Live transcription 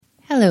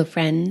Hello,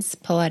 friends,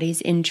 Pilates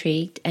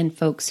intrigued, and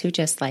folks who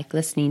just like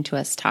listening to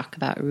us talk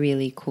about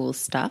really cool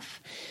stuff.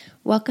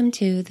 Welcome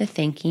to the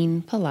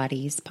Thinking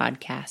Pilates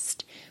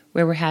podcast,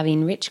 where we're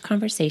having rich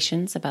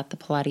conversations about the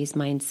Pilates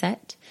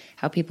mindset,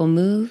 how people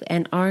move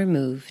and are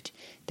moved,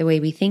 the way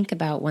we think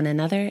about one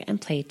another and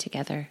play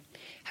together,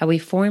 how we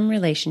form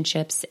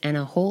relationships, and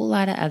a whole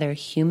lot of other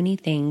human-y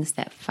things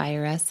that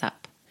fire us up.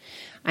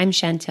 I'm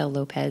Chantel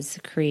Lopez,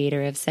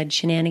 creator of Said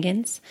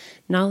Shenanigans,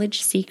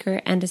 knowledge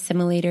seeker and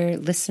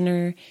assimilator,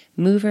 listener,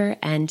 mover,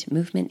 and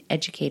movement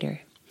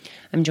educator.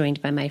 I'm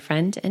joined by my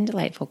friend and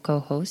delightful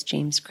co-host,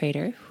 James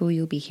Crater, who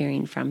you'll be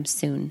hearing from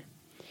soon.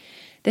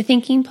 The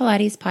Thinking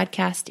Pilates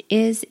podcast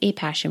is a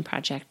passion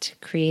project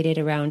created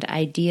around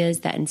ideas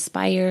that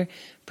inspire,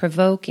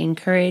 provoke,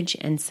 encourage,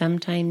 and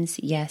sometimes,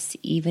 yes,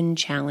 even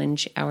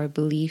challenge our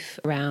belief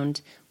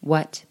around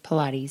what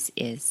Pilates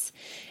is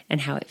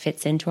and how it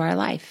fits into our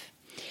life.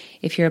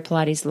 If you're a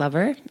Pilates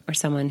lover or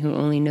someone who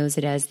only knows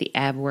it as the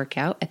ab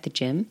workout at the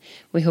gym,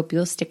 we hope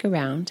you'll stick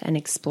around and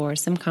explore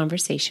some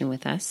conversation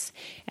with us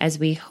as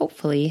we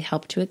hopefully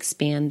help to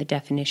expand the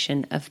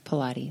definition of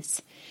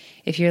Pilates.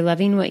 If you're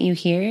loving what you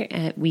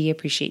hear, we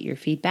appreciate your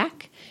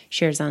feedback,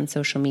 shares on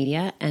social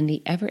media, and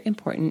the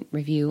ever-important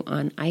review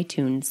on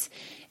iTunes.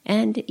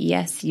 And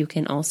yes, you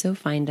can also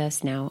find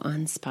us now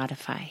on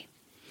Spotify.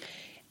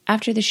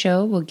 After the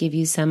show, we'll give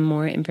you some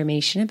more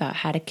information about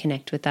how to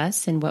connect with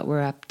us and what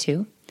we're up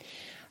to.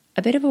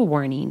 A bit of a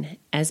warning,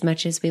 as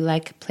much as we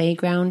like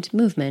playground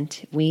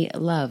movement, we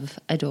love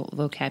adult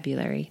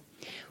vocabulary.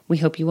 We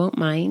hope you won't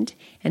mind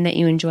and that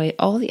you enjoy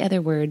all the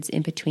other words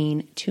in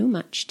between too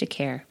much to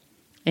care.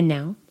 And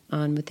now,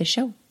 on with the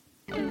show.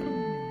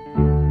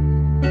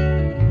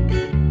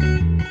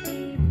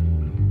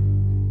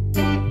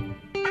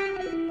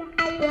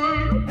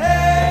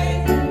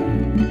 Hey,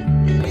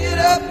 get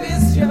up,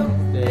 it's your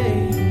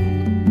day.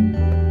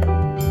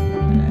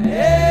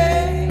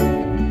 Hey,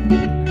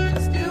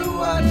 just do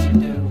what you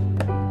do.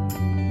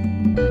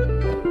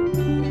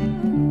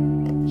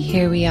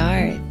 Here we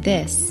are.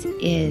 This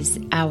is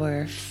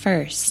our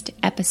first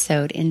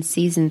episode in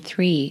season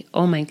 3.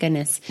 Oh my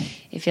goodness.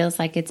 It feels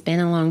like it's been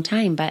a long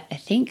time, but I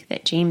think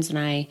that James and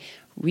I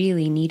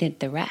really needed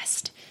the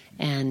rest.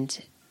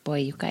 And boy,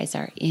 you guys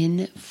are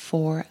in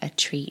for a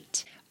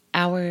treat.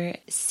 Our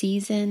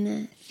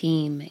season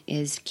theme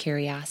is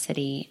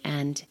curiosity,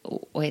 and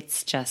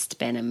it's just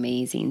been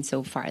amazing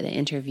so far, the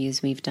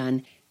interviews we've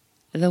done.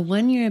 The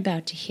one you're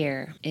about to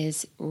hear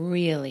is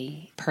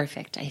really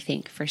perfect, I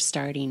think, for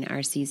starting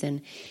our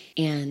season.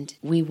 And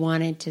we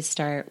wanted to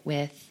start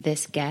with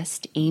this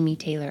guest, Amy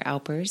Taylor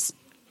Alpers,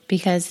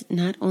 because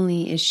not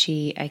only is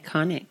she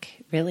iconic,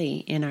 really,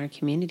 in our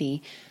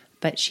community,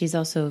 but she's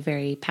also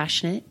very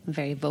passionate,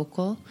 very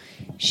vocal.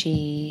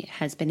 She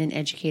has been an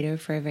educator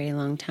for a very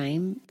long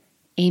time.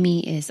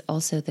 Amy is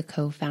also the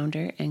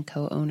co-founder and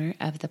co-owner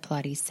of the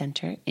Pilates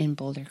Center in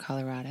Boulder,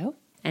 Colorado.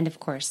 And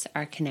of course,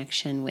 our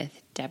connection with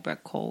Deborah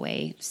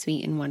Colway,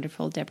 sweet and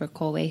wonderful Deborah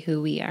Colway,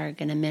 who we are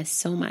going to miss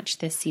so much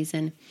this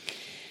season.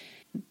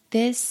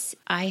 This,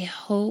 I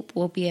hope,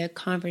 will be a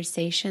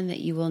conversation that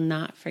you will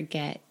not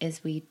forget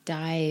as we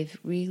dive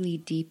really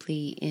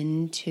deeply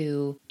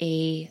into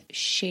a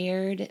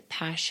shared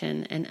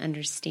passion and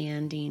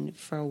understanding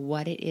for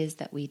what it is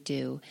that we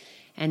do.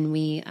 And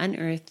we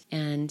unearth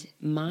and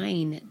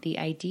mine the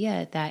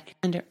idea that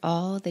under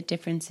all the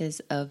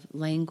differences of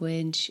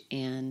language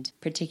and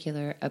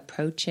particular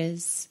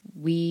approaches,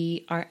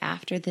 we are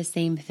after the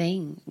same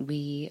thing.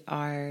 We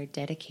are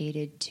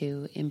dedicated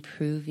to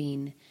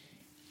improving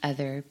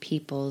other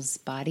people's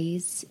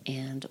bodies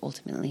and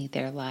ultimately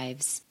their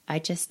lives. I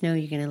just know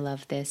you're going to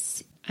love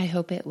this. I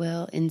hope it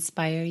will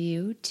inspire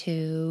you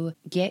to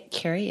get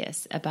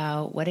curious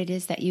about what it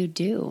is that you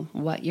do,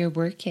 what your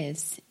work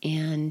is,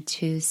 and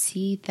to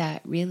see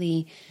that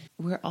really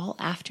we're all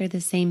after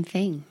the same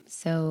thing.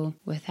 So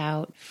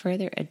without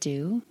further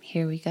ado,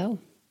 here we go.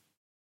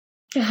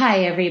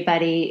 Hi,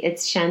 everybody.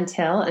 It's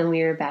Chantel, and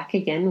we are back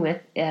again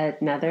with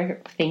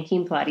another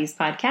Thinking Pilates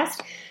podcast.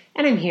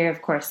 And I'm here,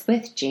 of course,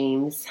 with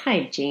James.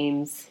 Hi,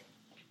 James.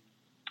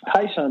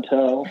 Hi,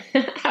 Chantel.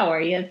 How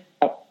are you?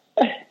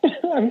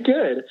 I'm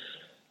good.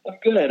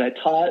 I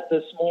taught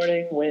this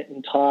morning, went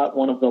and taught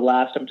one of the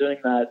last, I'm doing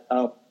that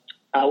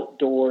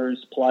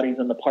outdoors Pilates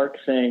in the park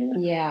thing.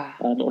 Yeah.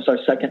 It was our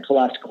second to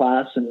last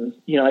class. And,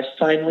 I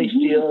finally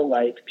feel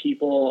like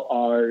people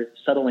are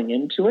settling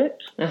into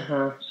it.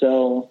 Uh-huh.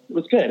 So it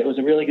was good. It was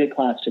a really good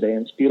class today.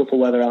 And it's beautiful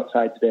weather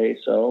outside today.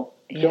 So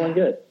feeling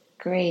good.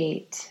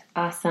 Great.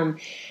 Awesome.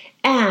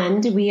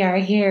 And we are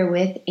here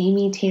with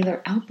Amy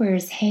Taylor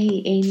Alpers.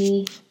 Hey,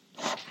 Amy.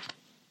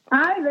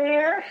 Hi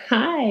there.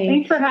 Hi.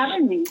 Thanks for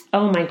having me.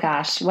 Oh my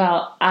gosh.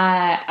 Well,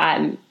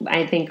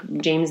 I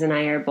think James and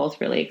I are both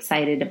really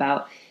excited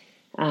about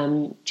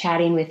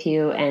chatting with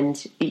you.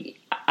 And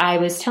I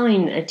was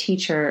telling a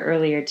teacher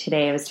earlier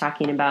today, I was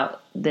talking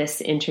about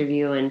this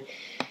interview and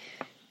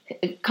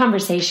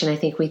conversation. I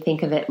think we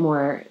think of it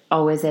more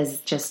always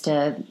as just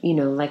a,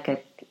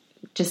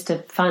 just a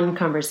fun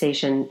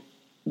conversation.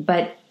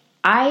 But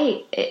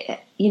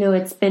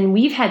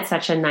we've had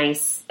such a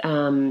nice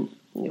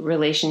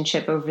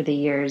relationship over the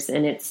years,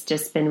 and it's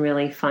just been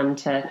really fun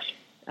to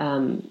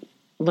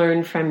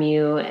learn from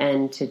you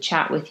and to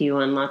chat with you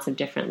on lots of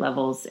different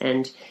levels.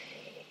 And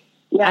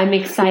I'm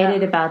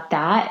excited about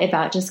that,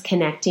 about just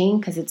connecting,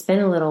 because it's been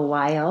a little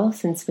while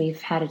since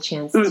we've had a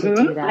chance to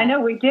do that. I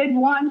know we did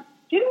one.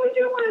 Didn't we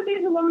do one of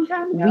these a long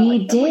time ago?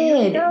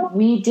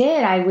 We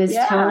did. I was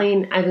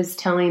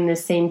telling the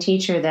same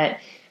teacher that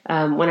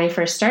when I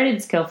first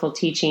started Skillful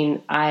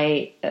Teaching,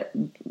 I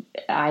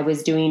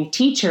was doing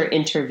teacher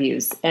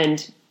interviews,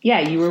 and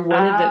you were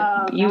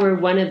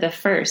one of the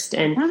first,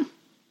 and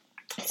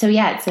so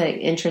it's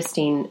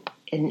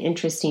an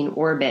interesting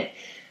orbit.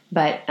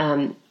 But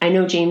I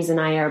know James and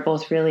I are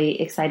both really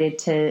excited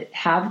to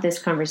have this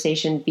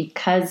conversation,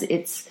 because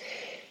it's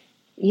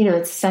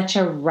such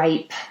a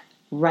ripe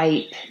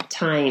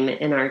time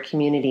in our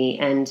community.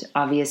 And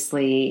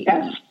obviously,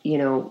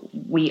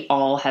 we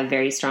all have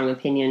very strong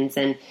opinions.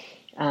 And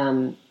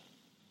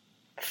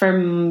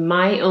from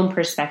my own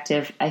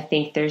perspective, I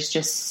think there's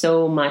just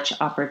so much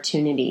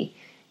opportunity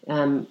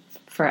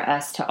for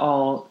us to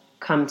all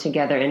come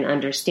together and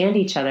understand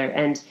each other,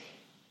 and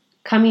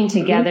coming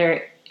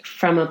together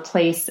from a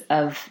place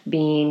of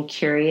being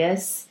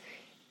curious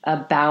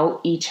about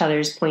each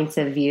other's points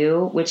of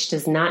view, which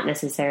does not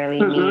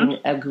necessarily mean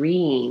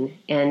agreeing.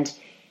 And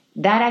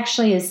that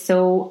actually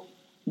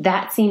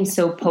that seems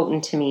so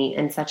potent to me,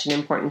 and such an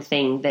important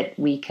thing, that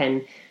we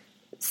can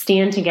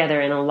stand together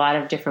in a lot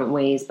of different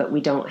ways, but we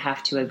don't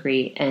have to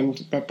agree. And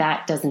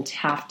that doesn't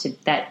have to,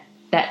 that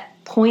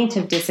point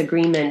of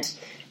disagreement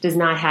does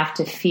not have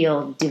to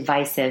feel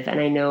divisive. And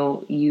I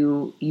know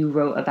you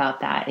wrote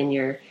about that in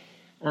your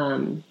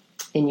kind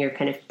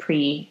of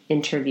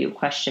pre-interview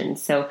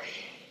questions. So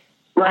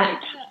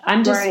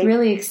I'm just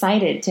really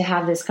excited to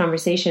have this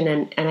conversation,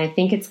 and I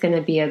think it's going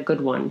to be a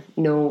good one,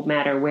 no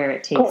matter where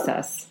it takes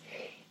us.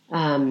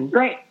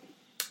 Great.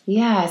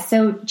 Yeah.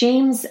 So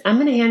James, I'm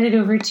going to hand it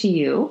over to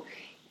you,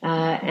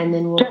 and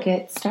then we'll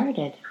get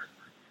started.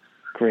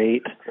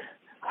 Great.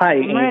 Hi,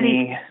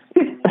 Amy.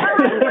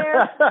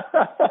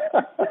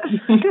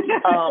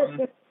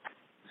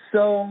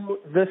 So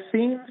the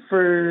theme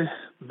for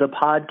the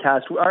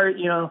podcast,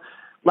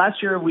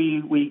 last year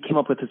we came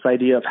up with this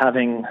idea of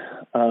having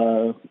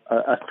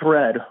a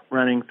thread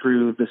running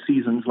through the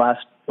seasons.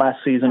 Last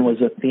season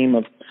was a theme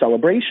of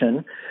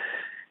celebration,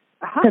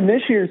 and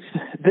this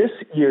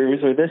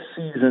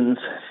season's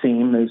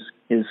theme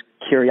is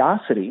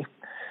curiosity.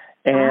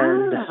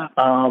 And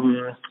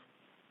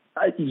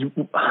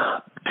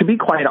to be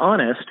quite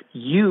honest,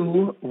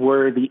 you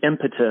were the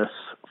impetus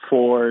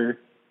for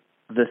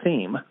the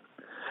theme.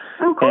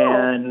 Oh, cool.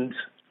 And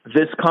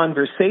this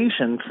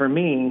conversation for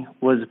me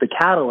was the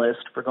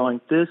catalyst for going,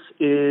 this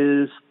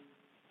is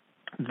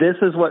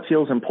what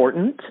feels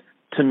important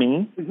to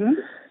me.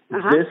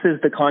 This is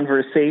the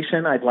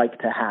conversation I'd like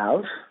to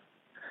have.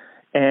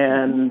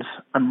 And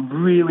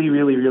I'm really,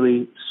 really,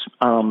 really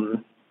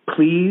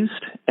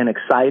pleased and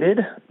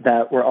excited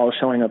that we're all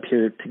showing up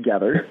here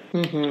together.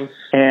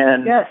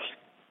 And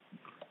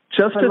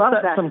just I to love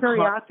set that some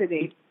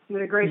curiosity.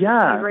 What a great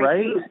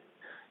right? Theme.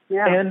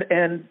 Yeah.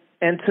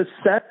 And to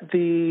set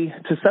the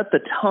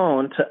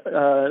tone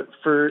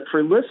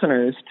for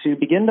listeners to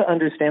begin to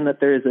understand that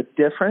there is a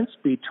difference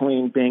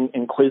between being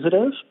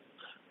inquisitive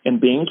and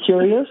being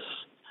curious.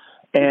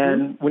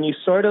 And when you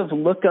sort of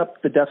look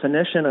up the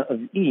definition of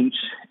each,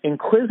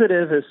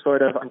 inquisitive is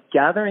sort of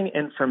gathering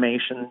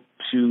information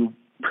to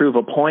prove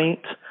a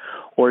point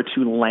or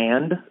to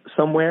land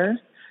somewhere.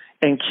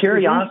 And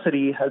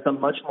curiosity has a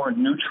much more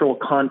neutral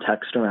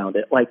context around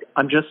it. Like,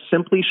 I'm just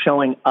simply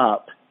showing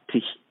up to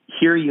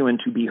hear you and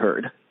to be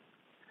heard.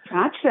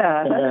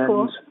 Gotcha. That's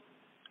cool.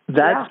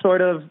 That's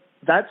sort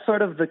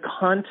of the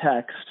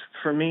context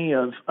for me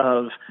of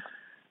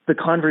the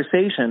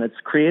conversation. It's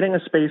creating a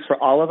space for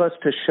all of us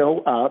to show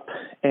up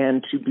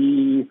and to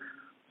be,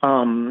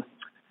 for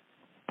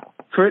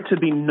it to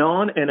be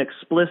known and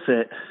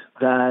explicit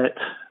that,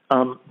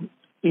 and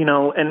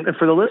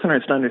for the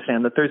listeners to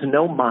understand that there's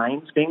no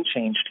minds being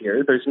changed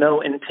here. There's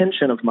no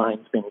intention of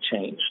minds being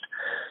changed.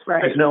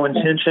 Right. There's no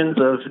intentions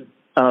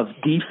of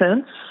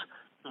defense.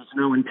 There's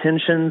no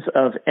intentions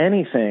of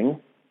anything.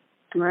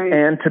 Right.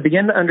 And to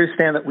begin to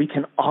understand that we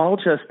can all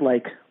just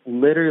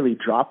literally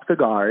drop the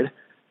guard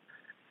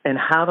and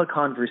have a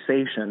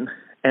conversation,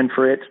 and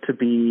for it to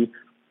be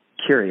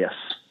curious.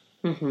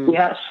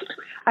 Yes.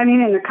 I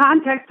mean, in the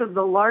context of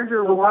the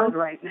larger world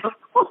right now.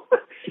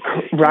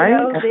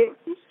 Right. The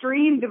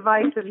extreme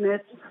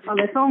divisiveness on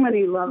so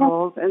many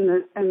levels, and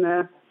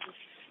the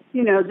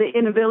the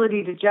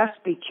inability to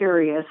just be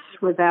curious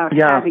without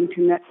having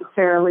to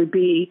necessarily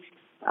be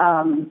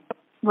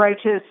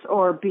righteous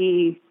or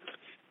be,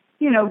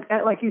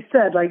 like you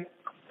said,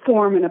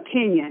 form an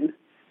opinion,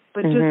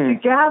 but just to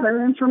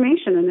gather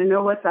information and to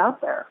know what's out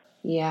there.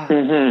 Yeah.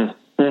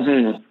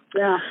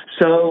 Yeah.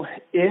 So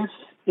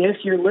if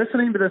you're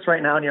listening to this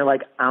right now and you're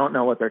like, I don't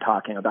know what they're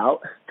talking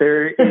about,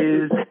 there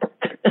is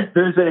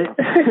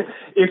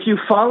if you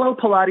follow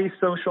Pilates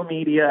social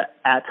media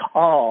at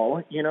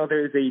all,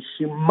 there's a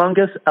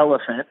humongous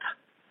elephant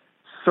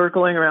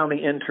circling around the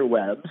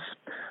interwebs.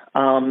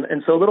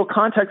 And so a little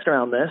context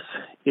around this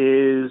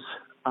is,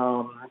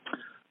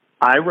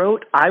 I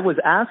was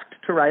asked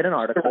to write an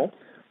article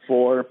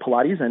for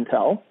Pilates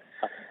Intel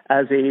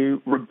as a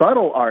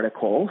rebuttal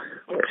article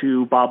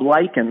to Bob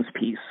Lycan's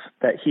piece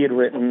that he had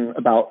written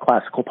about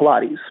classical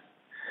Pilates.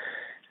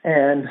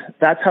 And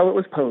that's how it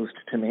was posed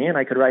to me, and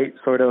I could write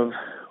sort of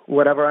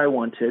whatever I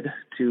wanted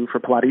to for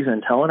Pilates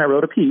Intel, and I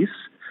wrote a piece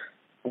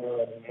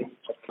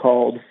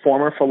called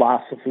Former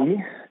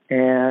Philosophy,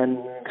 and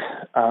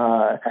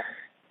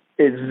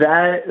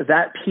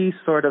that piece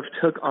sort of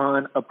took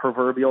on a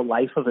proverbial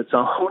life of its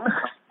own.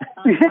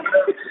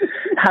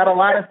 had a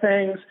lot of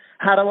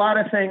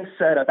things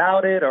said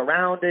about it,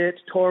 around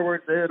it,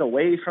 towards it,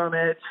 away from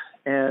it,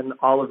 and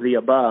all of the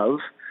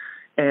above.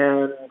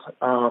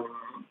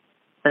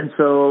 And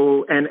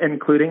so,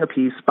 including a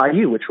piece by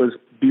you, which was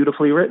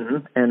beautifully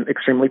written and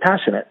extremely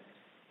passionate.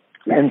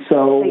 And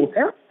so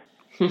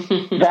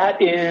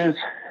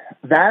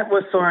that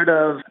was sort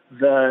of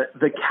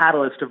the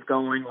catalyst of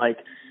going like,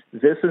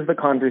 this is the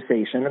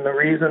conversation. And the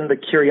reason the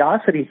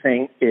curiosity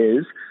thing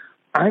is,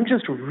 I'm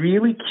just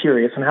really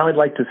curious, and how I'd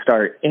like to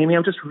start. Amy,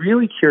 I'm just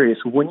really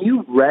curious. When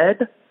you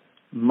read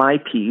my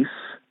piece,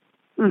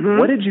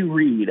 what did you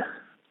read?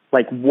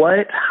 Like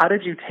how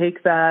did you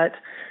take that?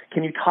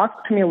 Can you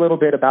talk to me a little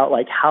bit about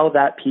like how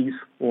that piece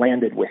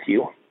landed with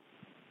you?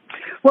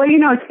 Well,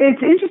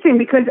 it's interesting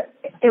because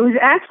it was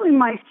actually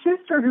my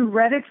sister who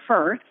read it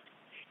first,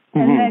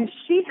 and then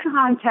she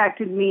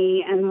contacted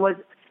me and was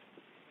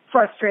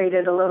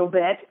frustrated a little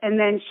bit, and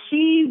then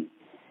she,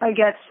 I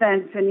guess,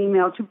 sent an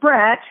email to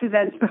Brett, who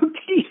then spoke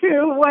to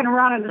you, went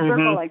around in a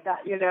circle like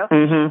that,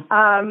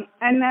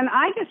 and then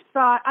I just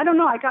thought, I don't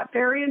know, I got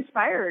very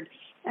inspired,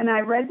 and I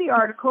read the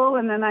article,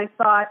 and then I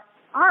thought,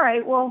 all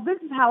right, well,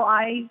 this is how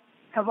I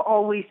have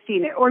always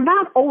seen it, or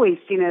not always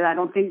seen it, I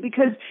don't think,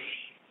 because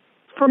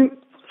from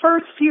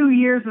first few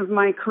years of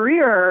my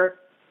career,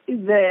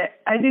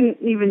 I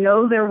didn't even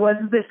know there was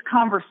this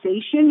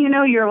conversation.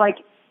 You're like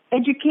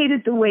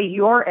educated the way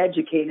you're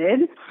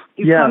educated.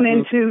 You come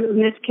into, in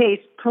this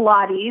case,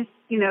 Pilates,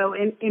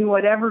 in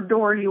whatever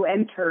door you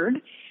entered.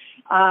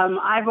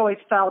 I've always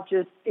felt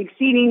just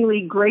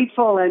exceedingly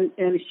grateful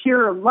and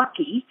sheer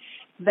lucky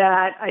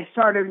that I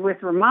started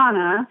with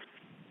Romana.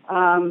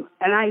 And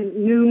I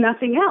knew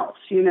nothing else,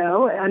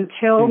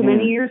 until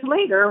many years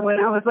later when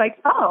I was like,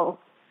 oh,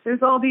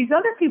 there's all these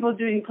other people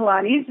doing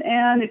Pilates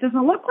and it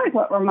doesn't look like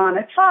what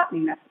Romana taught me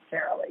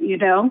necessarily,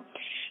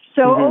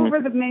 So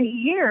over the many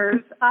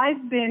years,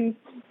 I've been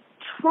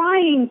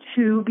trying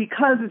to,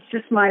 because it's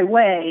just my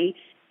way,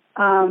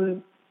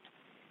 define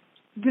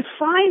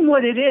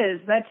what it is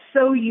that's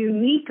so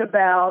unique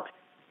about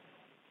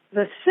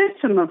the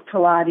system of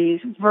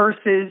Pilates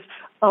versus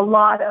a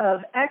lot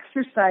of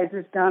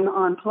exercises done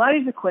on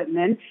Pilates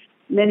equipment,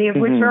 many of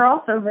which are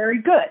also very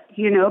good,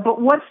 but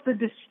what's the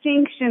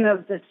distinction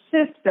of the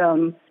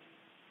system,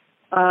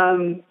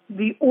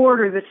 the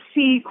order, the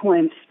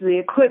sequence, the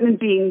equipment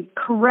being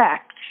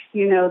correct,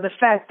 the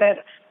fact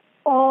that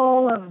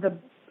all of the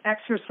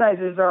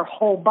exercises are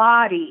whole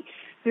body.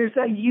 There's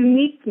a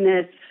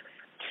uniqueness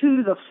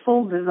to the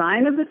full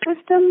design of the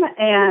system,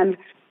 and,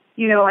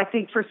 I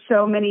think for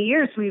so many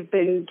years we've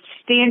been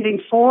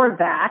standing for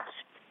that.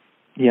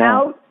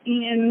 Out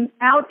in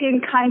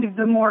kind of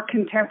the more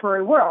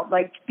contemporary world,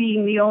 like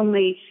being the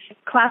only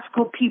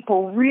classical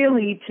people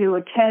really to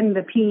attend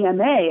the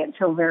PMA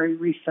until very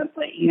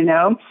recently,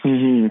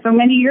 So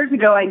many years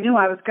ago, I knew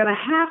I was going to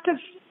have to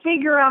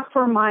figure out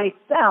for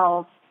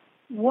myself,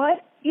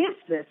 what is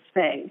this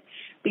thing?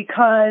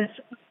 Because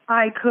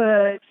I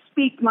could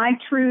speak my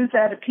truth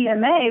at a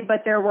PMA,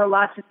 but there were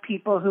lots of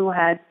people who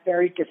had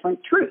very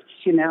different truths,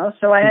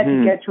 So I had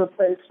to get to a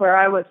place where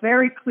I was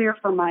very clear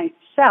for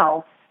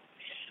myself,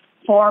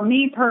 for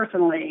me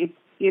personally,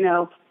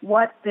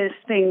 what this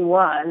thing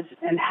was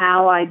and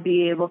how I'd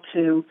be able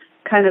to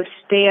kind of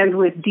stand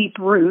with deep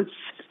roots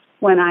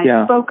when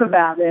I spoke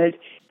about it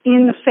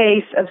in the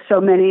face of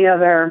so many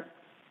other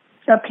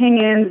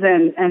opinions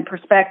and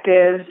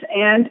perspectives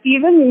and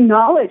even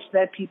knowledge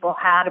that people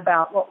had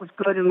about what was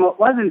good and what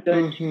wasn't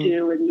good to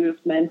do in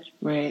movement.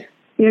 Right.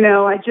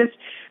 I just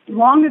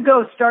long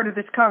ago started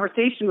this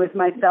conversation with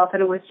myself,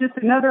 and it was just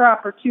another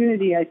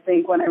opportunity, I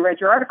think, when I read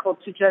your article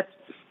to just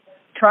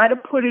try to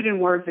put it in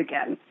words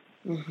again.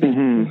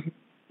 Because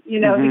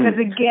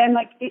again,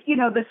 like,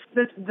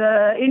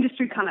 the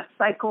industry kind of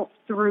cycles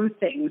through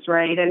things,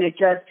 right? And it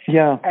just,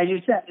 as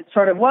you said, it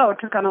sort of, it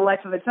took on a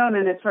life of its own,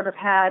 and it sort of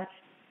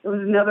it was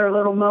another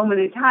little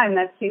moment in time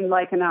that seemed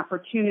like an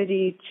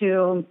opportunity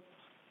to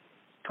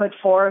put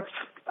forth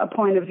a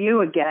point of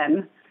view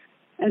again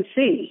and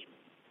see.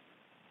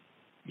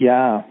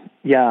 Yeah.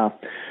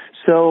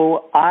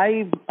 So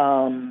I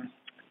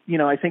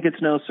think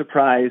it's no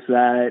surprise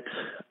that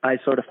I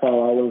sort of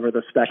fall all over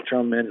the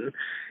spectrum and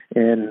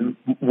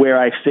where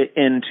I fit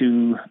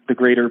into the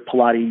greater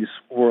Pilates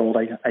world.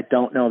 I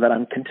don't know that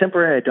I'm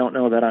contemporary. I don't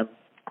know that I'm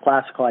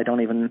classical. I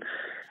don't even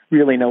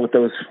really know what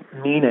those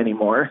mean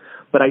anymore.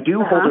 But I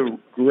do hold a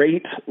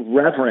great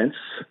reverence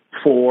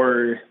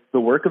for the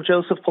work of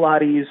Joseph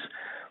Pilates,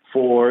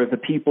 for the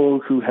people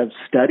who have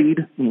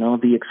studied,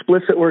 the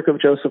explicit work of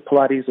Joseph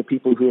Pilates, the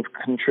people who have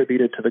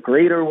contributed to the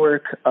greater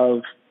work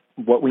of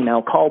what we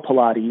now call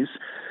Pilates.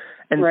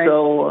 And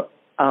so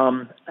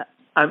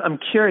I'm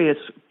curious,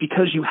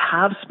 because you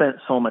have spent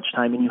so much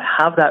time and you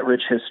have that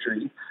rich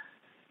history,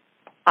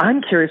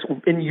 I'm curious,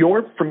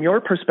 from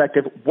your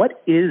perspective,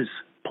 what is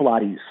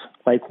Pilates?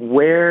 Like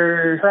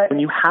when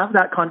you have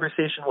that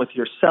conversation with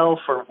yourself,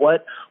 or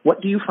what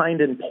do you find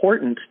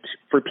important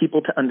for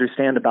people to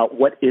understand about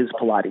what is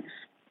Pilates?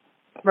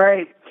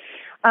 Right.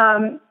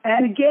 And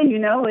again,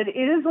 it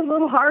is a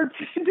little hard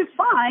to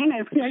define.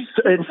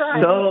 It's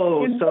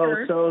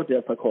so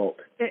difficult.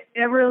 It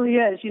really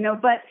is,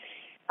 but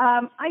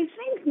I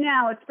think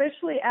now,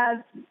 especially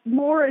as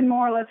more and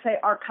more, let's say,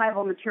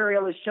 archival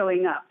material is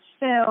showing up,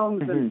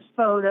 films and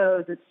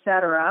photos,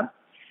 etc.,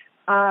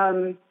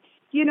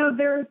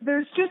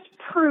 there's just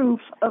proof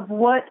of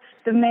what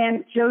the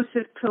man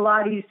Joseph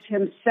Pilates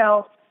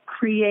himself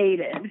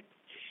created.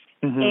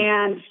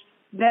 And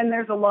then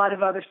there's a lot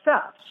of other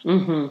stuff.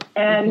 And,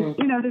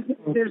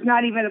 there's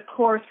not even, of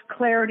course,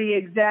 clarity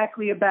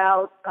exactly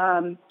about,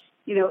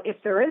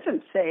 if there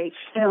isn't, say,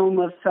 film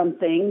of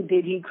something,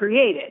 did he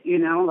create it?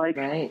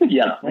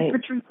 If the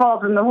tree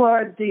falls in the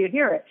woods, do you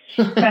hear it?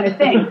 Kind of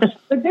thing.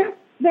 But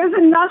there's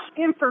enough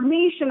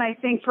information, I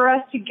think, for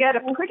us to get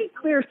a pretty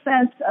clear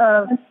sense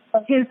of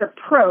his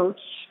approach.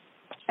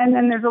 And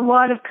then there's a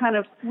lot of kind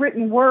of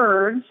written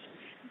words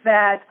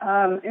that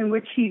in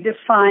which he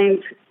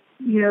defines,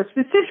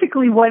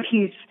 specifically what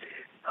he's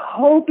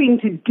hoping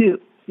to do,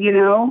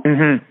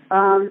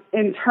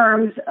 in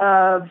terms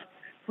of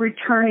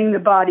returning the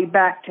body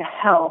back to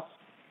health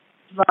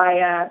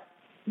via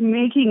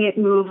making it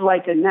move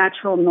like a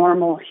natural,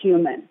 normal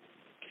human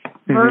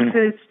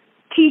versus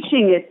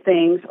teaching it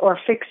things or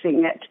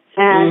fixing it.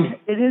 And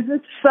it is a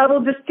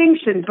subtle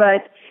distinction,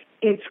 but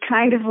it's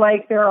kind of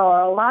like there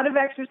are a lot of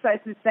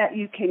exercises that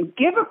you can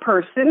give a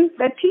person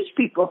that teach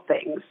people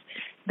things,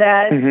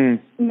 that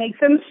make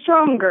them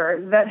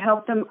stronger, that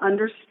help them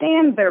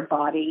understand their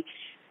body.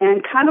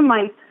 And kind of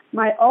my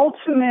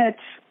ultimate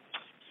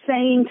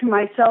saying to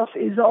myself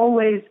is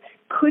always,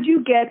 could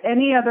you get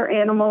any other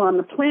animal on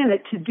the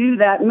planet to do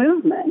that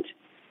movement?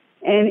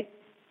 And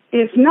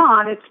if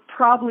not, it's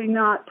probably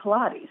not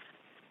Pilates.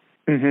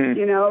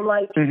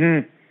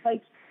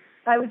 Like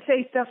I would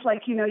say stuff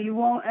like, you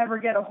won't ever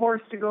get a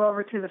horse to go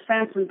over to the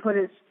fence and put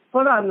his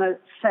foot on the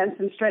fence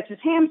and stretch his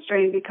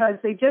hamstring, because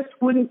they just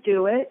wouldn't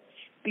do it,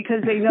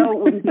 because they know it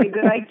wouldn't be a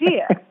good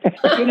idea,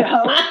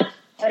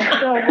 And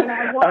so when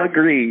I watch...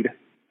 Agreed.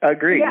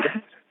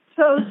 Yeah.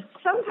 So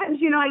sometimes,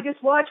 I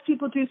just watch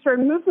people do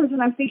certain movements,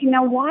 and I'm thinking,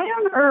 now, why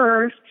on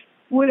earth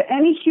would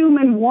any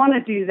human want to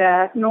do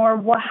that, nor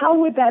how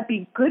would that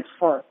be good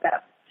for them?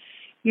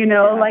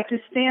 Like to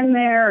stand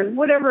there and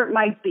whatever it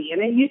might be.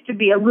 And it used to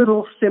be a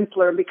little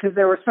simpler because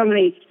there were so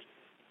many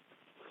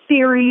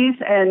theories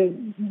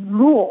and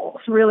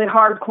rules, really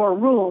hardcore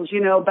rules,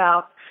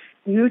 about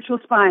neutral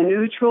spine,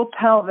 neutral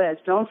pelvis,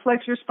 don't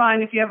flex your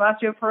spine if you have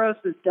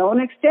osteoporosis, don't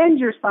extend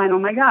your spine, oh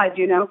my God,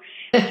 rule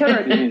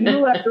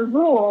after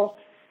rule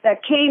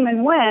that came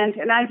and went.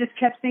 And I just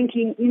kept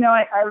thinking,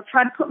 I would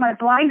try to put my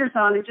blinders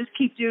on and just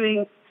keep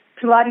doing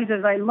Pilates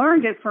as I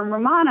learned it from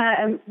Romana,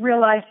 and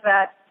realized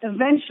that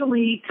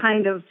eventually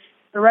kind of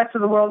the rest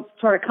of the world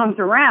sort of comes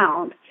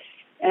around.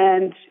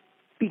 And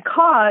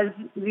because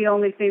the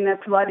only thing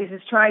that Pilates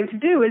is trying to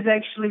do is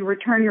actually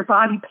return your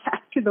body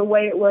back to the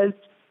way it was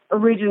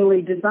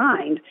originally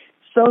designed,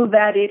 so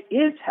that it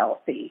is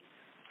healthy,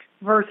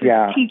 versus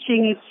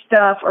teaching it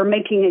stuff or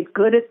making it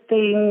good at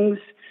things,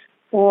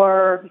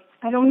 or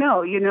I don't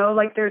know,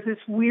 like there's this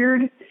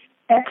weird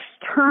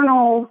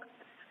external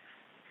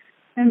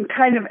and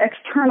kind of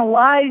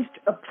externalized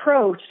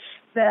approach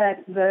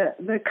that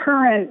the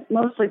current,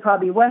 mostly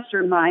probably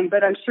Western mind,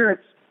 but I'm sure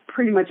it's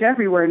pretty much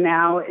everywhere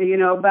now,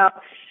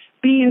 about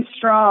being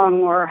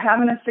strong or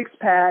having a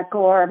six-pack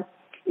or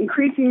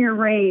increasing your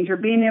range or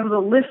being able to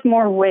lift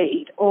more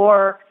weight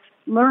or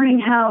learning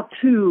how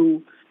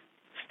to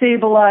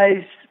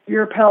stabilize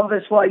your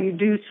pelvis while you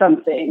do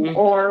something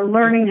or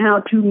learning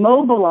how to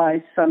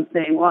mobilize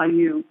something while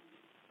you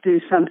do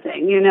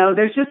something.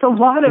 There's just a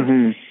lot of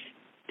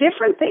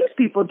different things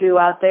people do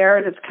out there,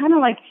 and it's kind of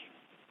like,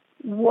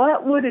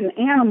 what would an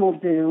animal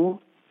do,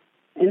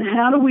 and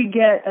how do we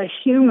get a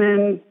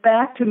human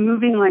back to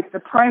moving like the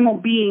primal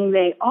being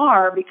they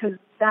are, because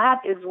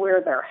that is where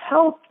their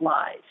health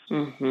lies.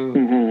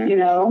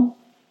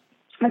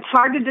 It's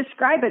hard to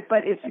describe it,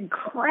 but it's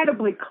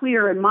incredibly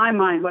clear in my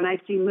mind when I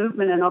see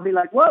movement, and I'll be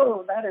like,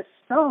 whoa, that is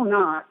so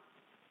not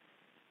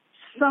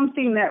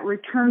something that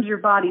returns your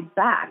body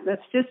back.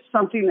 That's just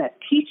something that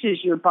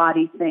teaches your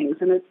body things,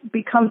 and it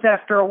becomes,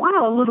 after a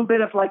while, a little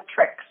bit of like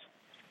tricks.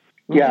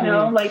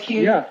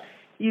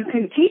 You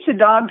can teach a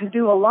dog to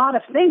do a lot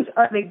of things.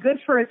 Are they good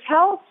for its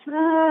health?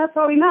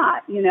 Probably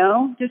not,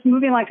 Just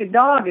moving like a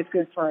dog is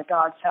good for a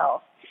dog's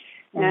health.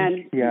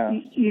 And,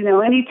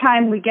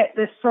 anytime we get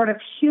this sort of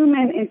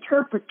human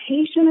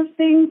interpretation of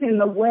things in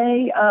the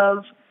way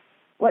of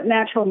what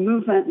natural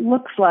movement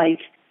looks like,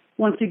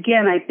 once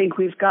again, I think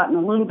we've gotten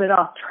a little bit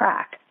off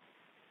track.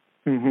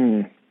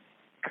 Mm-hmm.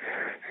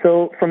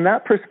 So from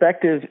that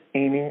perspective,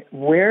 Amy,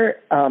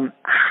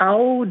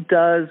 how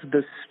does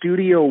the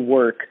studio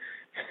work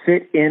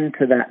fit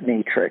into that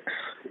matrix?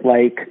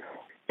 Like,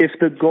 if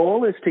the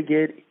goal is to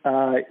get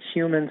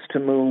humans to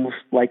move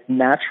like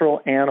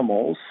natural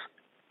animals,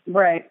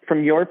 right?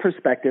 From your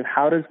perspective,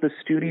 how does the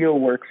studio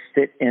work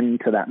fit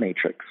into that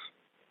matrix?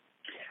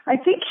 I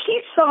think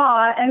he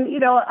saw, and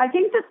I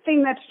think the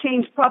thing that's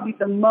changed probably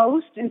the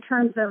most in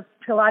terms of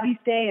Pilates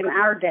Day and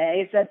our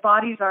day is that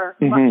bodies are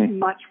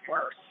much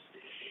worse,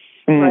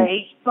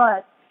 right?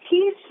 But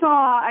he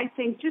saw, I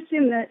think, just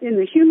in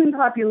the human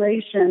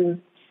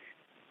population,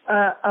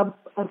 a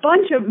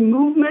bunch of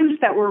movements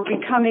that were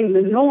becoming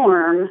the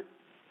norm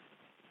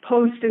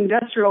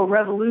post-industrial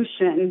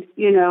revolution,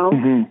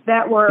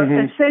 that were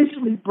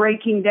essentially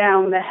breaking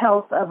down the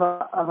health of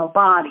a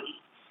body,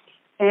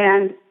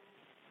 and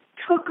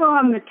took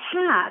on the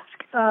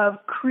task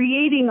of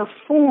creating a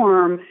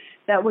form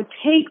that would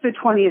take the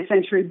 20th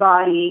century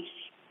body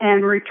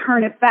and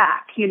return it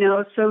back,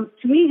 So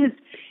to me,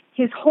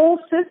 his whole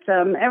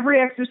system,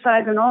 every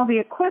exercise and all the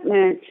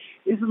equipment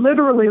is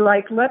literally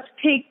like, let's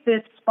take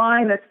this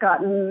spine that's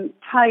gotten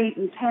tight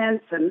and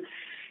tense and,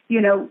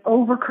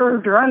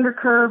 overcurved or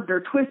undercurved or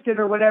twisted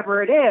or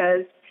whatever it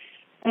is,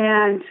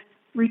 and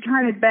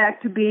return it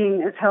back to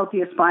being as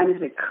healthy a spine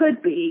as it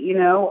could be,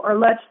 or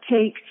let's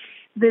take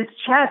this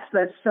chest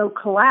that's so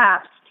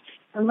collapsed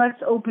and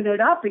let's open it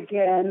up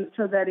again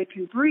so that it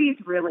can breathe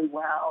really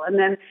well. And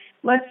then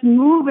let's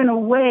move in a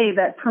way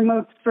that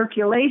promotes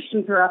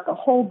circulation throughout the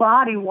whole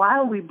body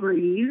while we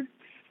breathe.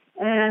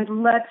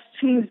 And let's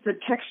change the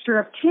texture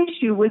of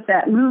tissue with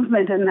that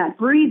movement and that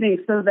breathing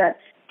so that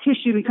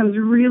tissue becomes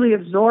really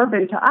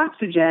absorbent to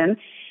oxygen.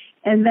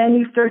 And then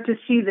you start to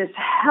see this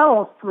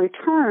health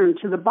return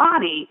to the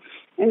body.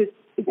 And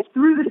it's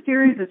through the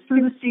series, it's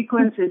through the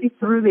sequence, it's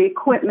through the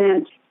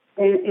equipment.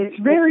 And it's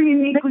very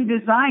uniquely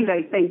designed,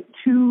 I think,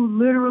 to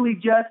literally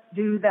just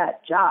do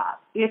that job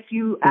if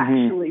you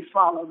actually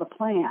follow the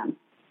plan.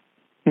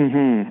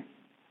 Mm-hmm.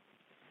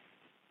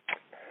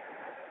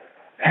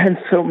 And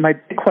so my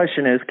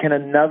question is, can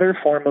another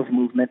form of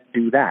movement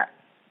do that?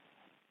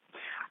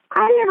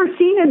 I've never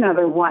seen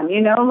another one,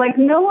 like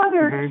no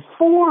other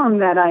form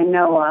that I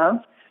know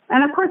of.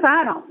 And of course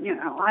I don't,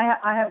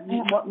 I have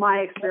what my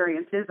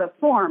experience is of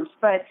forms,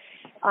 but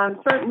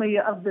certainly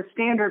of the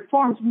standard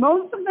forms,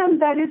 most of them,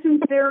 that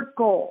isn't their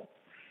goal.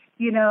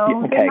 They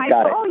might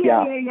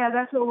say,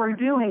 that's what we're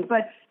doing,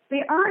 but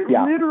they aren't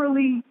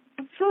literally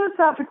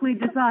philosophically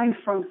designed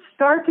from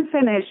start to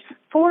finish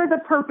for the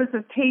purpose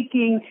of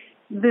taking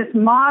this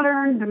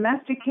modern,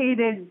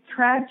 domesticated,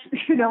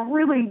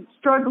 really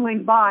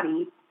struggling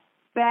body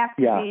back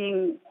to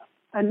being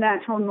a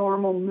natural,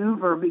 normal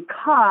mover,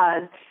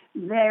 because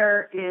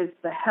there is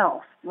the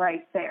health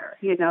right there.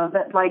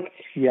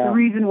 The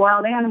reason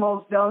wild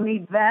animals don't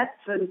need vets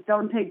and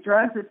don't take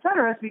drugs, et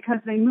cetera, is because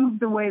they move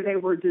the way they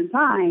were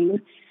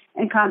designed,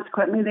 and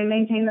consequently they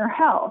maintain their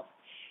health.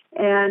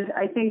 And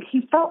I think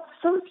he felt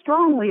so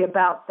strongly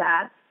about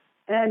that,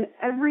 and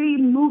every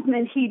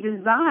movement he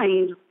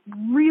designed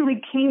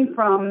really came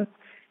from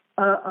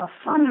a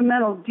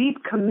fundamental,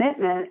 deep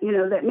commitment,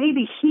 that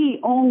maybe he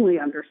only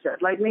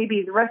understood. Like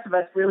maybe the rest of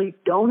us really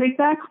don't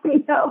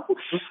exactly know.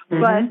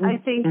 But I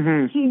think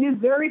he knew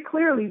very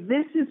clearly,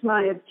 this is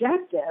my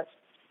objective.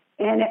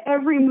 And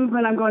every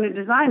movement I'm going to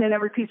design and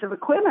every piece of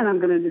equipment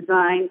I'm going to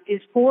design is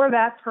for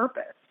that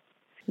purpose.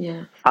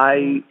 Yeah.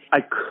 I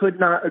could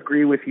not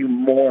agree with you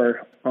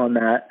more on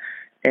that.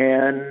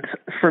 And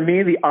for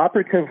me, the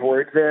operative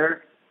word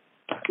there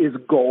is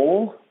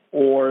goal.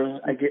 Or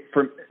I get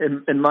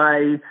in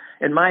my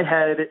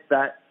head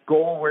that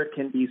goal word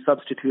can be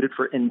substituted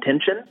for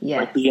intention.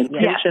 Yes. Like the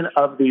intention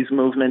of these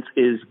movements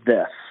is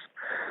this.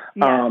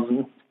 Yes.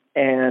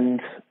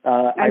 And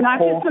not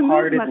just the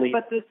movement,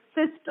 but the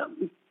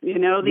system. The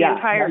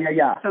entire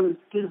system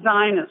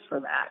design is for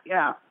that.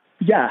 Yeah.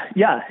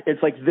 Yeah.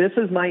 It's like, this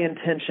is my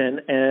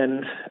intention,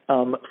 and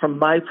from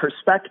my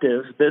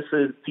perspective,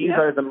 these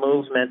are the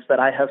movements that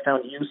I have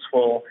found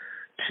useful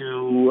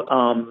to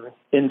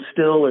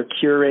instill or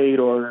curate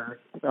or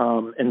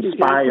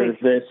inspire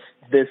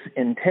this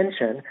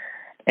intention.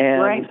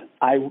 And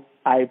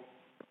I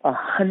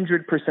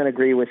 100%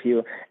 agree with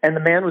you. And the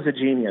man was a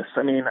genius.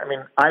 I mean,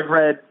 I've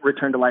read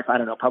Return to Life, I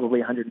don't know, probably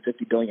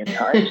 150 billion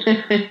times.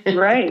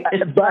 Right.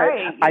 But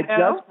I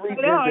just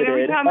revisited.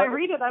 Every time I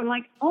read it, I'm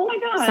like, oh my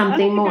God.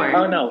 Something more.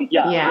 Oh, no.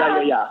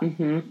 Yeah.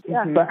 Mm-hmm.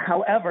 Yeah. But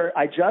however,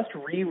 I just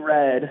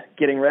reread,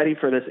 getting ready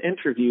for this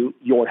interview,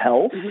 Your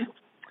Health,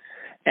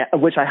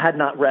 which I had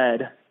not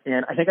read.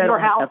 And I think I'd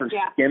only ever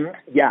skimmed.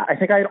 Yeah, I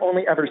think I'd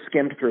only ever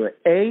skimmed through it.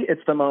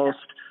 It's the most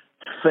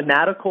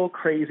fanatical,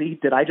 crazy,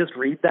 did I just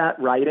read that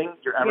writing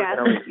you're ever going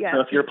to read. Yes.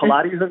 So if you're a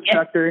Pilates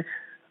instructor,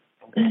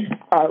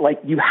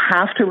 you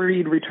have to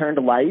read Return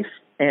to Life.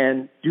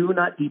 And do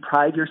not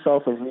deprive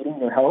yourself of reading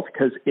your health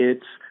because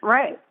it's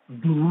right.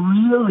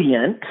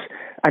 brilliant.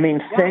 I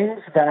mean, things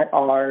that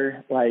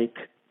are like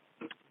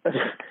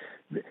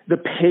the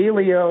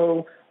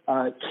paleo,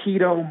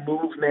 keto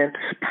movement,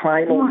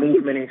 primal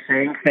movement is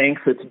saying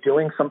thinks it's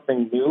doing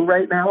something new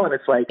right now. And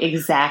it's like,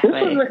 exactly.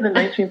 This was written in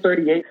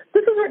 1938.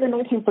 This is written in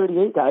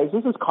 1938, guys.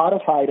 This is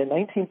codified in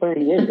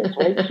 1938. It's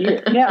right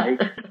here.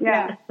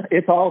 Yeah.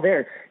 It's all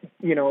there.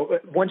 You know,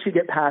 once you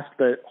get past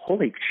the,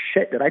 holy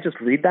shit, did I just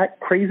read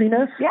that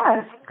craziness?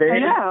 Yes, I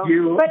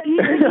know. But he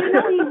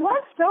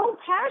was so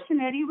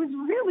passionate. He was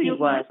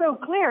so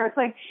clear. It's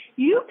like,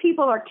 you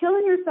people are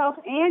killing yourself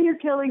and you're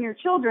killing your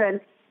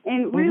children.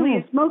 And really,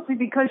 it's mostly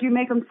because you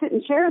make them sit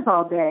in chairs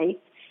all day.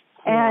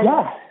 And,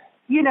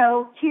 you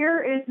know,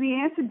 here is the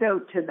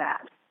antidote to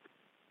that.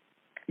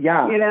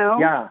 Yeah. You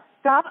know?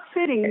 Stop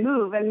sitting,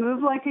 move, and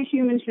move like a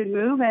human should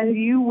move, and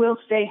you will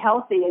stay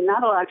healthy. And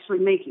that'll actually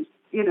make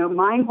you know,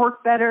 mind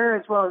work better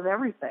as well as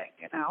everything,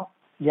 you know?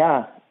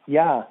 Yeah.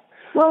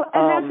 Well,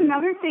 and that's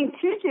another thing,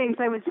 too, James.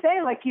 I would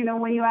say, like, you know,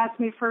 when you asked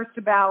me first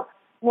about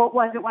what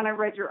was it when I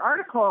read your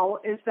article,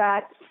 is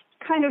that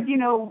kind of, you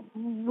know,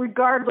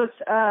 regardless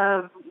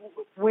of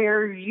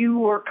where you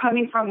were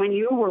coming from when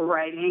you were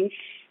writing,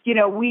 you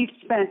know, we've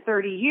spent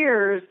 30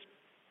 years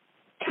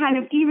kind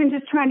of even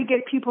just trying to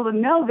get people to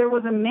know there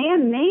was a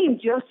man named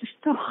Joseph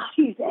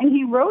Pilates, and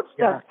he wrote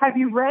stuff. Have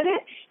you read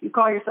it? You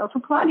call yourself a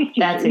Pilates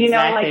teacher. That's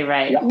exactly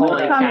right.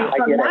 We're coming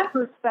from that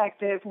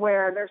perspective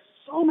where there's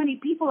so many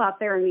people out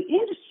there in the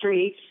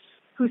industry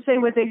who say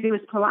what they do is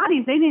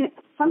Pilates.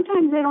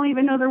 Sometimes they don't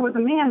even know there was a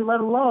man,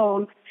 let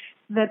alone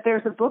that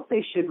there's a book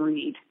they should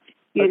read,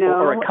 you know.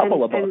 Or a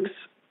couple of books.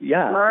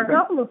 Or a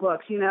couple of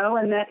books, you know,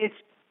 and that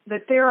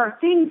there are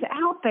things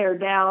out there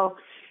now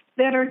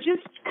that are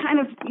just kind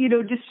of, you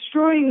know,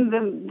 destroying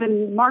the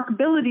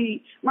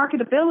marketability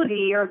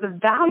or the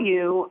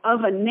value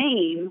of a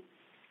name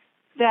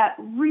that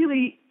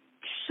really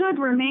should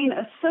remain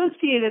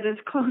associated as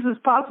close as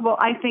possible,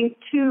 I think,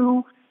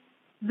 to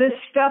the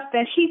stuff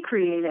that he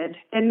created,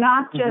 and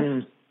not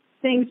just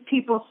things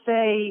people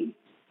say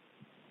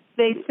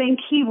they think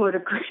he would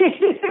have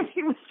created if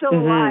he was still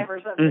alive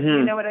or something.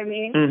 You know what I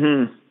mean?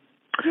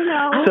 You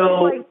know,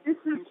 so, like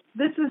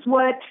this is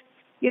what,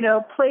 you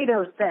know,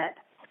 Plato said.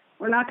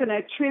 We're not going to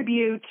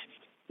attribute,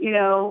 you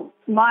know,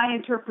 my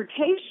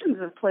interpretations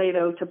of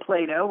Plato to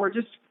Plato. We're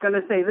just going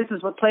to say this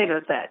is what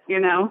Plato said,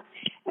 you know.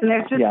 And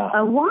there's just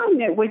a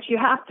line at which you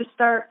have to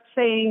start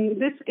saying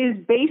this is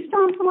based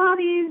on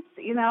Pilates.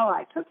 You know,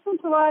 I took some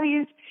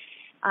Pilates.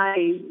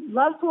 I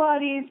love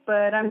Pilates,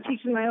 but I'm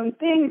teaching my own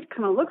thing. It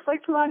kind of looks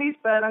like Pilates,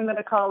 but I'm going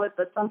to call it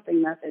the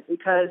something method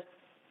because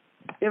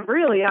it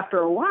really, after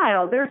a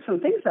while, there's some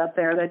things out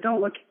there that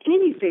don't look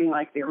anything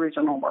like the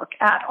original work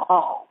at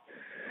all.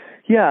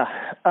 Yeah,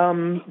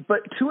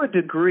 but to a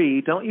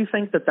degree, don't you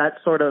think that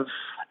sort of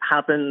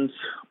happens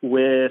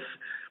with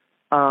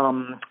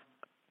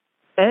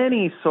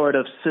any sort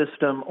of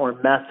system or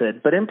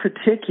method, but in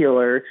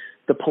particular,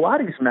 the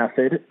Pilates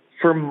method,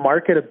 for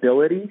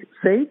marketability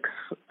sakes?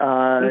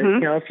 You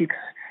know, if you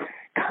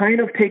kind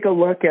of take a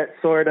look at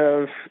sort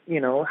of,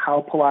 you know,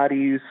 how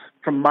Pilates,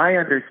 from my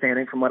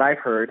understanding, from what I've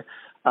heard,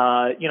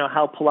 you know,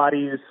 how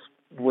Pilates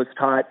was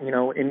taught, you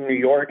know, in New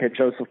York at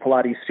Joseph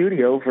Pilates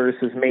Studio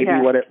versus maybe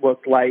what it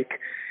looked like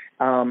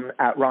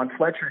at Ron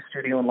Fletcher's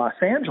studio in Los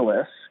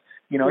Angeles.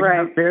 You know, you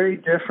have very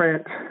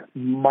different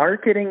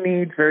marketing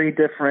needs, very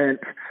different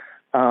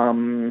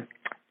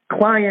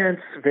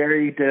clients,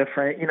 very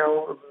different, you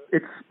know,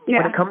 it's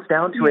when it comes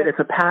down to it, it's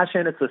a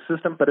passion, it's a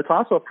system, but it's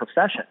also a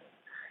profession.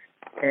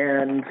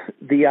 And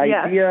the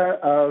idea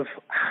of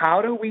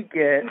how do we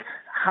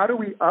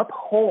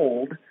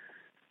uphold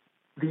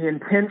the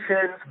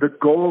intentions, the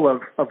goal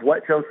of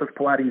what Joseph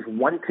Pilates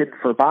wanted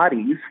for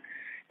bodies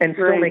and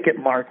still make it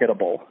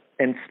marketable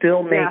and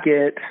still make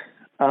it,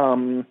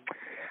 and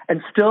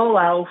still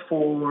allow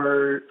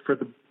for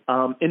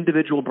the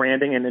individual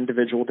branding and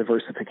individual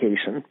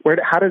diversification.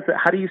 How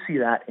do you see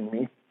that,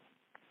 Amy?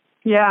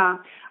 Yeah.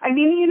 I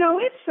mean, you know,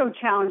 it's so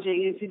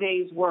challenging in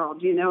today's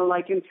world, you know,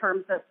 like in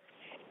terms of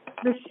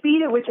the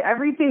speed at which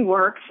everything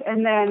works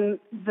and then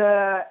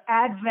the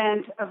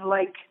advent of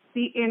like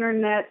the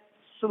internet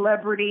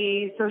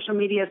celebrity, social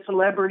media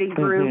celebrity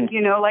group,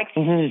 you know, like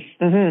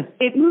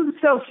it moves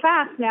so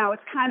fast now,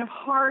 it's kind of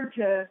hard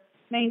to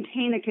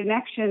maintain a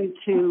connection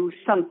to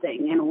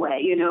something in a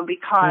way, you know,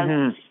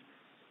 because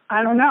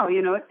I don't know,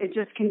 you know, it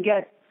just can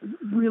get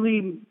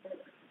really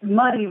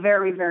muddy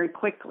very, very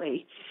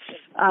quickly.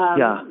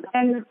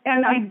 And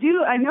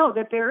I know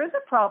that there is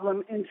a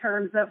problem in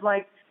terms of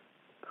like,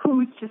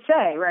 who's to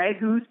say, right?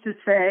 Who's to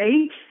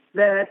say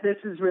that this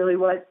is really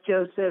what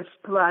Joseph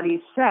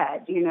Pilates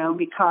said, you know,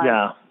 because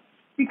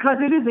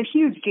it is a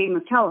huge game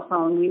of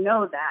telephone. We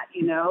know that,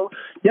 you know.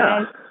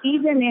 And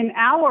even in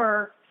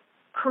our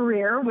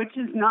career, which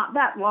is not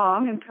that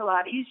long in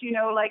Pilates, you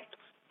know, like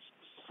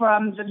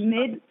from the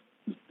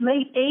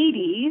late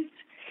 80s,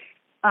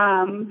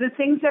 the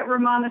things that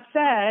Ramana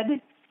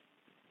said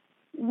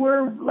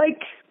were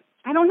like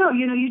I don't know,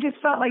 you just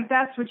felt like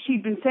that's what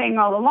she'd been saying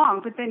all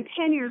along. But then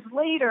 10 years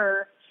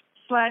later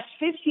 /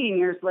 15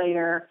 years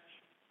later,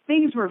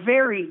 things were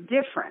very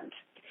different.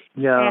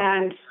 Yeah.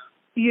 And,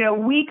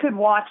 we could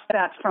watch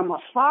that from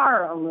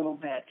afar a little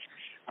bit.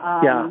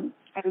 And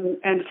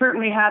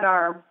certainly had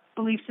our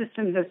belief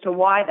systems as to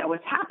why that was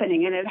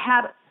happening. And it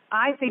had,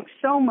 I think,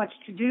 so much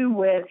to do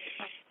with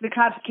the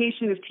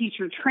codification of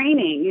teacher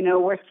training,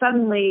 where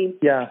suddenly,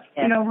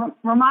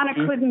 Romana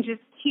couldn't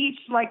just teach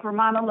like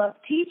Romana loved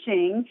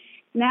teaching.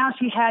 Now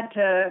she had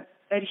to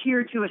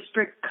adhere to a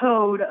strict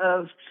code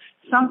of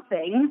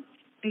something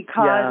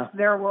because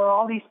there were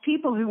all these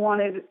people who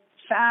wanted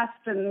fast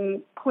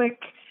and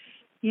quick,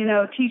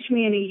 teach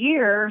me in a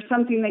year,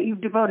 something that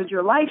you've devoted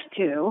your life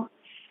to.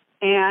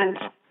 And,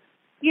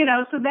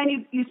 so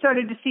then you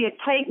started to see it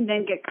tighten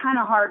and get kind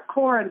of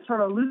hardcore and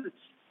sort of lose its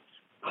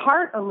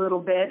heart a little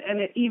bit,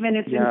 and even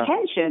its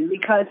intention,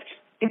 because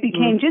it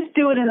became just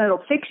do it and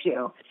it'll fix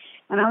you.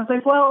 And I was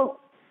like, well,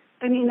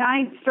 I mean,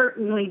 I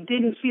certainly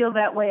didn't feel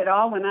that way at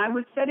all when I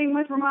was studying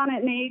with Romana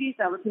in the 80s.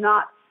 That was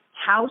not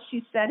how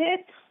she said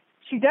it.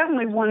 She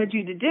definitely wanted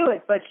you to do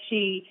it, but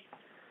she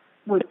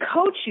would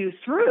coach you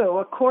through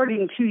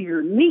according to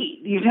your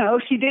need.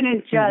 She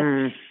didn't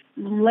just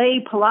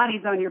lay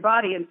Pilates on your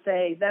body and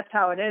say, that's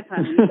how it is,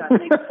 honey, you got to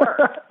make it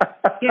work.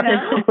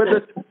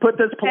 Put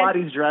this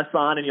Pilates dress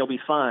on and you'll be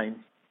fine.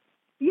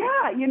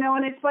 Yeah,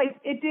 and it's like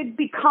it did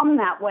become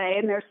that way,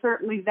 and there's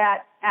certainly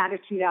that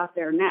attitude out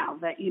there now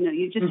that,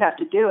 you just have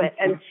to do it.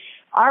 And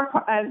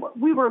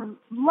we were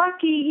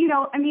lucky,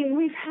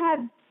 we've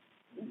had,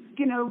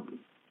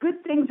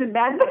 good things and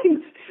bad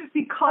things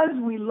because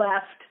we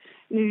left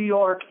New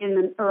York in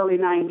the early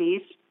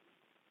 90s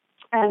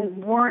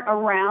and weren't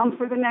around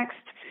for the next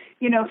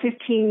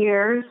 15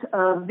 years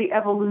of the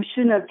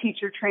evolution of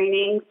teacher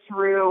training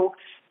through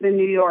the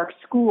New York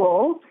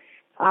school.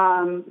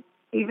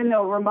 Even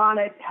though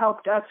Romana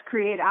helped us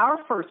create our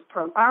first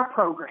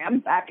program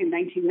back in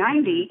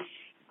 1990,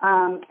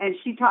 and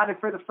she taught it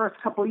for the first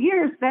couple of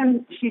years,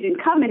 then she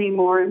didn't come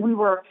anymore, and we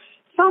were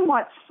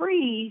somewhat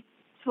free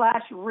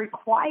 /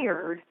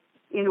 required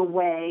in a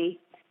way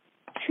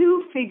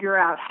to figure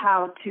out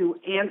how to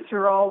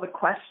answer all the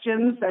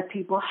questions that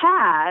people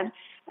had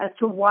as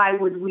to why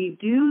would we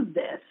do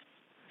this.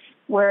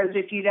 Whereas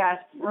if you'd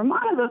ask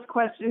Romana those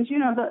questions,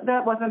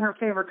 that wasn't her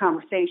favorite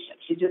conversation.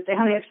 She'd just say,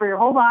 honey, it's for your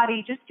whole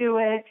body. Just do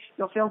it.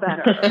 You'll feel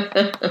better.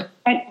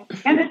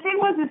 and the thing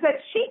was is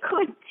that she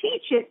could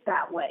teach it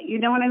that way. You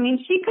know what I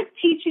mean? She could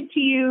teach it to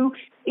you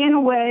in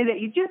a way that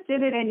you just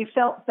did it and you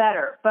felt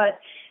better. But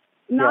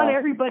not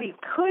everybody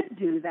could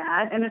do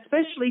that, and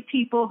especially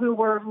people who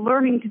were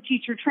learning to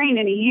teacher train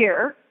in a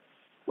year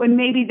when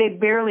maybe they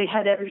barely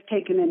had ever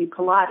taken any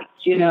Pilates,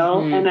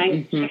 and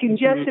I can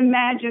just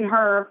imagine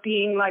her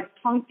being like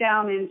plunked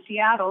down in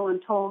Seattle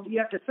and told, you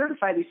have to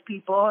certify these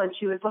people. And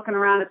she was looking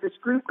around at this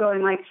group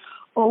going like,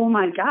 oh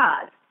my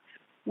God,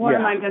 what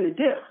am I going to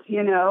do?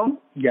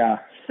 Yeah.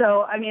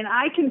 So, I mean,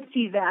 I can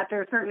see that.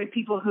 There are certainly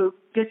people who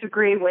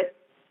disagree with,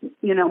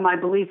 my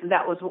belief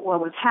that was what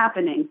was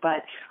happening,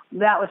 but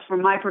that was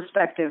from my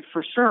perspective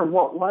for sure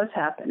what was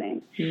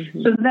happening.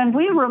 So then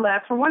we were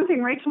left, for one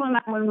thing, Rachel and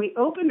I, when we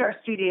opened our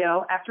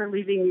studio after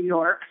leaving New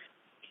York,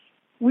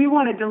 we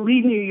wanted to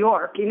leave New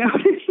York,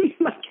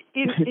 like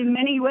in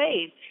many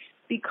ways,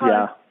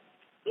 because,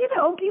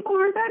 people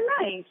aren't that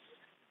nice.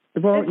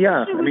 Well,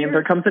 yeah, I mean,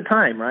 there comes a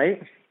time,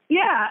 right?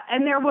 Yeah,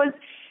 and there was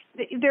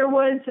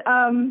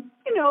an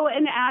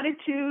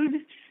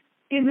attitude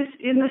in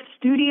the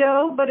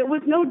studio, but it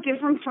was no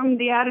different from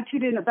the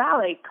attitude in a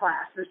ballet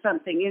class or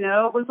something, It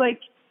was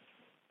like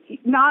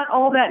not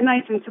all that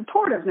nice and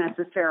supportive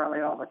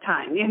necessarily all the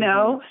time,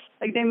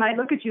 Like they might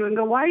look at you and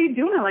go, why are you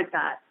doing it like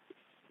that?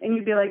 And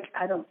you'd be like,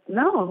 I don't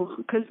know,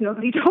 because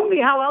nobody told me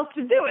how else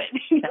to do it,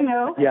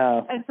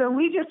 Yeah. And so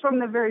we just from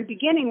the very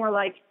beginning were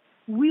like,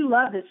 we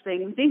love this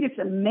thing. We think it's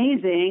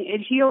amazing.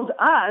 It healed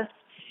us,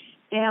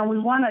 and we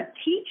want to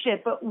teach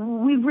it, but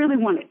we really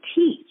want to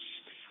teach.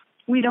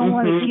 We don't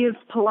want to give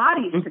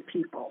Pilates to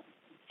people.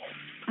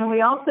 And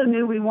we also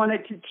knew we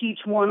wanted to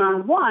teach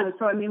one-on-one.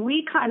 So, I mean,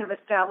 we kind of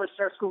established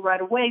our school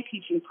right away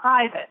teaching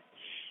private.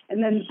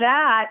 And then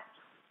that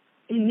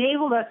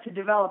enabled us to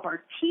develop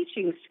our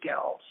teaching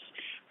skills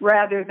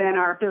rather than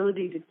our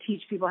ability to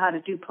teach people how to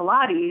do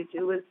Pilates.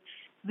 It was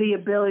the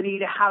ability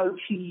to how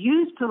to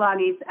use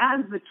Pilates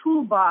as the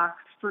toolbox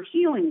for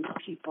healing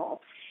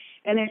people.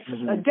 And it's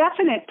a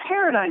definite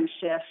paradigm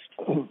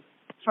shift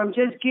from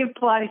just give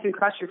Pilates and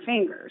cross your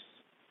fingers,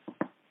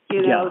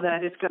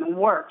 that it's going to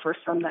work for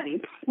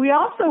somebody. We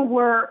also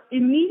were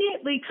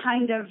immediately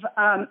kind of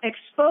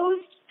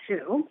exposed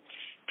to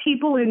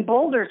people in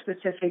Boulder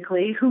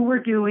specifically who were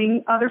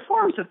doing other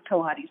forms of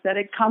Pilates that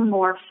had come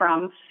more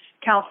from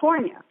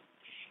California.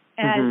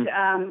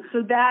 And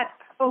so that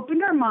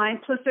opened our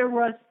minds. Plus there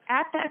was,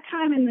 at that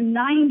time in the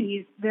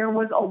 90s, there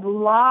was a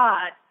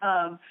lot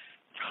of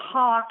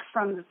talk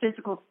from the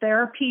physical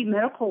therapy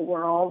medical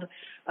world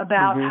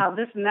about how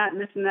this and that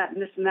and this and that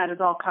and this and that is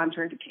all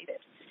contraindicated.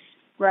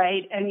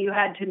 right? And you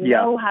had to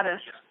know how to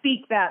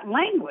speak that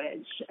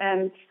language.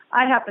 And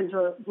I happen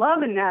to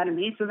love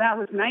anatomy, so that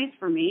was nice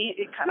for me.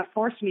 It kind of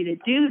forced me to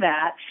do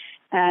that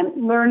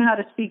and learn how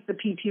to speak the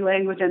PT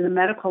language and the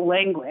medical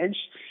language.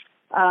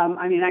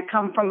 I mean, I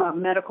come from a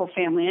medical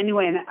family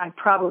anyway, and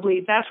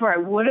that's where I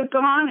would have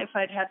gone if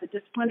I'd had the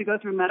discipline to go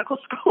through medical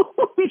school,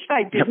 which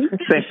I didn't.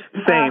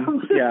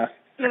 Same. Yeah.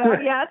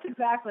 Yes,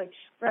 exactly.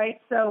 Right.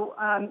 So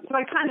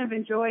I kind of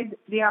enjoyed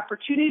the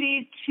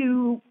opportunity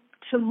to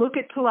look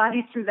at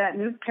Pilates through that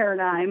new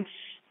paradigm.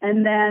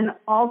 And then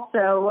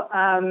also,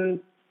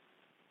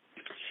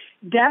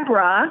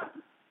 Deborah,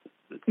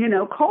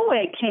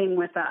 Colway came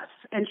with us,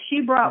 and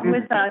she brought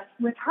with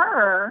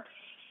her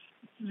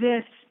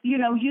this,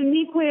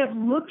 unique way of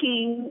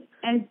looking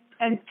and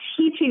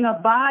teaching a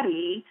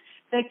body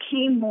that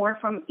came more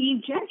from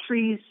Eve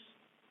Gentry's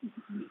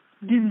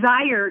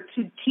desire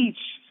to teach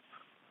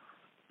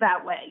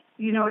that way.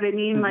 You know what I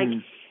mean?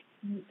 Like,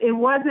 it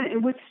was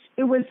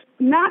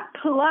not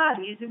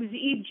Pilates, it was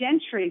Eve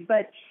Gentry,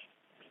 but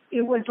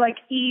it was like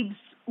Eve's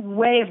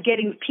way of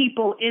getting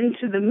people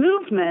into the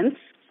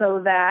movements so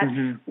that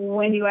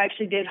when you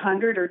actually did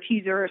 100 or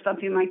teaser or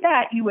something like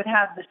that, you would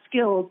have the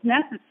skills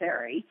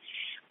necessary.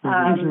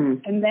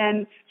 And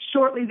then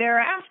shortly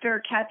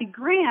thereafter, Kathy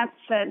Grant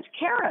sent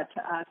Kara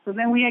to us. So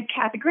then we had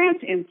Kathy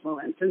Grant's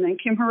influence, and then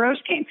Kim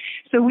Hirosh came.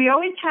 So we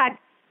always had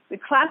the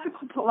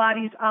classical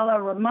Pilates a la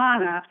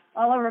Romana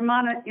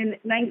in the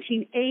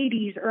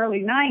 1980s,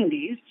 early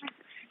 90s,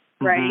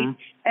 right?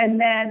 And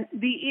then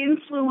the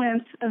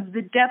influence of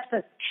the depth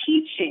of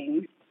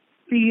teaching,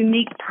 the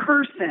unique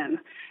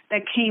person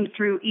that came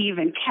through Eve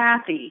and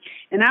Kathy.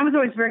 And I was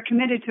always very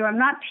committed to, I'm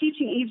not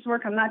teaching Eve's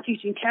work, I'm not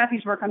teaching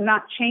Kathy's work, I'm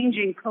not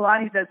changing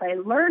Pilates as I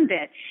learned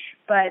it,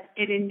 but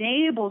it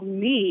enabled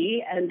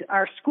me and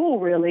our school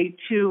really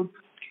to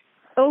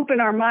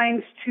open our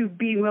minds to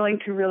being willing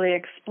to really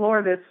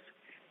explore this,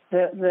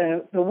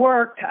 the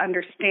work, to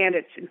understand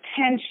its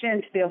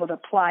intention, to be able to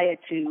apply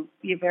it to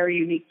very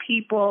unique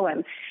people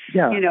and,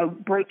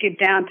 break it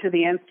down to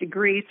the nth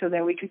degree so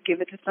that we could give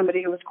it to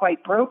somebody who was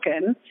quite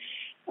broken.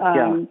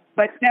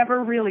 But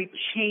never really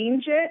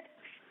change it,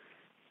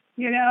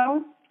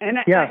 And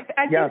I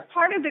think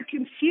part of the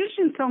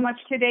confusion so much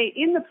today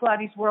in the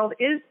Pilates world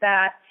is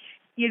that,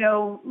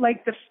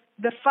 like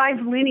the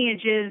 5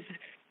 lineages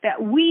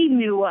that we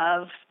knew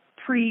of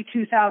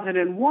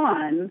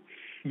pre-2001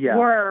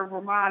 were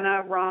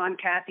Romana, Ron,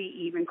 Kathy,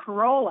 Eve, and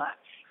Carola.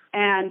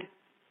 And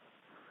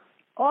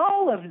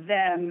all of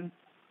them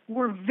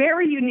were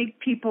very unique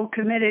people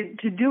committed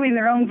to doing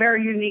their own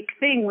very unique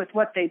thing with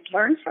what they'd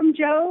learned from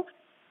Joe.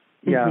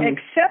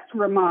 Except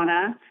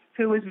Romana,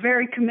 who was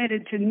very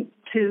committed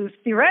to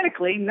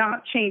theoretically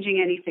not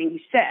changing anything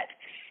he said.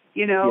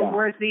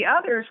 Whereas the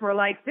others were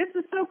like, this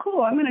is so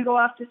cool, I'm going to go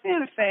off to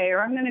Santa Fe,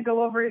 or I'm going to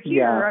go over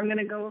here, or I'm going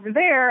to go over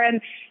there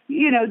and,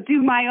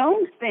 do my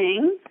own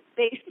thing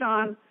based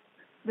on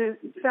the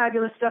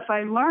fabulous stuff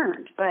I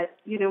learned. But,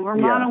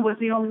 Romana was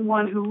the only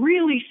one who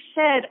really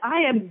said,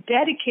 I am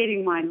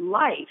dedicating my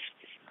life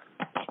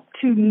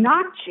to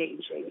not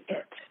changing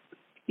it.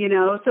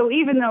 So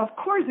even though, of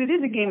course, it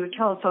is a game of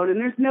telephone,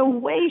 and there's no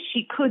way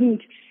she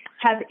couldn't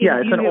have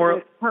interviewed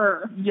with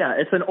her. Yeah,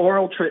 it's an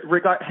oral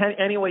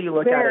any way you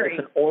look at it, it's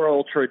an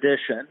oral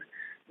tradition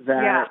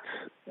that,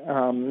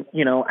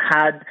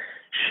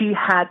 she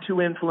had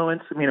to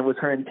influence. I mean, it was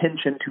her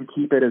intention to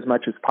keep it as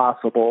much as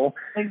possible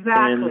in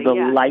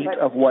the light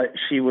of what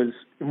she was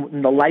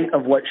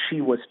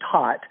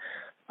taught.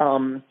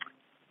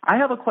 I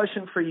have a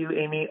question for you,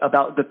 Amy,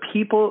 about the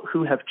people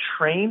who have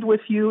trained with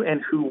you and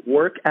who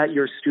work at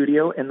your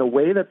studio and the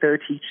way that they're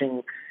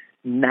teaching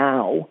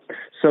now.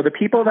 So the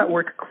people that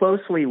work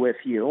closely with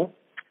you,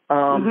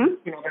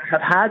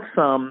 have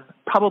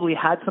probably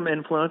had some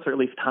influence, or at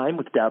least time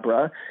with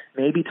Deborah,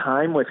 maybe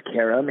time with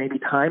Kara, maybe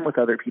time with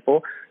other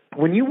people.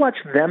 When you watch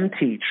them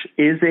teach,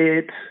 is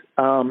it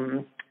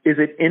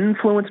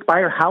influenced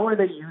by, or how are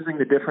they using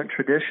the different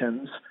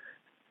traditions?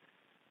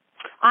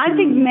 I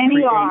think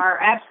many are,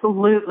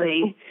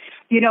 absolutely.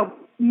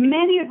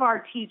 Many of our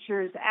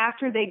teachers,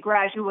 after they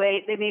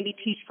graduate, they maybe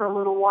teach for a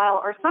little while,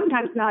 or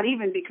sometimes not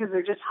even, because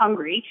they're just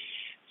hungry.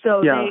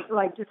 So they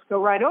just go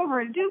right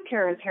over and do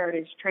Kara's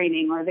heritage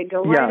training, or they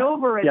go right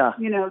over and,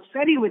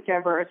 study with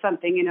Deborah or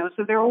something,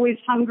 So they're always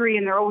hungry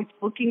and they're always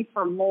looking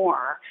for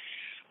more.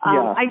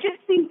 I just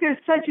think there's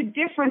such a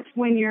difference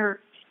when your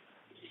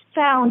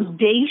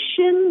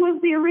foundation was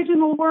the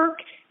original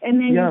work and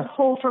then you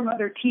pull from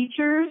other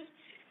teachers,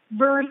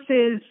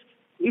 versus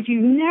if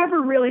you never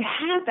really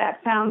had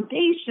that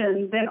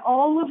foundation, then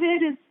all of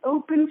it is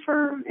open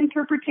for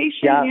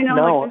interpretation. I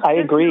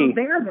agree.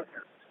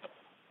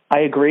 I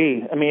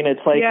agree. I mean,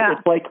 it's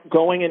like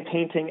going and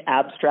painting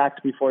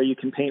abstract before you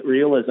can paint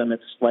realism.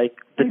 It's like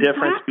the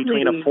difference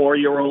between a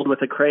 4-year-old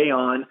with a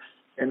crayon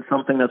and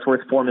something that's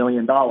worth $4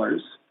 million.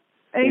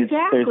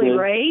 Exactly,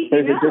 right?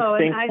 There's a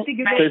distinct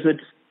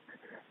difference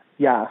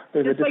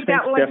like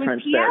that, like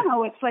difference with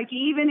piano, there. it's like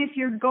even if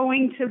you're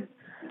going to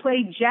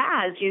play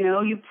jazz,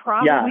 you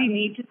probably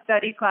need to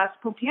study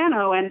classical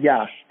piano. And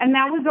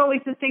that was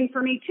always the thing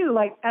for me too,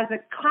 like as a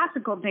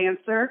classical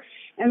dancer,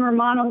 and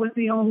Romana was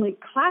the only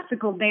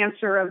classical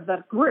dancer of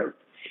the group.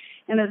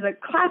 And as a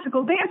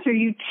classical dancer,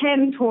 you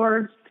tend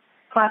towards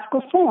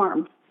classical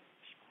form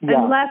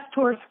and less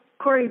towards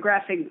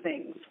choreographing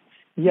things,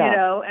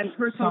 and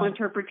personal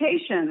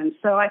interpretation. And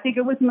so I think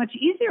it was much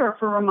easier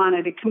for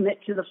Romana to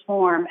commit to the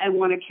form and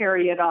want to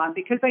carry it on,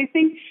 because I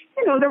think,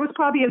 there was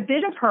probably a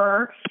bit of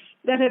her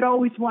that had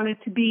always wanted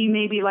to be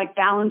maybe like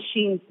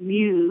Balanchine's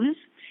muse.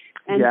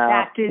 And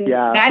that didn't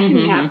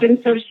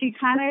happen. So she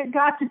kind of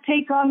got to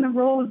take on the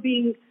role of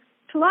being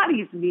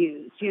Pilates'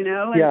 muse,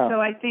 And so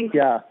I think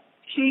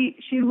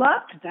she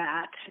loved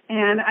that.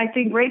 And I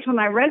think Rachel and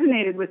I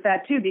resonated with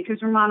that too,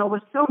 because Romana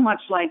was so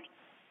much like,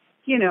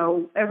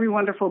 every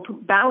wonderful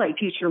ballet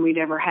teacher we'd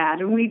ever had.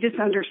 And we just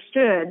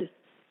understood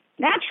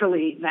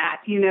naturally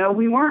that,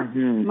 we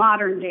weren't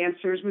modern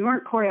dancers. We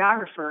weren't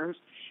choreographers.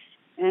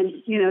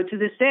 And, to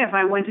this day, if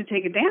I went to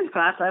take a dance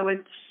class, I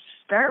would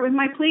start with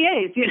my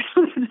pliés,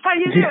 That's how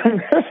you do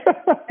it.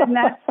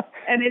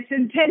 and it's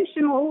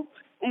intentional,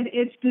 and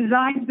it's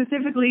designed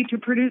specifically to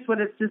produce what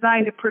it's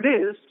designed to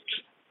produce.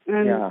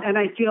 And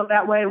I feel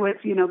that way with,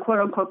 quote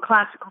unquote,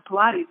 classical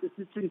Pilates.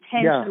 It's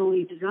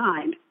intentionally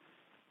designed.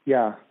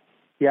 Yeah.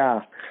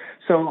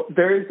 So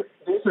there's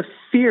a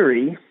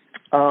theory.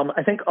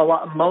 I think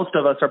most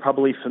of us are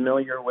probably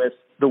familiar with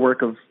the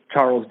work of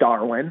Charles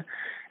Darwin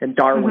and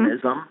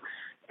Darwinism,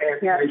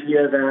 and the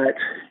idea that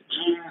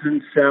genes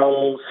and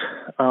cells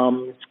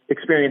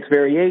experience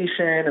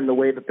variation, and the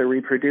way that they're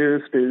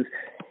reproduced is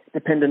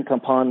dependent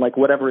upon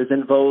whatever is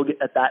in vogue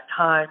at that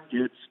time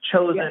gets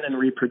chosen and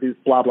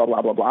reproduced, blah, blah,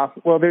 blah, blah, blah.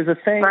 Well, there's a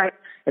thing,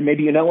 and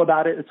maybe you know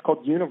about it, it's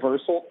called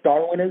universal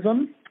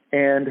Darwinism.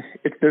 And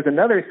there's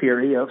another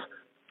theory of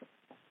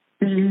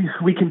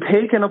we can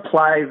take and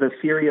apply the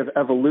theory of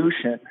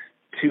evolution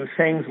to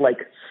things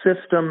like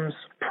systems,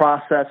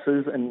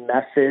 processes, and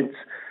methods,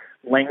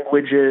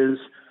 languages,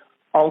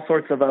 all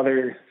sorts of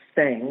other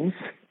things,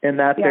 and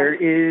that there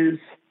is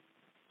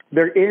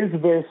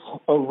this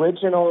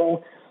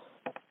original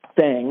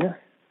thing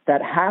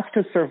that has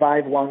to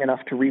survive long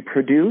enough to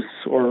reproduce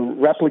or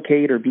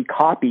replicate or be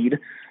copied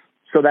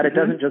so that it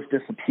doesn't just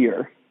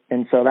disappear.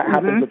 And so that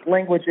happens with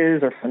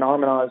languages or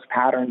phenomena,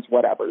 patterns,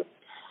 whatever.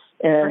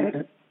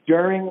 And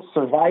during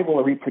survival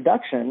or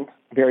reproduction,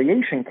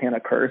 variation can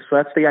occur. So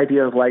that's the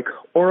idea of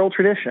oral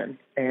tradition.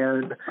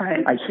 And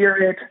I hear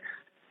it.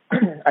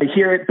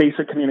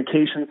 Basic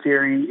communication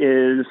theory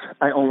is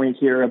I only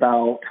hear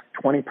about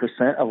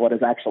 20% of what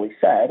is actually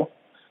said.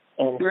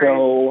 And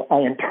so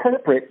I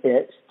interpret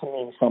it to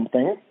mean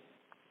something.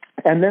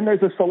 And then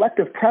there's a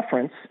selective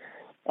preference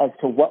as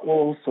to what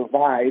will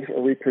survive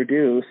or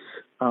reproduce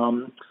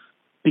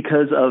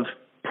because of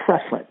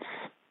preference.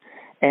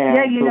 And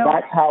so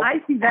that's how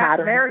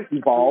patterns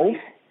evolve.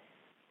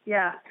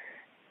 Yeah.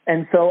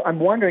 And so I'm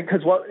wondering,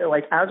 because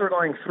as we're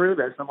going through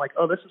this, I'm like,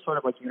 oh, this is sort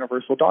of like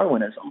universal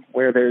Darwinism,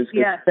 where there's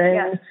this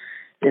thing,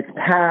 it's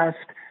passed,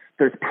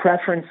 there's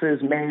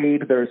preferences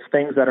made, there's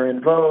things that are in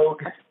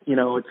vogue.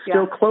 It's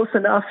still close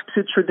enough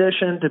to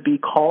tradition to be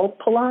called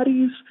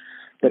Pilates,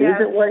 but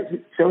isn't what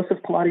Joseph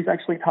Pilates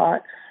actually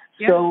taught.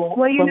 Yeah. So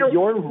we've done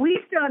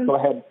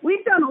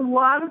a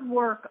lot of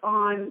work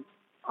on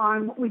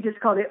we just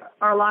called it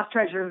our Lost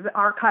Treasures,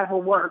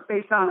 archival work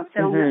based on a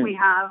film that we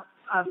have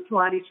of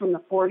Pilates from the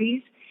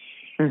 40s.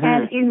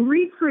 And in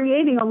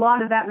recreating a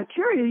lot of that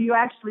material, you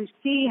actually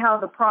see how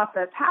the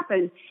process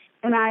happened.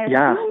 And I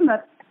assume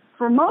that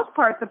for most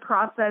part, the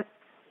process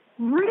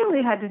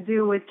really had to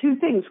do with two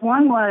things.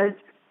 One was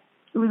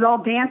it was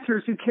all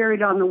dancers who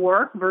carried on the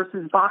work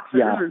versus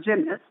boxers or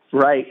gymnasts.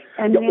 Right.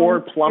 And or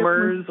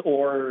plumbers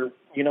or,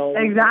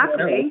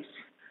 Exactly.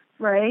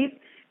 Right.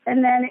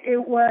 And then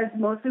it was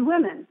mostly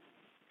women.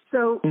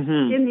 So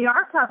in the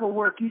archival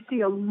work, you see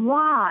a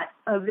lot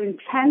of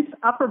intense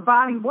upper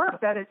body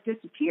work that has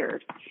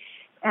disappeared.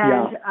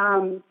 And,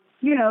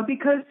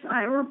 because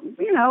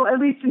at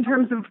least in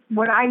terms of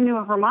what I knew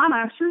of Romana,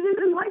 I'm sure they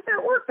didn't like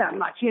that work that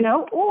much,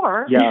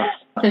 or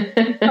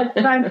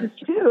sometimes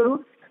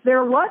too,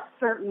 there was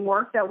certain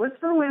work that was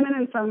for women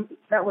and some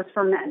that was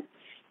for men.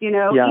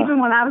 Even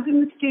when I was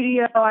in the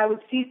studio, I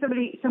would see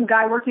some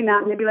guy working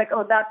out and they'd be like,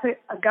 oh, that's a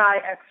guy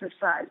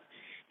exercise.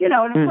 And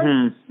of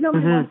course,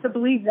 nobody wants to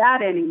believe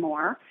that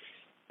anymore.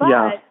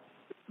 But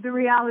the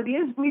reality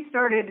is we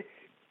started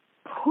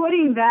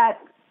putting that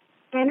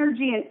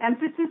energy and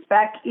emphasis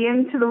back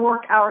into the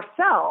work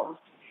ourselves,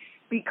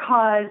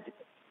 because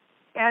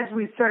as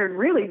we started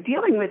really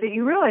dealing with it,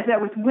 you realize that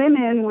with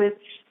women with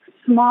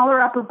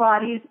smaller upper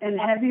bodies and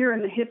heavier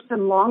in the hips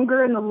and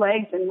longer in the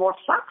legs and more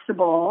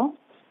flexible,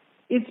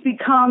 it's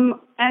become,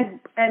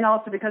 and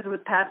also because it was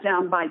passed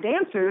down by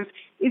dancers,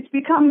 it's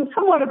become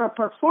somewhat of a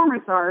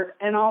performance art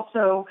and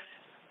also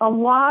a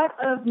lot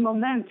of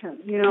momentum,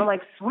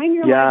 swing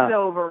your legs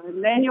over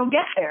and then you'll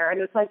get there.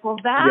 And it's like, well,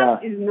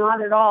 that is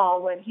not at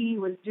all what he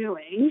was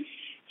doing.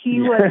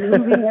 He was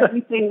moving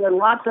everything with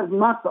lots of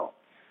muscle.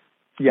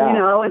 You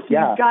know, and so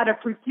you've got to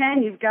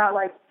pretend you've got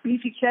like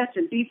beefy chest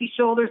and beefy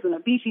shoulders and a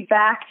beefy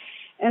back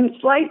and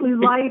slightly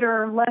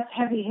lighter, less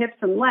heavy hips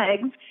and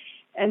legs.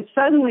 And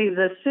suddenly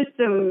the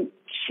system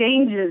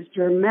changes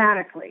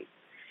dramatically.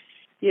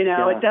 You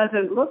know, it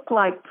doesn't look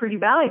like pretty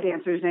ballet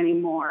dancers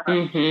anymore,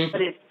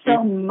 but it's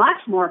so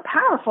much more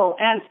powerful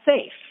and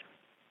safe.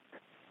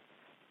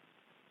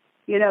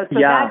 You know, so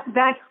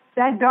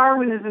that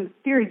Darwinism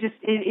theory just,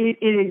 it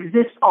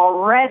exists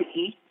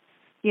already,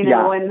 you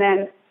know,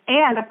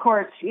 and of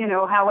course, you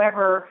know,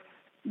 however,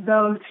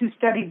 those who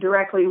studied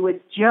directly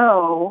with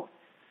Joe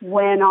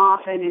went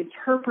off and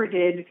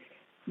interpreted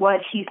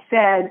what he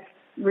said,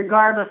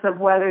 regardless of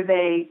whether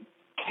they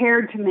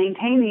cared to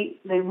maintain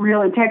the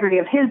real integrity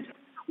of his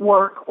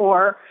work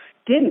or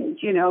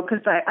didn't, you know,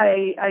 because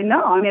I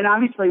know, I mean,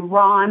 obviously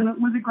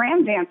Ron was a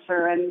grand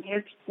dancer and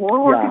his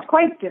floor work is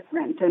quite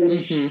different,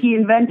 and he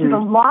invented a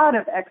lot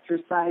of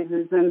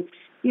exercises, and,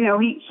 you know,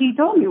 he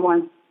told me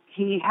once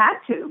he had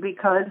to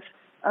because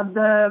of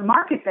the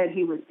market that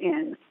he was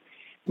in.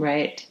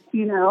 Right.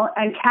 You know,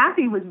 and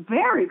Kathy was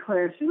very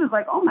clear. She was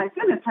like, oh my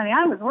goodness, honey,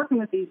 I was working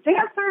with these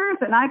dancers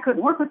and I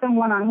couldn't work with them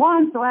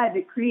one-on-one, so I had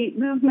to create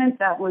movements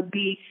that would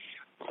be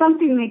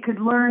something they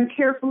could learn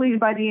carefully.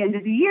 By the end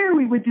of the year,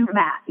 we would do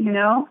mat, you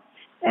know.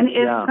 And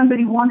if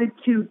somebody wanted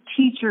to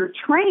teach or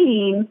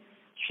train,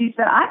 she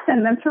said, I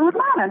send them to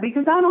Ramana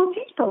because I don't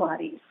teach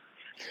Pilates.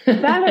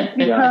 That has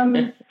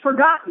become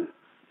forgotten,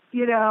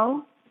 you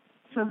know.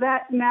 So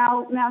that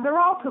now they're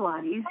all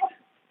Pilates,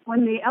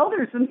 when the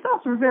elders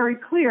themselves were very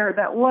clear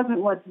that wasn't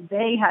what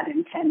they had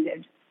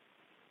intended.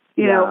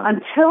 You know,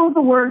 until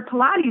the word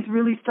Pilates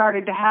really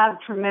started to have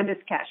tremendous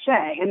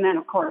cachet. And then,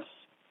 of course,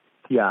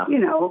 you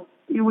know,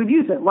 you would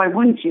use it. Why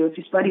wouldn't you if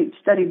you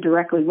studied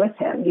directly with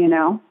him, you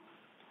know?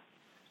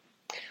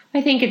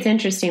 I think it's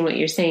interesting what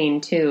you're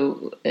saying,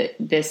 too,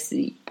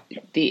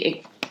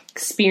 the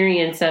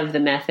experience of the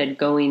method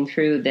going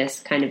through this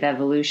kind of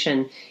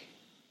evolution,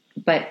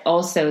 but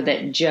also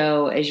that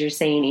Joe, as you're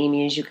saying,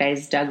 Amy, as you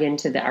guys dug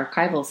into the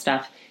archival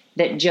stuff,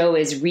 that Joe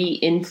is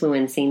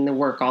re-influencing the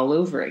work all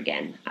over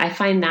again. I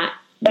find that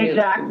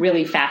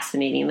really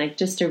fascinating, like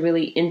just a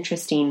really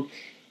interesting,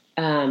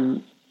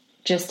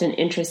 just an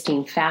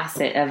interesting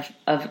facet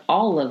of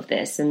all of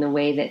this and the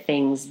way that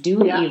things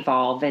do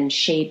evolve and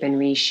shape and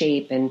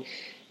reshape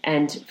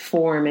and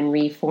form and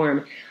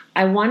reform.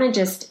 I want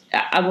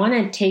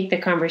to take the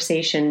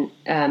conversation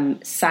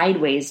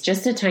sideways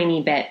just a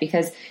tiny bit,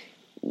 because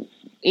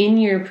in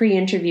your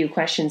pre-interview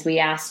questions, we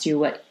asked you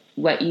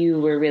what you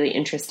were really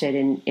interested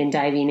in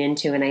diving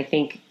into. And I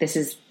think this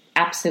is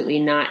absolutely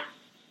not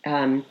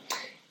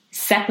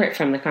separate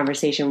from the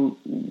conversation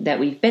that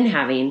we've been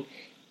having,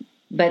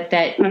 but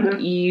that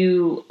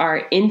you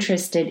are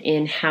interested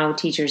in how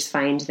teachers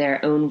find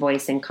their own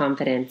voice and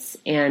confidence.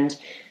 And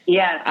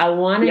I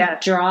want to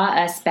draw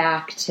us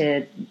back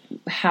to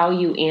how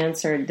you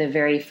answered the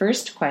very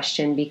first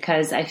question,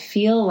 because I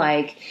feel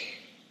like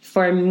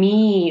for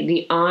me,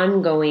 the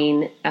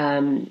ongoing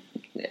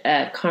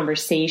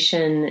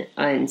conversation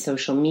on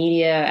social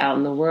media, out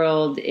in the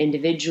world,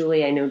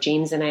 individually, I know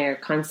James and I are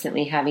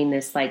constantly having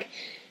this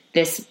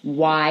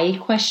why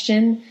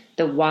question,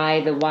 the why,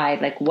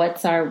 like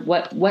what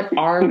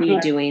are we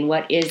doing?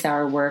 What is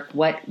our work?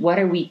 What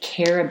do we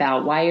care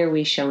about? Why are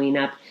we showing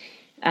up?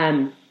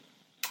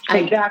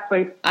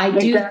 Exactly.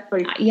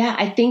 Yeah,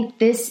 I think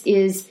this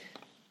is,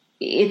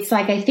 it's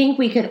like, I think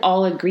we could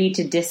all agree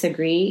to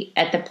disagree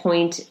at the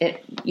point,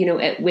 at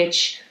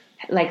which,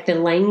 like, the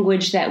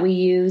language that we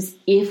use,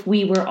 if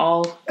we were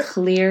all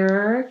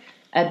clearer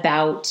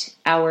about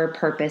our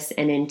purpose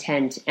and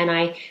intent. And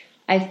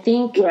I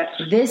think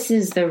this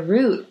is the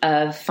root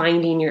of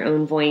finding your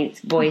own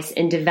voice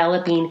and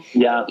developing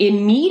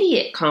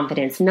immediate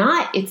confidence.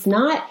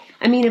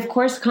 I mean, of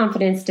course,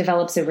 confidence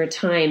develops over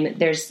time.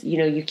 There's,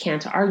 you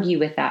can't argue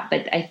with that.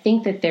 But I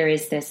think that there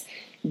is this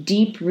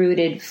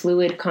deep-rooted,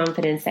 fluid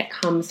confidence that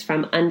comes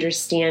from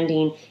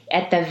understanding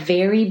at the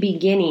very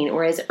beginning,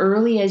 or as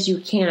early as you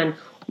can,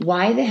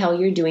 why the hell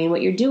you're doing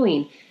what you're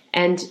doing.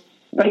 And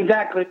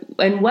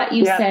and what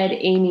you said,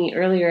 Amy,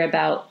 earlier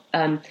about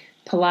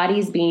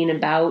Pilates being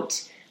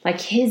about,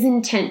 like, his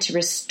intent to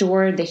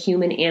restore the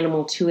human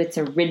animal to its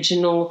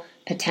original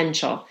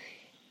potential.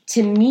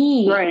 To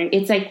me,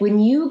 it's like when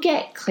you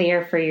get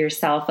clear for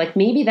yourself, like,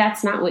 maybe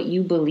that's not what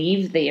you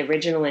believe the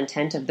original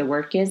intent of the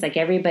work is. Like,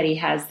 everybody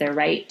has their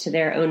right to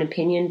their own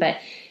opinion. But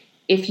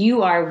if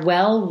you are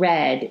well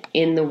read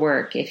in the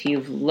work, if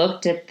you've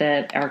looked at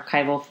the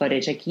archival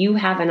footage, like, you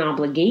have an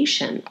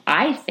obligation,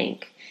 I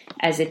think,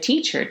 as a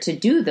teacher to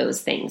do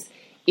those things.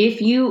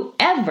 If you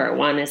ever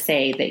want to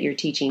say that you're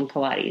teaching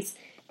Pilates,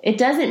 it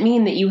doesn't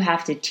mean that you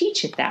have to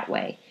teach it that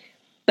way.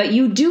 But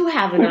you do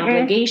have an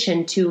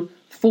obligation to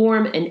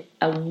form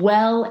a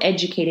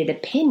well-educated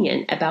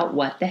opinion about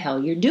what the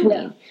hell you're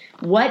doing.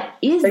 What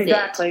is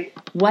it?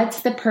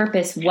 What's the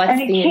purpose? What's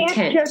the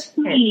intent?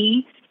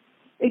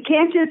 It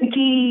can't just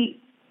be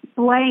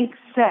blank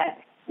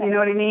set. You know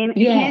what I mean?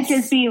 Yes. It can't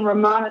just be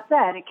Romana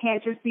said. It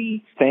can't just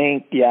be...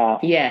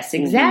 Yes,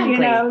 exactly. You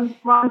know,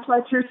 Ron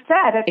Fletcher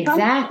said at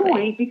some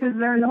point, because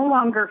they're no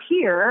longer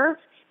here,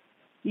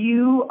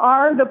 you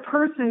are the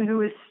person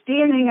who is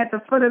standing at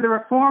the foot of the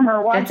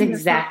reformer watching. That's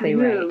exactly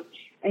right.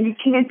 And you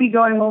can't be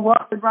going, well,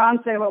 what would Ron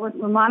say? What would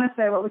Romana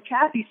say? What would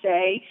Kathy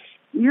say?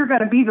 You're going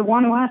to be the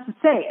one who has to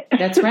say it.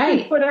 That's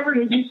right. Whatever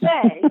it is you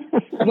say.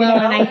 Well,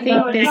 and I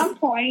think at some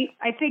point,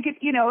 I think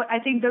I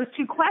think those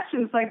two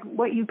questions, like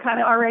what you kind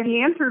of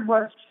already answered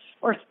was,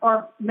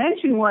 or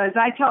mentioned was,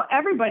 I tell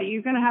everybody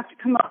you're going to have to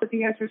come up with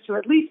the answers to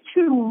at least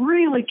two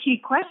really key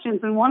questions,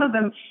 and one of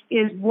them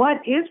is,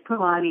 what is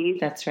Pilates?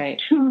 That's right.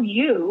 To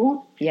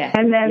you, yes.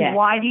 And then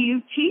why do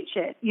you teach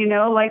it? You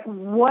know, like,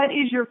 what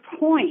is your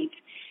point?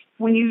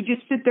 When you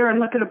just sit there and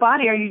look at a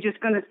body, are you just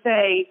going to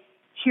say,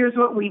 here's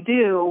what we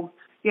do?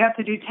 You have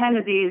to do 10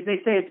 of these. They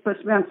say it's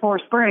supposed to be on 4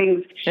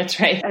 springs. That's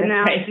right. And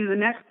now do the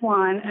next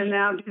one, and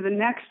now do the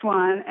next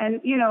one.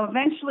 And, you know,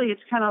 eventually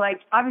it's kind of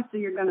like,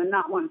 obviously you're going to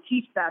not want to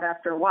teach that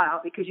after a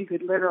while, because you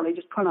could literally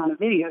just put on a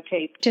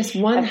videotape. Just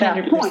 100%. At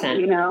that point,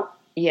 you know?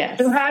 Yes.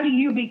 So how do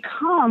you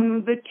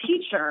become the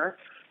teacher?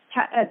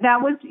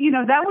 That was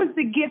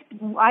the gift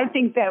I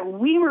think that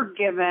we were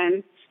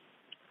given,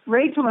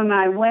 Rachel and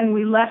I, when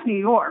we left New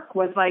York,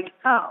 was like,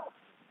 oh,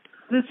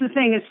 this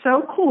thing is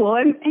so cool.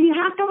 And you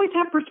have to always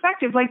have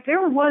perspective. Like,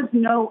 there was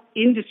no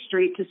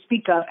industry to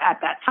speak of at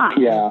that time.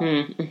 Yeah.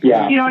 Mm-hmm.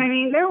 Yeah. You know what I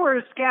mean? There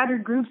were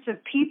scattered groups of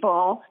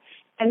people,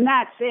 and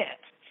that's it.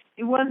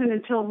 It wasn't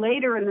until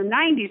later in the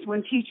 90s,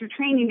 when teacher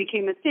training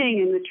became a thing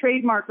and the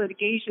trademark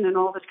litigation and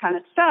all this kind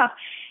of stuff,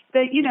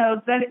 that, you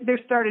know, that there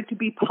started to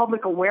be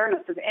public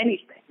awareness of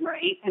anything,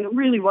 right? And it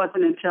really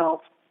wasn't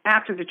until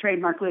after the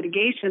trademark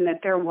litigation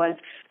that there was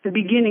the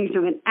beginnings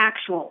of an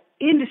actual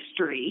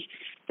industry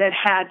that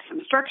had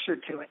some structure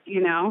to it,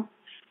 you know?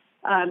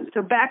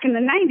 So back in the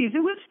 90s, it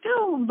was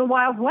still the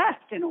Wild West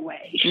in a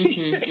way.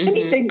 Mm-hmm,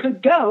 Anything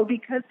could go,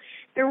 because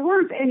there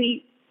weren't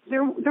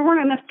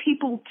enough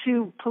people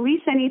to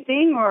police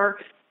anything or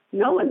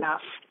know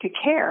enough to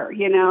care,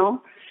 you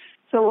know?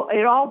 So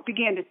it all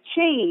began to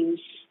change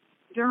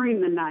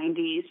during the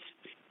 90s,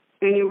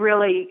 and you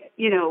really,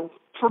 you know,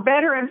 for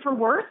better and for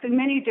worse in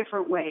many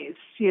different ways.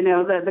 You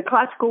know, the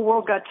classical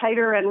world got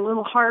tighter and a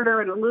little harder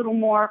and a little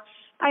more.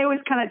 I always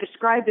kind of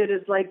described it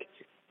as like,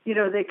 you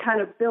know, they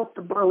kind of built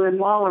the Berlin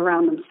Wall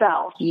around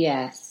themselves.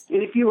 Yes.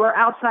 And if you were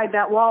outside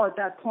that wall at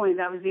that point,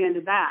 that was the end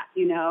of that,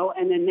 you know.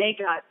 And then they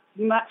got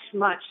much,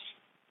 much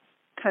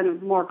kind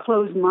of more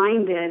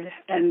closed-minded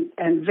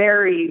and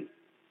very,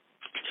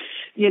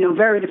 you know,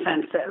 very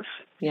defensive.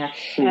 Yeah.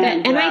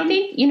 And I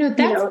think, you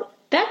know,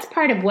 that's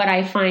part of what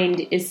I find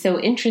is so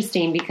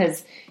interesting,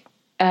 because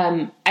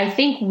I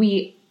think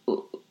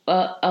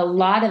a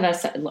lot of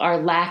us are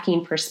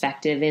lacking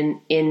perspective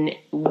in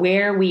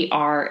where we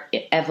are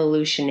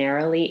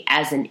evolutionarily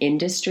as an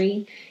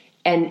industry.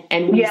 And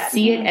we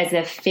see it as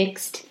a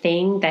fixed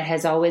thing that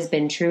has always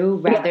been true,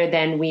 rather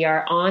than we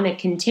are on a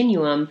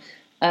continuum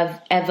of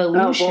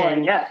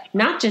evolution,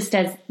 not just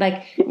as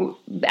like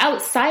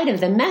outside of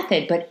the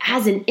method, but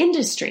as an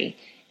industry.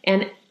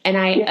 And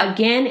I,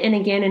 again and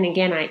again and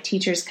again,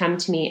 teachers come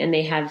to me and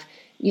they have,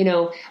 you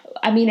know,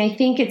 I mean, I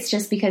think it's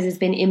just because it's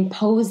been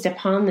imposed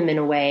upon them in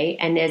a way,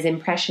 and as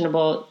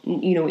impressionable,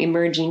 you know,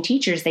 emerging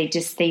teachers, they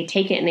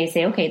take it and they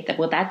say, okay,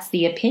 well, that's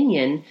the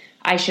opinion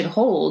I should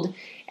hold.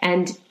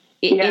 And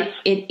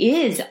it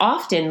is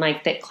often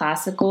like that.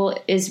 Classical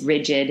is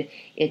rigid.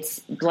 It's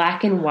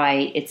black and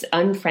white. It's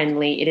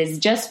unfriendly. It is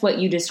just what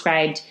you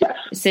described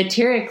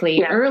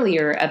satirically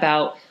earlier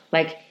about,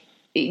 like,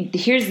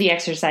 here's the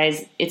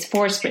exercise. It's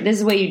 4 sprints. This is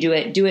the way you do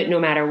it. Do it no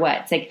matter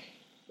what. It's like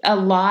a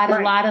lot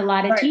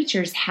of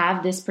teachers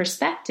have this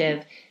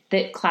perspective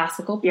that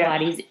classical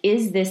Pilates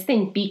is this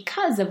thing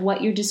because of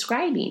what you're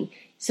describing.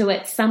 So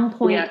at some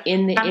point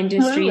in the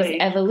industry's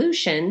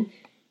evolution,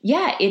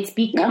 it's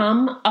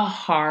become a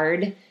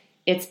hard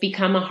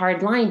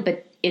line,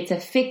 but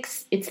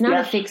it's not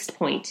a fixed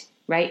point,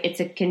 right? It's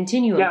a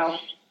continuum. No.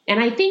 And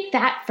I think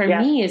that for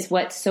me is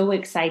what's so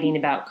exciting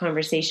about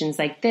conversations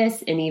like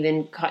this, and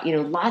even, you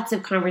know, lots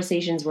of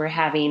conversations we're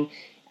having,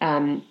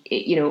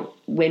 you know,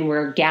 when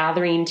we're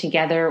gathering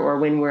together or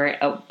when we're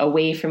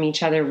away from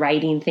each other,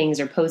 writing things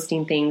or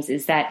posting things,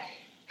 is that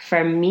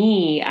for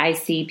me, I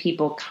see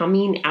people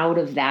coming out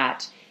of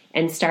that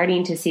and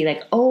starting to see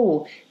like,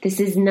 oh, this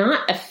is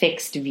not a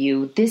fixed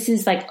view. This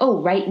is like,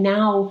 oh, right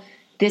now,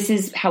 this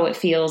is how it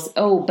feels.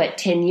 Oh, but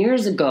 10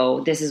 years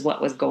ago, this is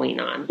what was going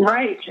on.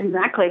 Right,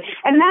 exactly.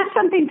 And that's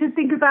something to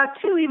think about,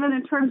 too, even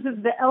in terms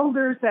of the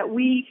elders that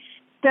we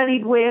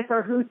studied with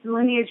or whose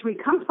lineage we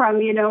come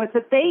from. You know, it's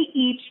that they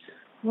each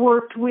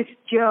worked with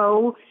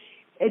Joe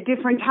at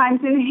different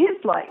times in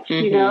his life,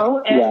 you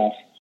know, and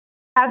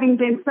having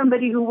been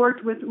somebody who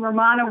worked with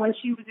Romana when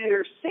she was in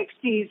her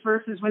 60s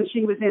versus when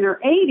she was in her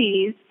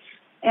 80s,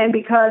 and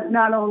because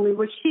not only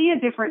was she a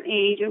different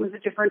age, it was a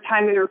different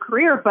time in her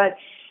career, but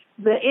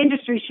the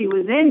industry she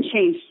was in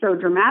changed so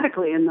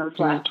dramatically in those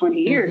last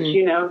 20 years,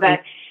 you know,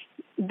 that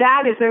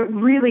that is a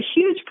really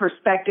huge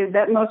perspective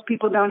that most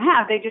people don't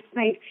have. They just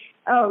think,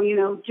 oh,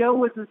 Joe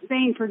was the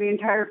same for the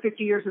entire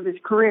 50 years of his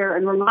career,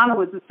 and Romana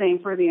was the same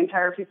for the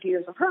entire 50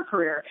 years of her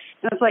career.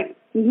 And it's like,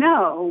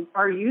 no,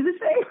 are you the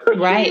same person?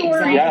 Right,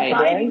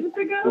 exactly.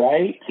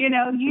 Right.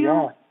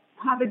 You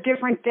have a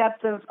different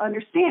depth of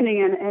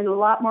understanding and a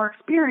lot more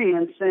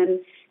experience. And,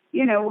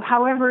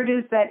 however it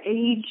is that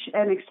age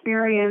and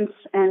experience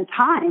and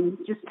time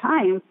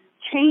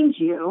change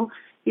you,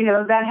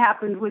 that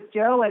happened with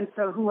Joe. And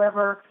so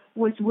whoever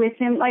was with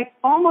him, like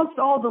almost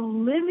all the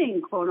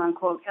living, quote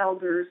unquote,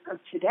 elders of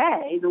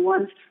today,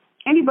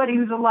 anybody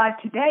who's alive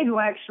today who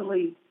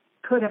actually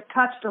could have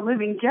touched a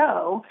living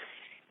Joe,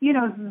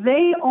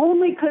 they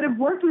only could have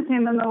worked with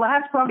him in the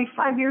last probably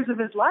 5 years of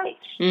his life.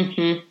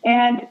 Mm-hmm.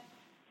 And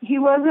he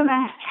wasn't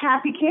a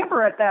happy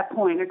camper at that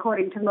point,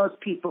 according to most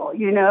people.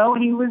 He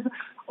was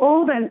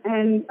old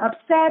and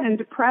upset and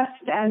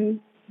depressed and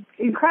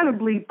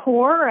incredibly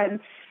poor and,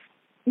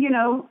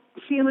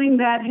 feeling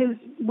that his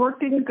work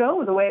didn't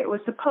go the way it was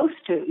supposed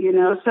to,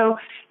 So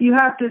you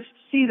have to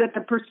see that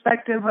the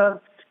perspective of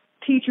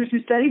teachers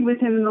who studied with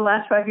him in the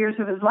last 5 years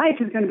of his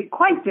life is going to be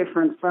quite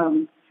different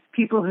from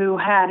people who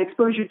had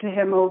exposure to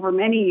him over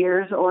many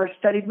years or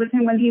studied with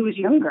him when he was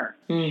younger.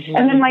 Mm-hmm.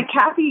 And then, like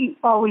Kathy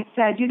always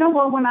said,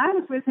 when I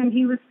was with him,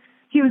 he was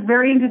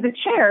very into the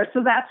chair,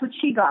 so that's what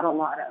she got a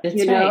lot of,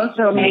 that's right.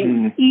 So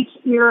each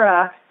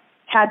era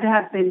had to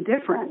have been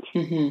different.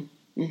 Mm-hmm.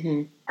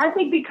 Mm-hmm. I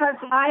think because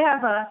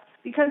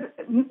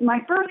my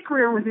first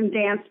career was in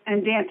dance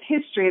and dance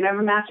history, and I have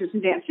a master's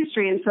in dance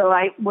history, and so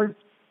I was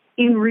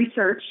in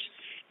research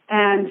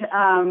and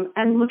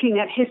looking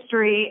at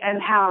history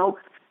and how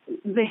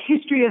the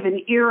history of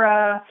an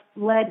era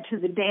led to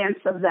the dance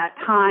of that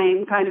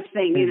time, kind of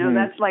thing.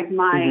 That's like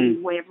my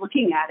way of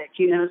looking at it.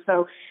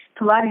 So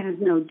Pilates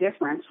is no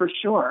different, for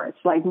sure.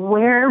 It's like,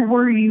 where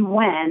were you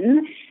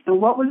when,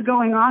 and what was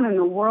going on in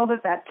the world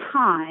at that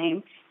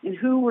time, and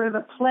who were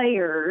the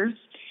players,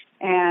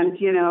 and,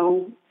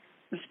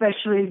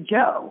 especially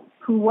Joe,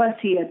 who was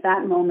he at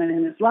that moment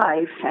in his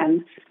life,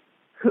 and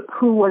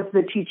who was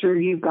the teacher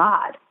you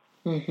got?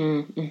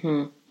 Mm-hmm,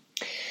 mm-hmm.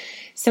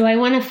 So I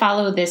want to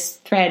follow this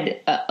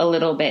thread a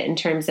little bit in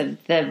terms of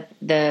the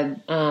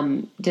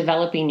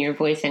developing your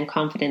voice and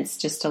confidence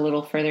just a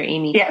little further,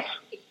 Amy. Yes.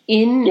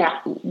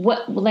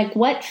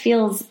 What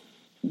feels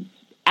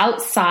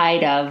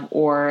outside of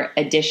or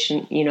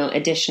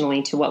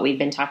additionally to what we've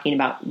been talking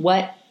about,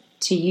 what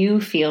to you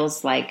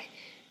feels like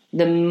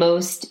the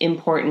most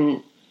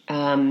important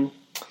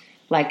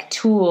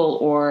tool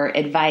or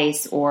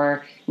advice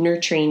or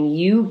nurturing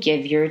you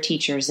give your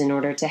teachers in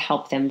order to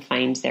help them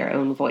find their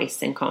own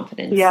voice and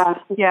confidence? Yeah.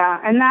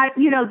 And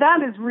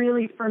that is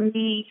really, for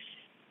me,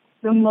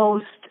 the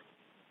most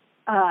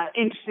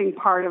interesting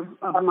part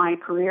of my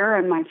career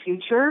and my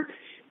future.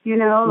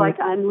 Like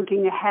I'm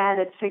looking ahead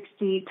at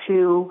 60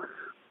 to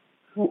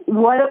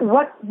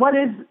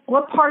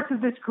what parts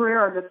of this career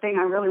are the thing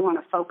I really want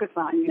to focus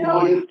on,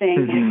 and thing.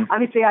 Mm-hmm.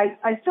 Obviously,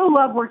 I still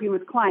love working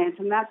with clients,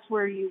 and that's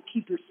where you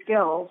keep your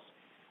skills.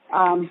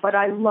 But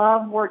I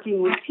love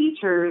working with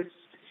teachers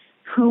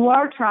who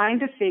are trying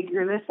to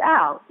figure this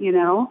out,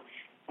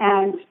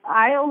 And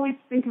I always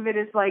think of it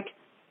as like,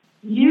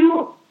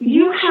 you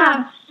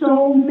have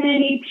so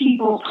many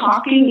people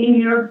talking in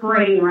your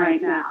brain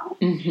right now.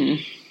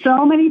 Mm-hmm.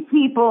 So many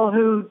people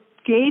who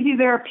gave you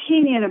their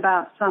opinion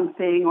about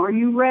something, or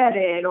you read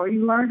it, or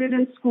you learned it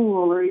in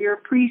school, or your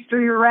priest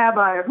or your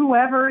rabbi, or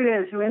whoever it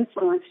is who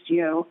influenced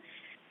you,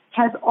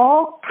 has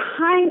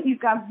you've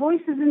got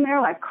voices in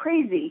there like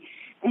crazy,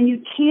 and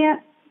you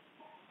can't,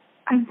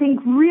 I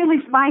think,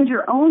 really find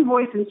your own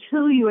voice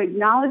until you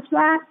acknowledge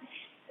that,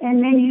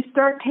 and then you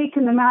start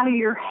taking them out of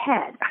your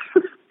head.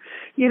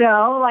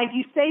 Like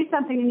you say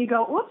something and you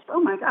go, oops,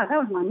 oh my God, that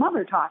was my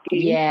mother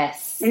talking.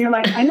 Yes. And you're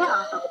like, I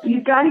know,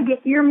 you've got to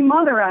get your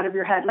mother out of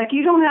your head. Like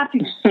you don't have to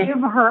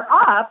give her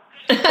up,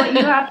 but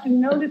you have to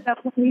notice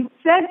that when you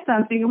said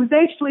something, it was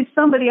actually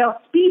somebody else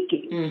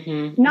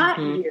speaking, not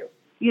you.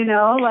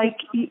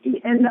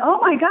 And oh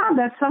my God,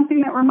 that's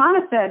something that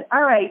Romana said.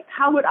 All right,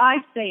 how would I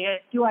say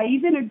it? Do I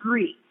even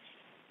agree?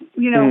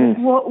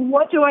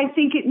 What do I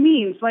think it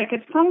means? Like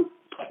at some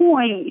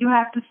point, you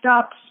have to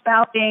stop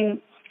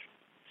spouting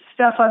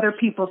stuff other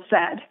people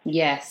said.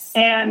 Yes.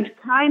 And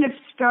kind of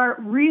start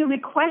really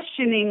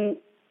questioning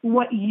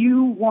what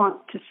you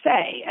want to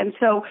say. And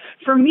so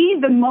for me,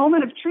 the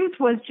moment of truth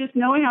was just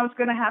knowing I was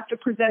going to have to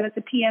present at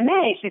the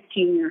PMA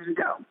 15 years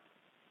ago.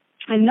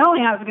 And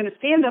knowing I was going to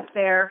stand up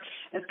there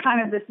as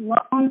kind of this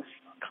lone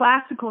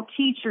classical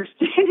teacher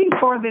standing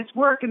for this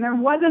work, and there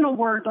wasn't a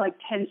word like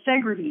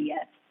tensegrity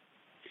yet.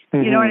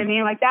 Mm-hmm. You know what I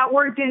mean? Like that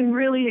word didn't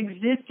really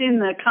exist in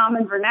the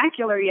common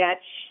vernacular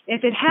yet.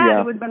 If it had,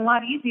 it would have been a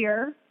lot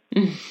easier.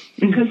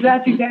 Because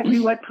that's exactly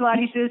what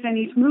Pilates is and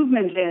each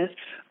movement is.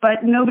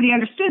 But nobody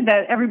understood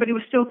that. Everybody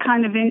was still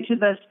kind of into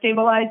the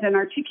stabilize and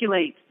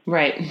articulate.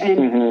 Right.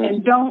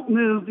 And don't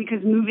move,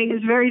 because moving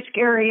is very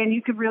scary and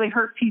you could really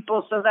hurt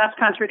people. So that's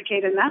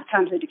contraindicated and that's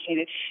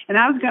contraindicated. And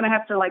I was going to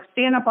have to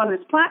stand up on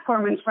this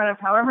platform in front of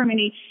however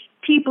many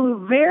people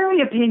who are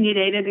very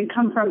opinionated and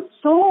come from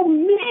so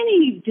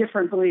many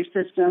different belief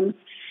systems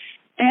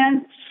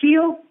and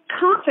feel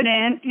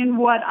confident in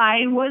what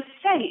I was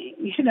saying,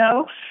 you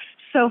know?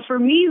 So for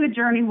me, the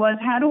journey was,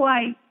 how do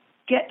I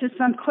get to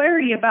some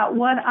clarity about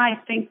what I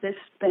think this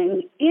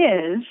thing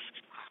is,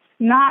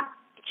 not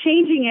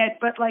changing it,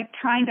 but like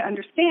trying to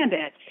understand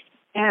it.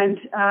 And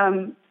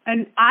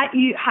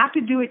you have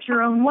to do it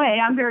your own way.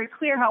 I'm very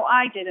clear how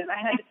I did it. I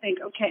had to think,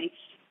 okay,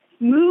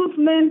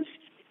 movement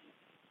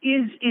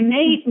is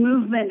innate,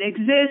 movement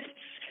exists.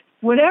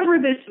 Whatever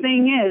this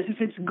thing is,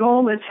 if its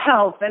goal is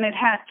health, then it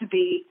has to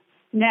be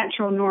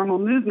natural, normal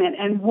movement.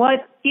 And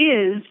what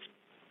is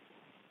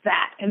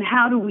that? And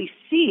how do we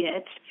see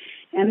it?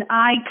 And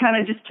I kind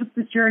of just took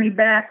this journey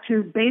back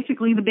to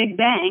basically the Big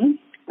Bang.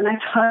 And I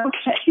thought,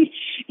 okay,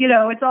 you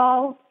know, it's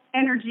all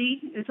energy.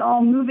 It's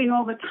all moving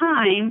all the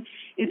time.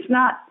 It's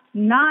not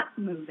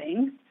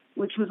moving,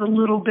 which was a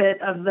little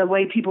bit of the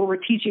way people were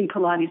teaching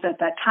Pilates at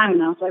that time.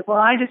 And I was like, well,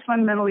 I just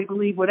fundamentally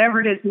believe whatever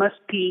it is must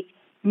be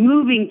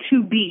moving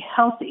to be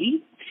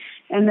healthy,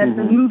 and that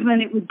the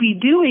movement it would be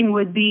doing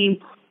would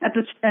be at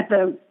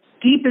the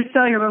deepest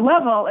cellular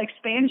level,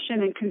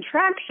 expansion and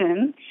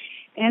contraction.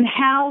 And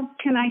how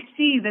can I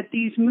see that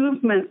these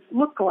movements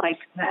look like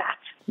that?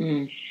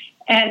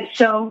 And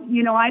so,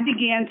 you know, I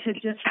began to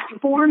just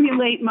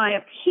formulate my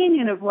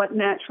opinion of what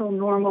natural,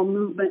 normal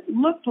movement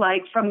looked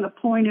like from the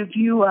point of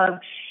view of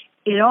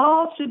it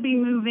all should be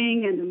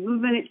moving, and the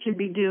movement it should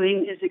be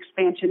doing is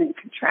expansion and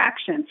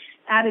contraction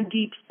at a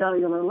deep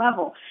cellular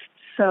level.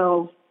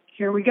 So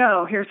here we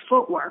go. Here's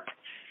footwork.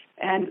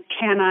 And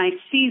can I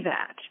see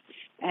that?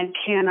 And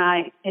can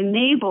I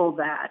enable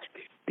that?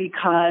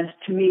 Because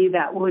to me,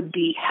 that would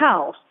be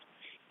health.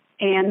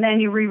 And then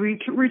you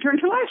return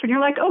to life, and you're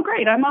like, oh,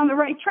 great, I'm on the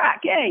right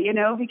track. Yay, you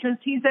know, because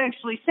he's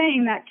actually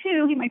saying that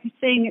too. He might be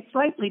saying it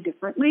slightly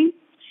differently.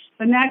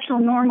 The natural,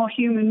 normal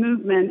human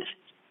movement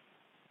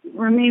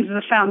remains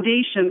the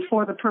foundation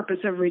for the purpose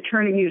of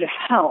returning you to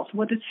health.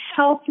 What does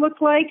health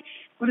look like?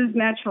 What does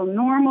natural,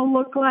 normal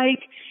look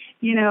like?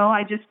 You know,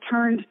 I just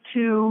turned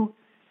to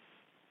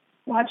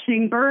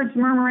watching birds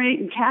murmurate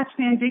and cats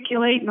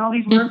mandiculate and all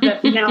these words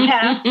that we now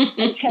have,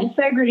 and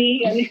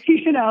tensegrity, and,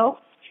 you know,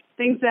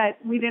 things that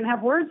we didn't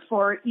have words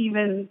for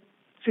even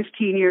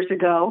 15 years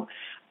ago,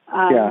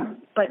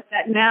 but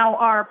that now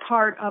are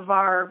part of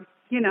our,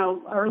 you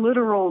know, our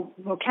literal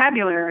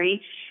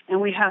vocabulary, and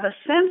we have a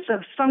sense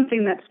of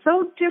something that's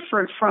so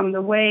different from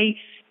the way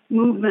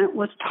movement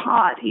was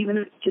taught, even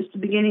at just the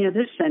beginning of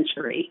this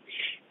century.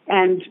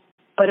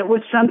 But it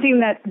was something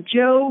that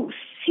Joe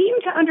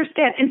seemed to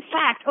understand. In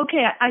fact,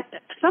 okay,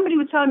 somebody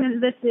was telling me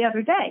this the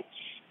other day.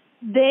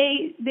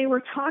 They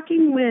were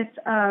talking with,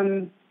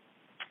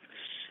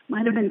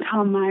 might have been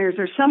Tom Myers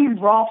or some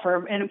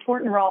rolfer, an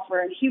important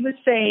rolfer, and he was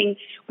saying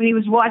when he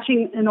was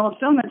watching an old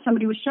film that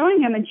somebody was showing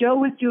him, and Joe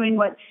was doing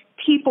what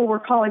people were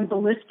calling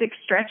ballistic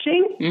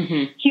stretching.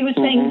 He was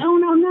saying,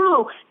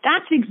 no,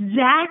 that's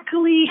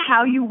exactly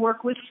how you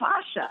work with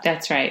fascia.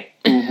 That's right.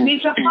 I mean,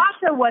 so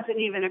fascia wasn't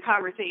even a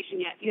conversation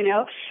yet, you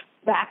know,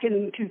 back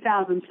in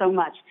 2000 so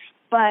much.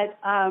 But,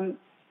 and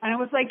I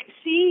was like,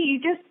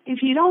 see,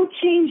 if you don't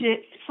change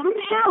it,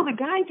 somehow the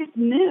guy just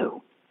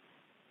knew.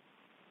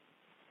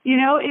 You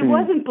know, it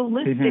wasn't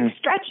ballistic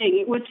stretching.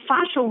 It was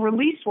fascial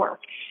release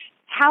work.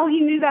 How he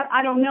knew that,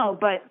 I don't know.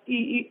 But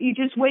you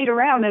just wait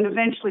around, and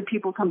eventually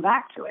people come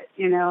back to it,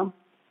 you know.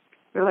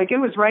 They're like, it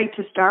was right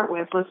to start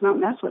with. Let's not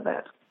mess with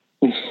it.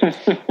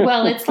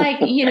 Well, it's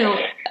like, you know,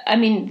 I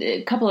mean,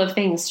 a couple of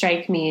things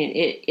strike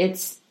me.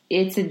 It's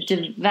a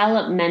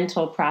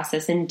developmental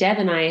process. And Deb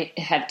and I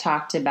have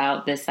talked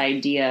about this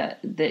idea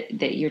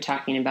that you're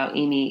talking about,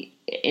 Amy,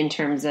 in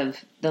terms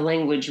of the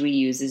language we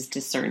use is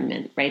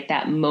discernment, right?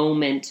 That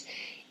moment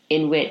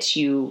in which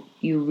you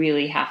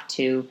really have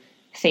to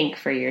think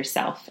for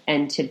yourself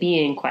and to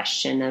be in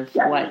question of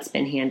what's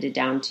been handed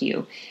down to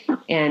you.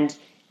 And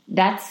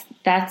that's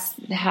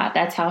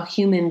how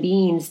human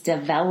beings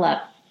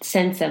develop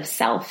sense of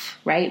self,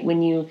 right?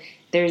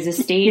 There's a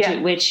stage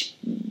at which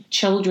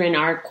children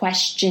are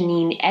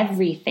questioning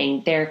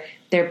everything.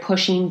 They're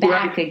pushing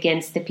back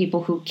against the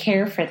people who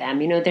care for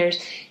them. You know,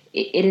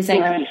 it is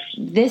like,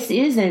 this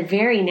is a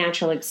very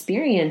natural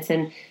experience.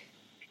 And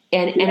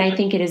I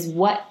think it is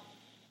what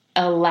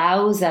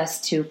allows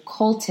us to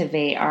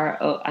cultivate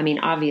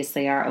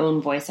obviously our own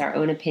voice, our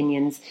own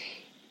opinions.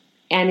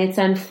 And it's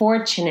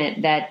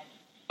unfortunate that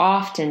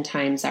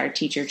oftentimes our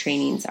teacher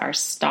trainings are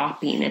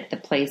stopping at the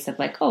place of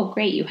like, oh,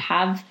 great, you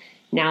have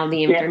now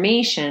the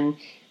information,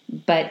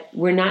 but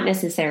we're not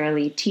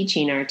necessarily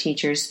teaching our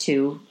teachers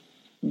to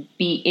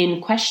be in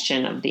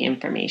question of the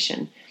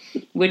information,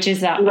 which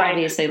is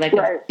obviously like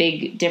a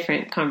big,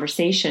 different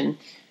conversation.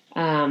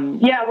 And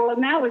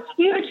that was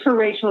huge for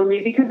Rachel and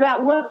me, because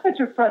that was such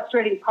a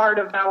frustrating part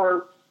of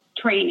our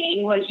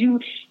training was you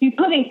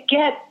couldn't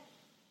get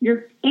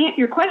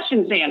your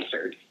questions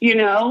answered, you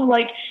know,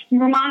 like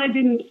Romana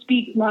didn't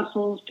speak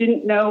muscles,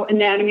 didn't know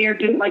anatomy, or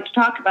didn't like to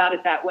talk about it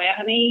that way.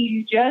 Honey,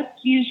 you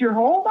just use your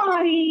whole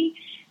body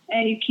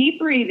and you keep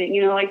breathing,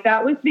 you know, like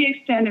that was the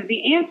extent of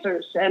the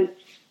answers. And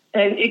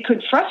and it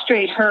could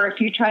frustrate her if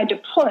you tried to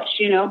push,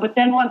 but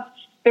then once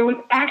there was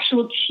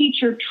actual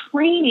teacher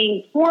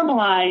training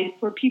formalized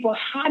where people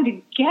had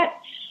to get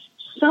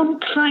some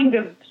kind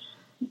of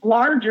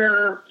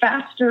larger,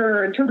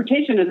 faster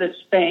interpretation of this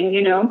thing,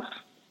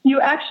 you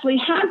actually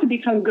had to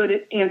become good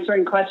at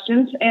answering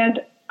questions.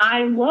 And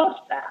I loved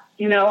that.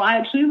 I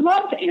actually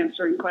loved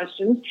answering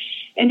questions,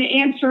 and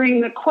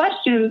answering the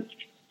questions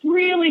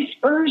really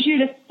spurs you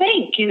to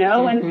think,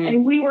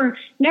 and we were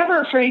never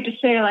afraid to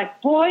say,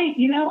 like, boy,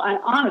 I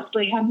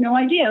honestly have no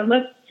idea.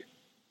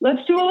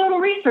 Let's do a little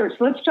research.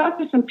 Let's talk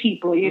to some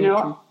people,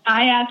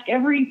 I ask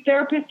every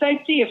therapist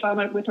I see, if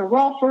I'm with a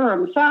Rolfer or a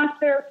massage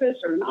therapist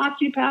or an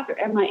osteopath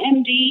or my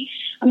MD,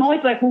 I'm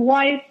always like, well,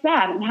 why is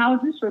that? And how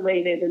is this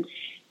related? And,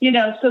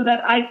 so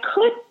that I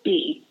could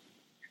be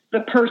the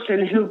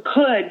person who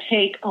could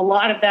take a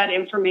lot of that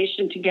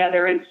information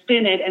together and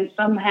spin it and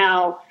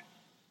somehow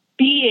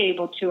be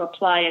able to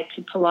apply it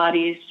to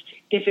Pilates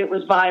if it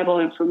was viable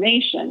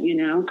information,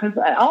 because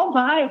all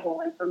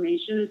viable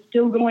information is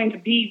still going to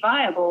be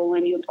viable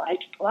when you apply it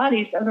to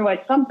Pilates. Otherwise,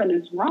 something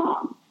is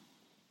wrong.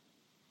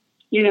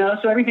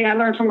 So everything I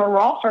learned from a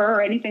Rolfer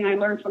or anything I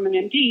learned from an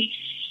MD,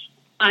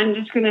 I'm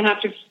just going to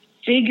have to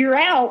figure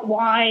out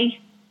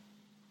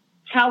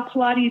how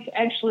Pilates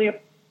actually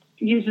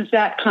uses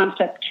that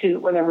concept too,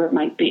 whatever it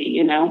might be,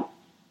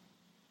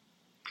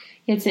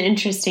 It's an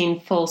interesting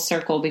full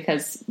circle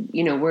because,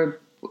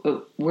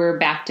 we're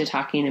back to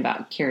talking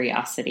about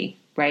curiosity,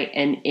 right?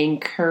 And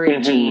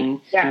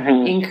encouraging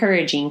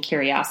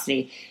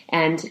curiosity.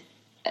 And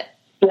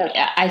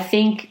I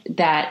think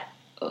that,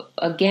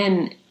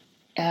 again,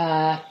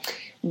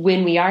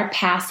 when we are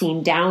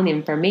passing down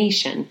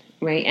information,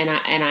 right? And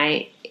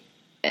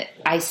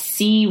I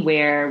see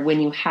where when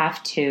you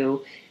have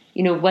to,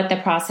 what the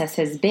process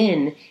has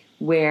been,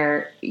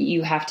 where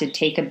you have to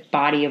take a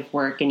body of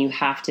work and you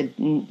have to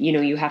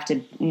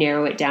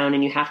narrow it down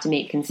and you have to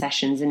make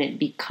concessions, and it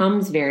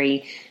becomes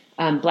very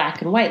black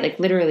and white. Like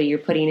literally you're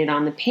putting it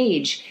on the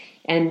page,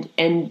 and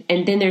then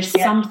there's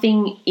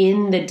something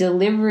in the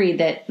delivery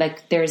that,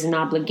 like, there's an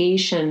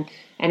obligation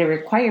and a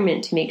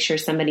requirement to make sure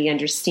somebody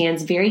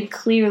understands very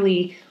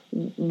clearly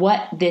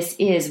what this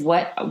is,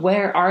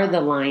 where are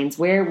the lines,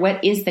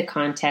 what is the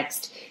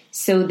context,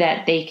 so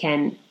that they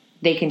can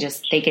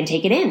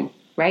take it in.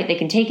 Right? They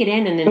can take it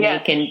in, and then they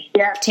can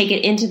take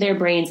it into their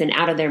brains and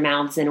out of their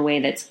mouths in a way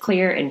that's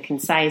clear and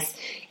concise,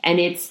 and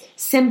it's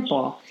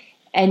simple.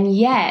 And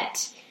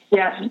yet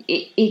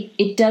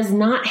it does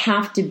not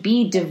have to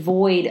be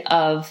devoid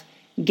of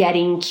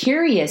getting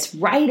curious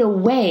right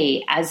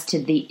away as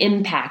to the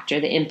impact or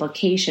the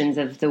implications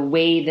of the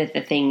way that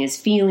the thing is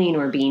feeling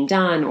or being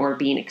done or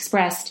being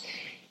expressed.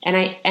 And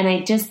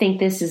I just think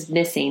this is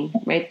missing,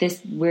 right?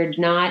 We're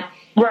not,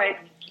 right.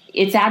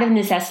 It's out of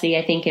necessity,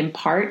 I think, in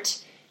part.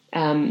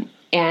 And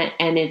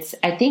it's,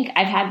 I think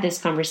I've had this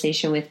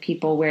conversation with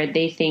people where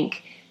they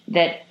think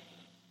that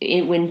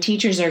when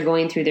teachers are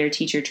going through their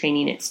teacher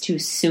training, it's too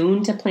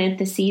soon to plant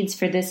the seeds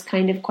for this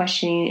kind of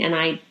questioning. And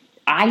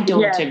I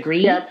don't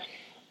agree. Yes.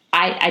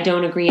 I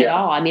don't agree at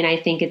all. I mean,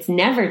 I think it's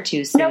never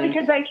too soon. No,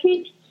 because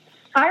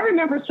I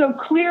remember so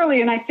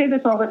clearly, and I say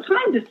this all the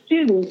time to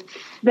students,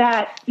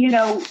 that,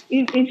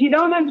 if you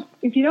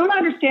don't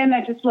understand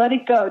that, just let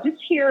it go.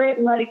 Just hear it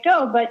and let it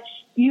go. But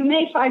you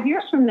may 5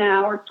 years from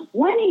now or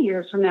 20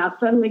 years from now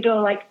suddenly go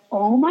like,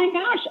 oh my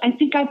gosh, I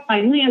think I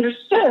finally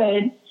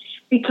understood,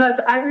 because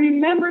I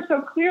remember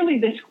so clearly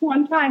this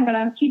one time when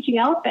I was teaching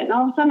elephant, and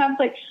all of a sudden I was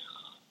like,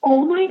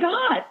 oh my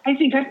God, I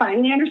think I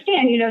finally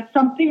understand.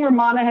 Something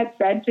Ramana had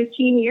said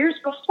 15 years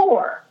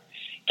before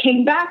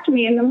came back to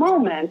me in the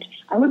moment.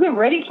 I wasn't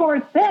ready for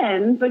it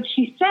then, but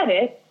she said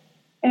it.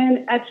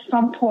 And at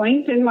some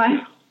point in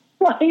my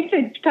life,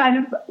 it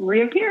kind of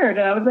reappeared.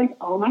 And I was like,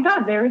 oh my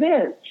God, there it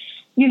is.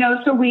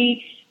 So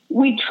we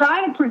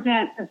try to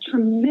present a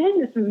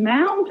tremendous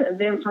amount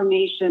of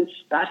information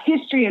about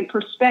history and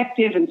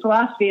perspective and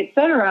philosophy, et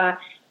cetera,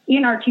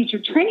 in our teacher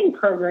training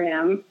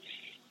program,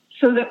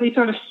 so that we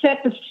sort of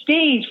set the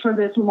stage for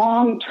this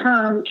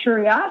long-term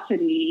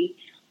curiosity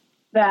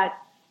that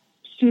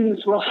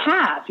students will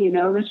have,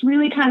 this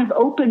really kind of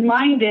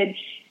open-minded.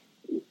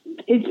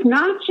 It's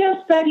not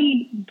just that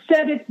he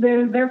said it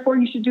there, therefore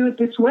you should do it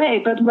this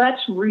way, but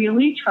let's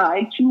really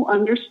try to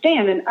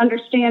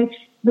understand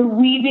the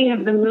weaving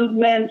of the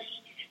movements,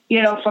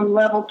 from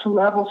level to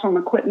level, from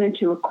equipment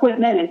to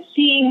equipment, and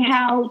seeing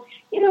how,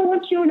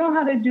 once you know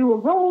how to do a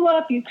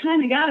roll-up, you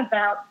kind of got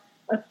about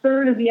a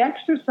third of the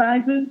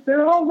exercises,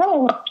 they're all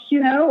roll-ups,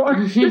 and how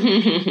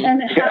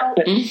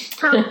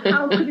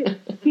could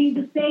it be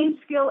the same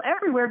skill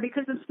everywhere?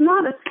 Because it's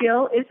not a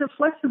skill, it's a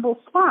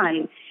flexible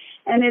spine.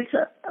 And it's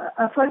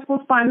a flexible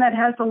spine that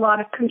has a lot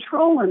of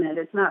control in it.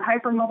 It's not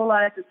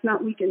hypermobilized, it's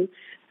not weak and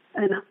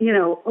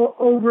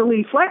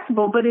overly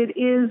flexible, but it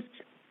is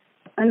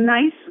a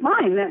nice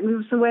spine that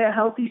moves the way a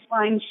healthy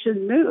spine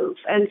should move.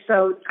 And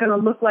so it's going to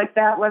look like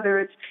that, whether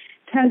it's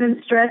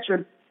tendon stretch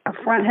or a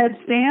front head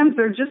stands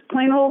or just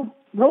plain old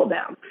roll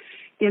down.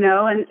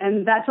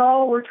 and that's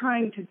all we're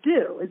trying to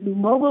do is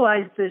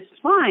mobilize this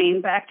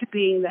spine back to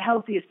being the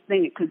healthiest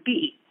thing it could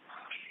be.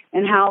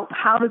 And how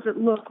does it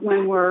look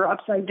when we're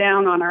upside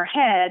down on our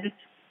head,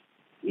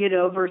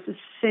 versus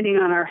sitting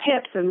on our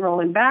hips and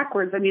rolling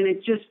backwards? I mean,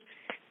 it's just,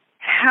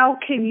 how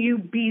can you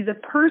be the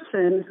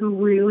person who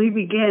really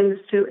begins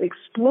to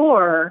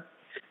explore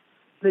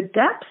the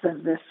depths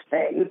of this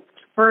thing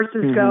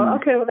versus go,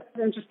 okay, well, that's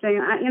interesting.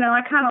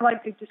 I kind of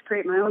like to just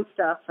create my own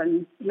stuff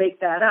and make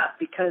that up,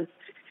 because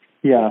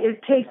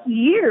it takes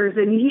years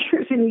and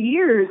years and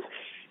years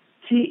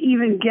to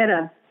even get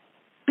a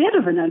bit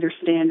of an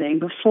understanding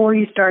before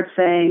you start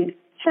saying,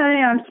 hey,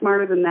 I'm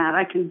smarter than that.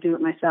 I can do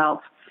it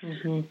myself.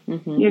 And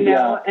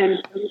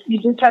you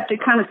just have to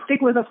kind of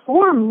stick with a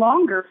form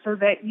longer so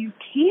that you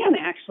can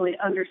actually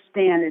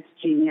understand its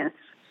genius.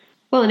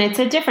 Well, and it's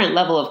a different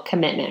level of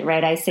commitment,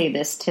 right? I say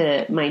this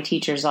to my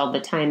teachers all the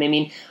time. I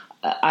mean,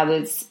 I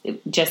was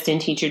just in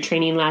teacher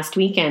training last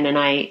weekend, and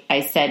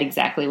I said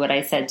exactly what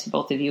I said to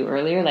both of you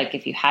earlier. Like,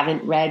 if you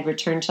haven't read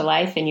Return to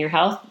Life in Your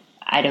Health,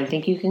 I don't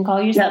think you can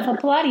call yourself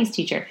a Pilates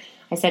teacher.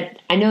 I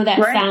said, I know that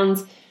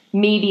sounds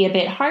maybe a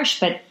bit harsh,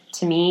 but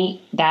to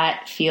me,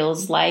 that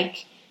feels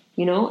like,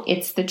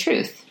 it's the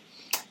truth.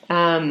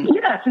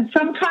 Yes, it's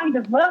some kind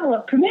of level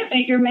of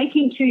commitment you're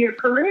making to your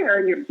career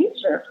and your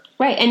future.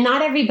 Right, and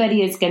not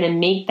everybody is going to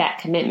make that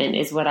commitment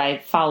is what I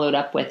followed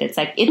up with. It's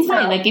like, it's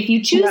fine. Like, if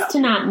you choose to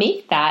not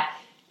make that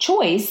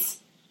choice,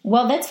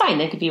 well, that's fine.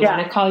 Like, if you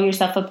want to call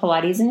yourself a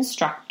Pilates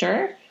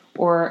instructor,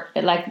 or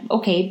like,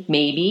 okay,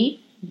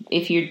 maybe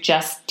if you're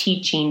just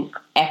teaching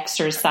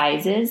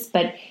exercises,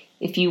 but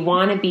if you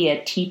want to be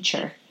a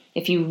teacher,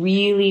 if you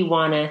really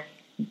want to,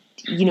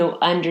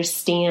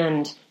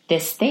 understand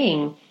this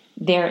thing,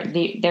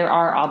 there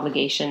are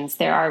obligations,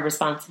 there are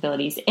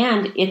responsibilities,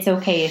 and it's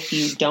okay if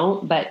you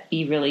don't, but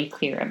be really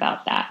clear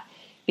about that,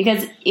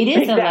 because it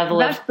is a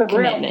level of commitment. That's the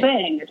real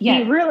thing.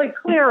 Be really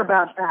clear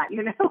about that,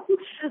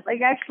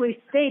 like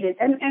actually state it.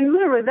 And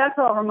literally, that's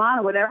all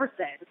Romana would ever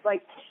say. It's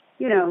like,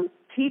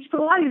 teach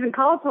Pilates and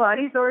call it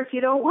Pilates, or if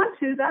you don't want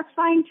to, that's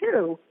fine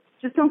too.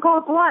 Just don't call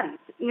it Pilates,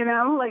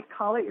 like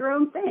call it your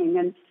own thing.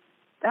 And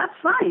that's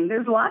fine.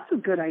 There's lots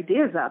of good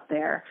ideas out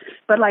there.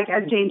 But like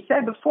as James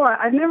said before,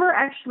 I've never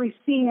actually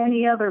seen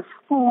any other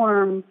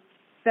form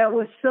that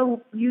was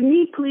so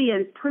uniquely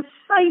and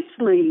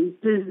precisely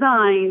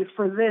designed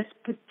for this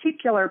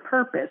particular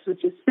purpose,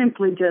 which is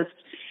simply just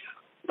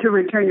to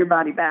return your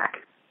body back.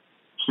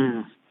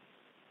 And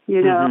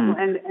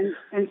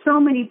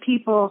so many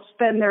people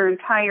spend their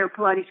entire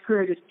Pilates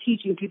career just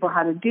teaching people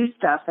how to do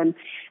stuff. And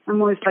I'm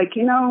always like,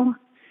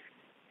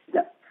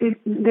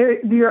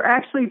 you're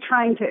actually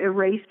trying to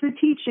erase the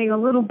teaching a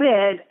little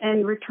bit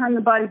and return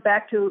the body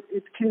back to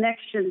its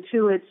connection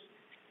to its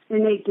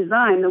innate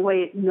design, the way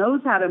it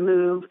knows how to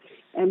move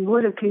and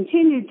would have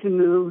continued to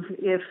move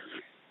if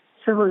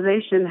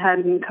civilization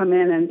hadn't come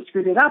in and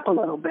screwed it up a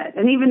little bit.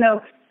 And even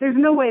though there's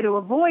no way to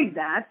avoid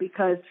that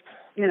because,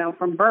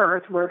 from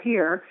birth we're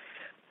here,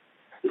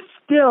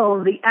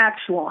 still the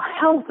actual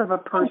health of a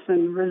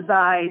person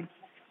resides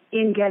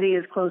in getting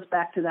as close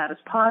back to that as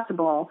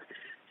possible.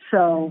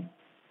 So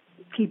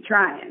keep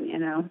trying,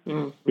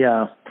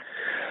 Yeah.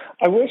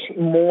 I wish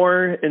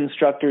more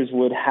instructors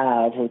would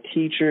have, or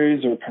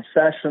teachers or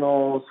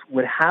professionals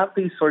would have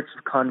these sorts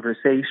of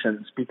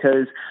conversations,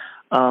 because,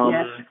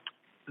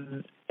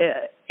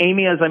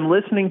 Amy, as I'm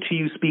listening to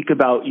you speak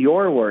about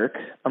your work,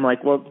 I'm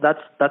like, well,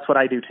 that's what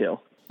I do too.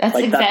 That's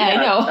like exactly,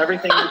 I know.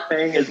 Everything you're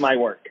saying is my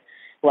work.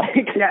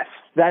 Like,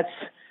 that's,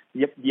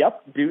 do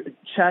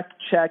check.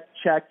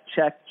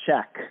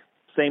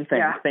 Same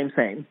thing,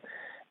 same.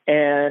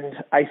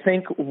 And I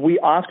think we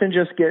often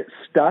just get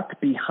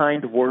stuck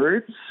behind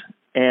words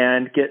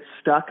and get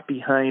stuck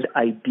behind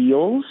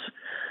ideals,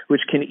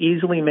 which can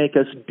easily make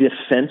us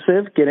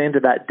defensive, get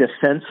into that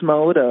defense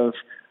mode of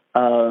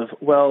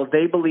well,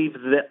 they believe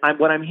that.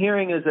 What I'm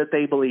hearing is that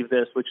they believe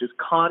this, which is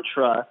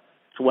contra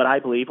to what I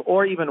believe,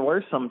 or even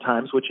worse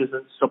sometimes, which is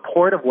in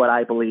support of what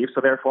I believe,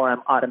 so therefore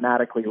I'm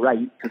automatically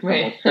right because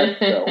someone said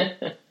so.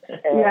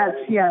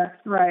 Yes,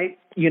 right.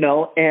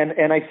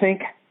 And I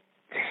think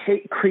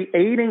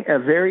creating a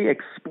very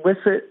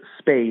explicit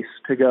space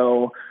to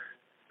go,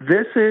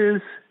 this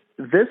is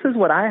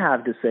what I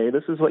have to say,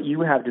 this is what you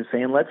have to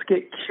say, and let's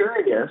get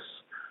curious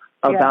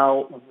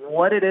about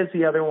what it is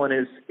the other one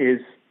is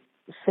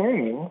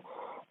saying,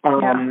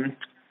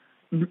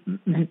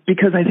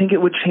 because I think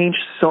it would change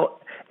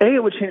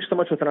it would change so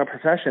much within our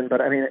profession, but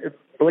I mean,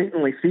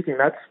 blatantly speaking,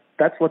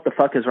 that's what the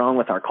fuck is wrong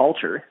with our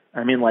culture.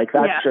 I mean, like,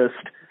 that's just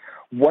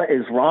what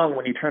is wrong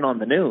when you turn on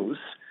the news.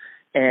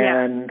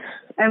 And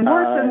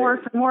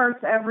worse and worse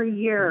every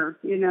year,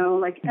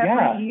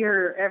 every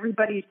year,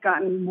 everybody's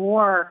gotten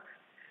more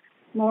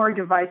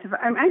divisive.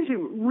 I'm actually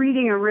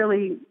reading a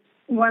really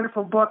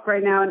wonderful book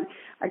right now, and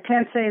I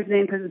can't say his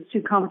name because it's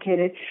too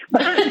complicated,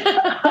 but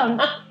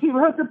he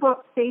wrote the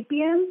book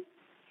Sapiens,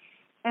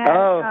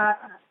 and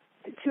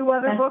two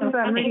other books.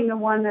 I'm reading the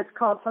one that's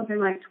called something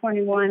like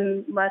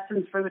 21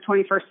 Lessons for the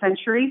 21st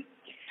Century.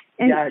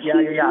 And I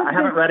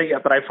haven't read it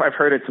yet, but I've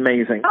heard it's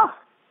amazing. Oh,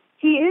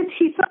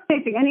 He's so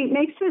amazing. And he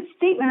makes this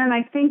statement, and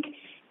I think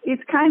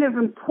it's kind of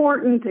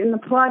important in the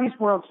Pilates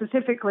world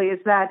specifically, is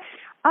that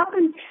up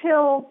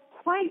until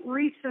quite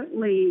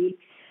recently,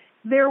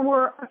 there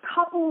were a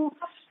couple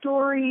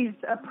stories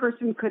a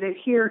person could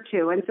adhere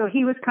to. And so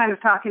he was kind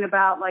of talking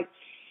about, like,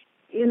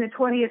 in the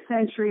 20th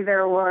century,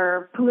 there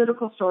were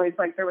political stories,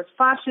 like there was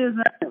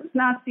fascism, there was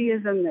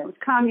Nazism, there was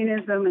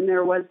communism, and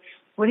there was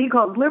what he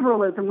called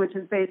liberalism, which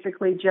is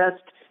basically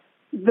just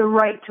the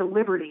right to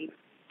liberty.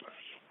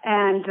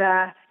 And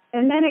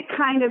then it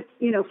kind of,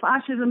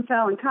 fascism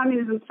fell and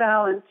communism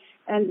fell,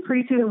 and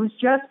pretty soon it was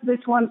just this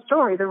one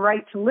story, the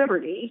right to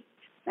liberty.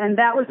 And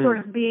that was sort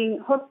of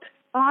being hooked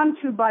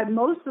onto by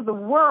most of the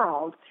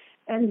world.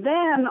 And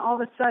then all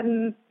of a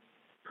sudden,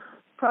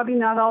 probably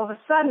not all of a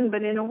sudden,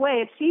 but in a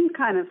way it seemed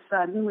kind of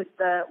sudden with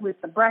the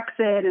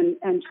Brexit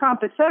and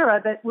Trump, et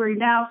cetera, that we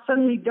now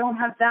suddenly don't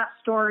have that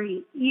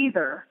story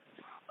either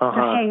to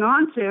hang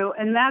on to.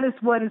 And that is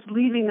what is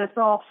leaving us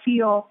all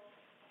feel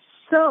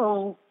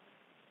so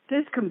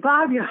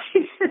discombobulated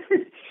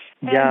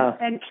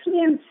and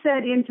can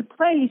set into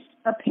place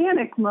a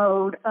panic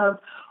mode of,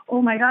 oh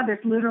my God,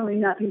 there's literally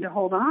nothing to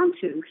hold on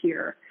to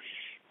here.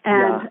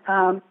 And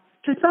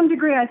to some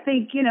degree, I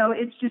think,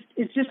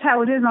 it's just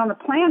how it is on the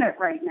planet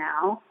right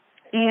now.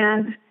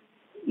 And,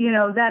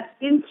 that's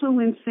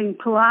influencing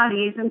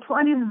Pilates. And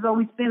Pilates has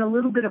always been a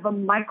little bit of a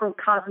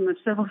microcosm of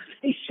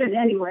civilization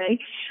anyway,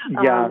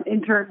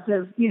 in terms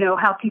of,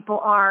 how people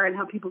are and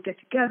how people get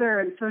together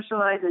and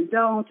socialize and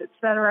don't, et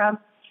cetera.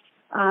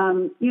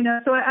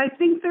 So I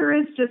think there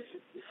is just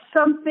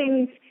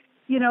something,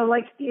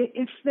 like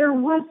if there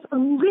was a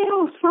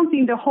little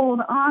something to hold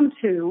on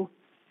to,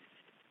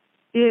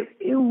 it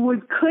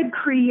could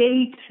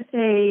create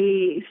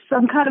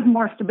some kind of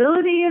more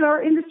stability in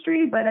our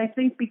industry. But I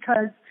think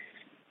because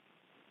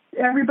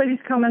everybody's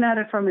coming at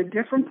it from a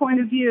different point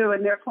of view,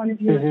 and their point of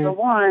view is the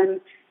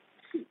one,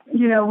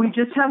 we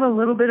just have a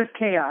little bit of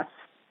chaos.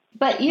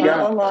 But,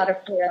 a lot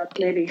of chaos,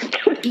 maybe.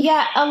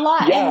 A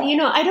lot. Yeah.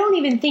 And, I don't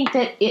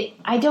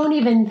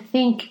even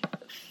think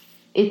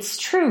it's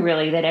true,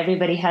 really, that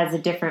everybody has a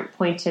different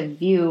point of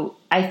view.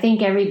 I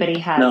think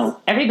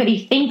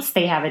everybody thinks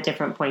they have a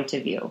different point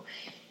of view.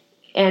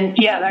 And,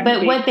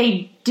 but what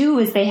they do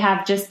is they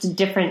have just a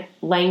different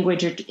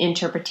language or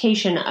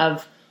interpretation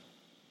of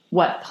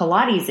what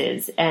Pilates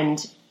is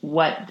and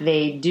what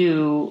they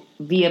do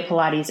via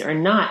Pilates or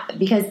not.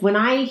 Because when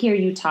I hear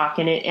you talk,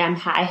 and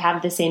I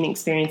have the same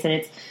experience, and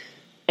it's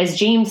as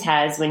James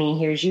has when he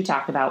hears you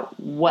talk about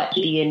what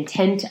the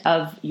intent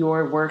of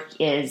your work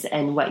is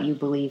and what you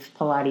believe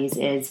Pilates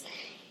is.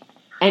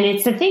 And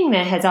it's the thing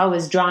that has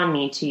always drawn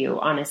me to you,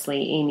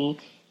 honestly, Amy.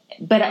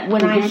 But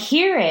when I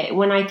hear it,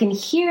 when I can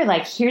hear,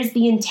 like, here's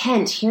the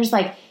intent, here's,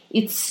 like,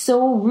 it's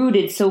so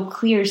rooted, so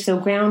clear, so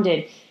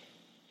grounded.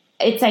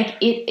 It's like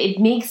it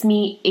makes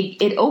me,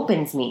 it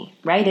opens me,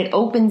 right? It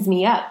opens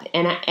me up.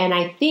 And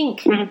I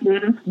think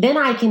then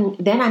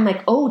I'm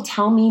like, oh,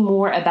 tell me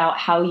more about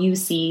how you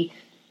see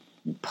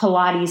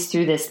Pilates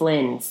through this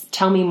lens.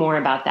 Tell me more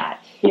about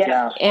that.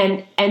 Yeah.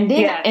 And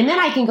then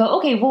I can go,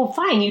 okay, well,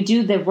 fine. You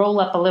do the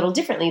roll up a little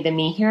differently than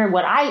me. Here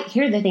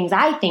are the things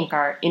I think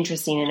are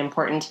interesting and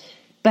important,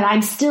 but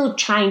I'm still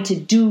trying to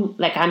do,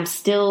 like, I'm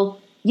still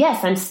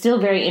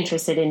very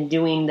interested in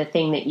doing the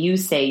thing that you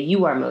say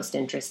you are most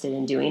interested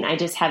in doing. I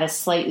just have a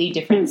slightly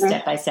different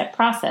step-by-step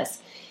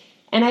process.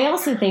 And I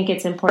also think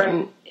it's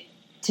important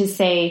to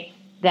say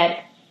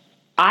that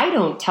I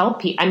don't tell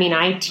people,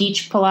 I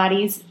teach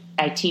Pilates,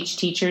 I teach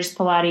teachers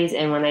Pilates,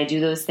 and when I do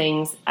those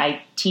things,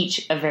 I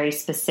teach a very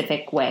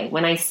specific way.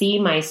 When I see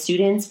my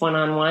students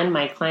one-on-one,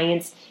 my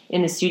clients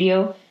in the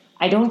studio,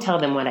 I don't tell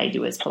them what I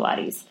do as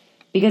Pilates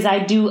because I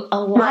do a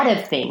lot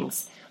of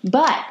things.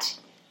 But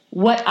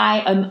what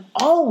I am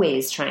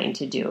always trying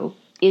to do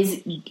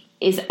is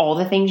all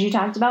the things you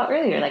talked about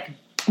earlier, like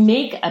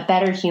make a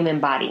better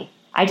human body.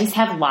 I just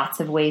have lots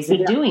of ways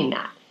of doing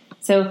that.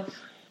 So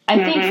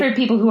I think for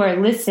people who are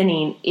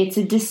listening, it's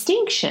a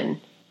distinction.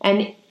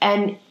 And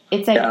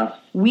it's like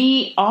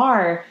we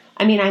are,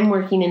 I'm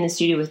working in the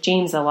studio with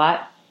James a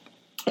lot,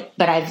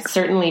 but I've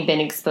certainly been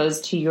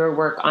exposed to your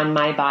work on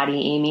my body,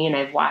 Amy, and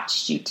I've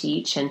watched you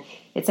teach. And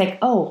it's like,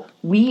 oh,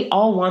 we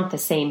all want the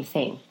same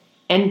thing.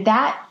 And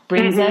that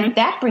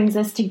brings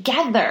us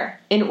together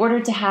in order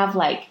to have,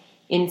 like,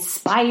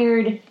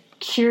 inspired,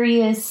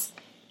 curious,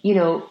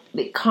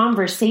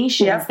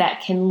 conversations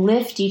that can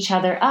lift each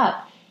other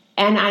up.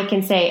 And I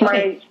can say,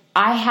 okay,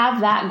 I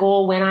have that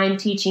goal when I'm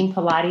teaching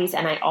Pilates,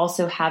 and I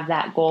also have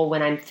that goal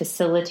when I'm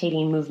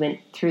facilitating movement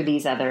through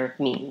these other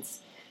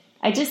means.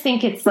 I just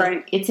think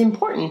it's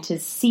important to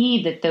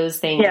see that those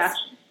things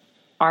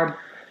are,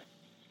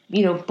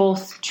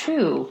 both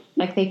true.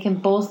 Like they can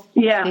both,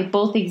 they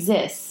both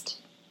exist.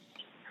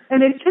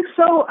 And it's just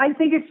so, I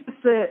think it's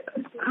just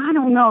I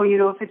don't know,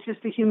 if it's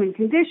just a human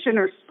condition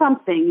or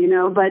something,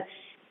 but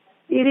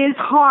it is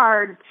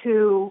hard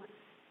to,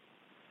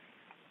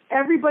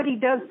 everybody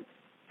does,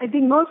 I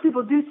think most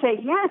people do say,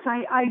 yes,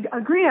 I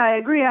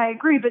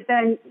agree, but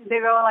then they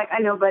go like, I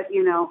know, but,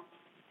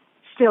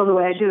 still the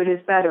way I do it is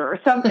better or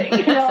something.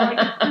 You know, like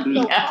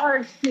it's so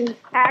hard to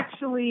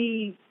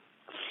actually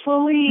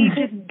fully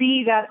just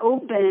be that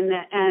open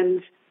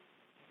and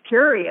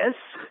curious,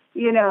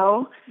 you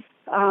know,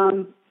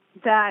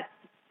 that,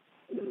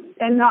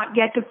 and not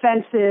get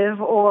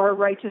defensive or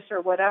righteous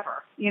or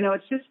whatever. You know,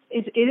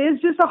 it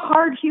is just a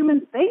hard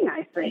human thing,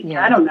 I think.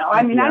 Yeah. I don't know.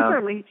 I mean, I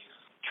certainly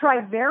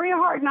try very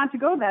hard not to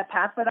go that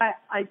path, but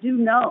I do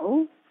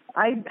know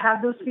I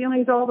have those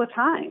feelings all the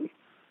time.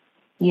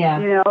 Yeah.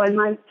 You know,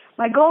 and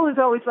my goal is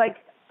always like,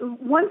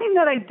 one thing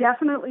that I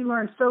definitely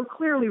learned so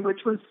clearly,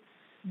 which was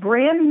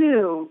brand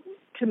new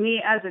to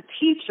me as a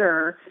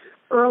teacher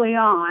early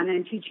on,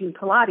 and teaching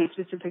Pilates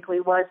specifically,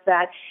 was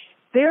that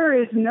there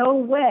is no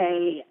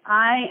way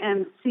I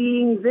am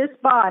seeing this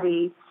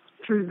body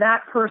through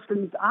that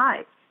person's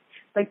eyes.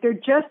 Like, there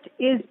just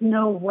is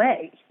no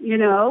way, you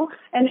know?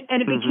 And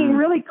it became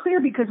really clear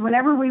because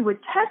whenever we would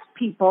test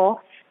people,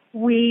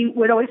 we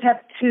would always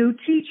have two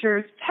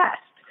teachers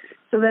test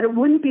so that it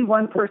wouldn't be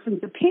one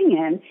person's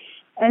opinion.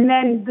 And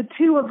then the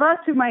two of us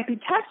who might be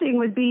testing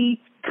would be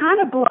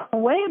kind of blown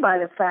away by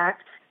the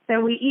fact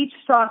that we each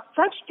saw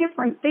such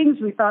different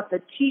things we thought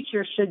the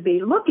teacher should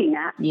be looking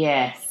at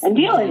and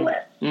dealing with,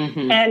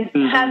 and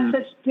had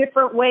such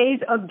different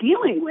ways of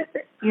dealing with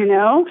it, you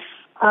know?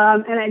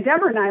 And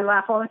Deborah and I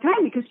laugh all the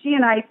time because she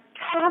and I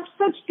have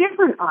such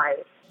different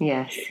eyes.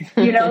 Yes.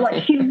 You know,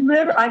 like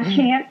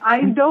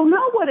I don't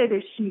know what it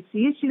is she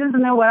sees. She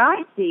doesn't know what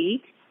I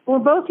see. We're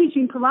both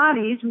teaching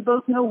Pilates. We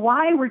both know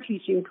why we're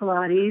teaching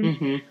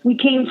Pilates. We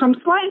came from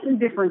slightly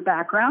different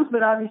backgrounds,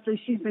 but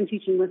obviously she's been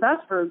teaching with us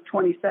for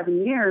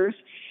 27 years,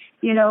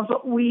 you know,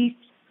 but we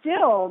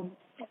still,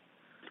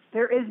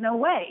 there is no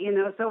way, you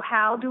know. So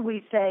how do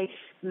we say,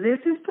 this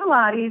is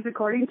Pilates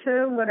according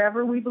to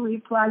whatever we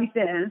believe Pilates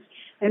is,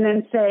 and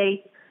then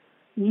say,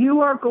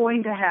 you are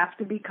going to have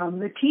to become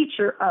the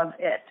teacher of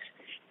it.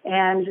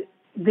 And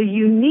the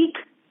unique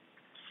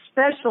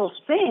special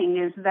thing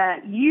is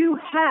that you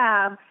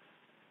have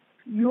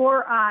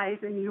your eyes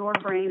and your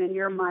brain and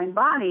your mind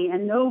body,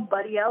 and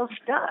nobody else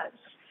does.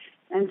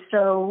 And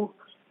so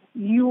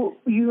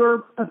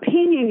your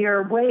opinion,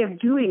 your way of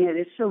doing it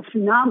is so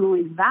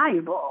phenomenally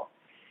valuable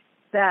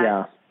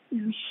that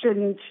you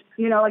shouldn't,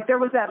 you know, like there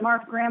was that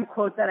Martha Graham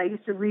quote that I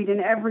used to read in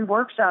every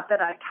workshop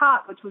that I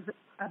taught, which was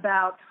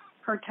about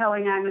her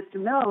telling Agnes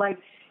DeMille, like,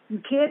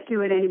 you can't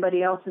do it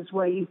anybody else's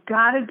way. You've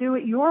got to do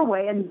it your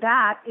way, and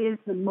that is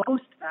the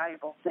most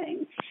valuable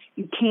thing.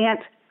 You can't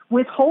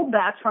withhold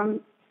that from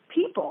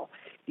people.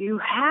 You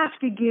have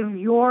to give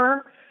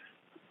your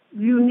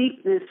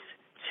uniqueness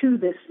to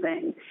this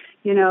thing,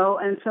 you know,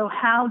 and so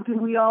how do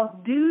we all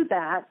do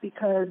that?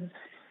 Because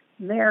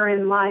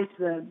therein lies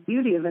the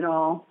beauty of it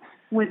all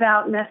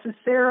without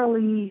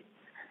necessarily,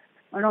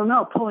 I don't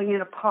know, pulling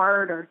it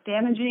apart or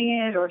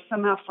damaging it or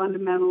somehow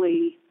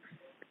fundamentally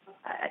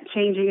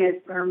changing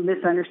it or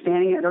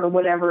misunderstanding it or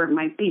whatever it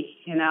might be,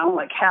 you know,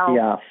 like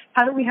how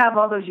do we have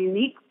all those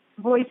unique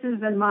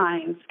voices and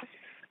minds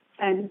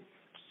and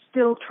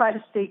still try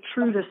to stay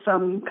true to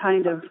some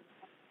kind of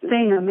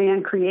thing a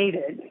man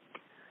created?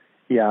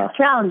 Yeah. It's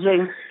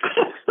challenging.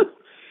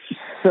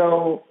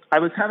 So I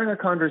was having a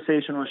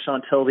conversation with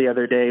Chantel the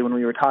other day when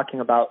we were talking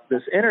about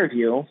this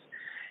interview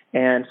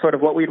and sort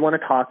of what we'd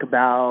want to talk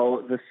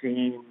about, the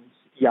themes,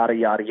 yada,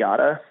 yada,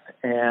 yada.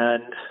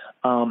 And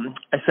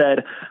I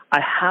said,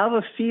 I have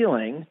a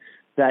feeling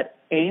that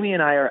Amy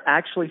and I are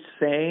actually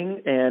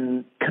saying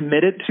and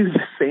committed to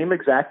the same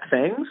exact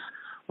things.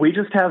 We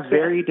just have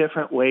very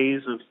different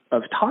ways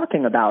of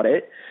talking about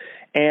it.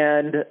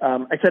 And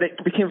I said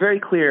it became very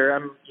clear.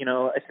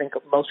 I think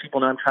most people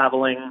know I'm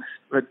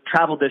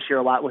traveled this year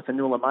a lot with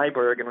Anula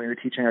Myberg, and we were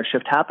teaching our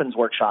Shift Happens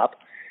workshop.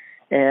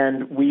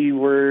 And we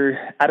were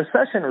at a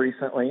session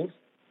recently,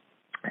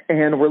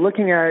 and we're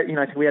looking at,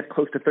 I think we had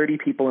close to 30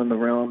 people in the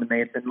room, and they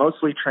had been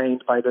mostly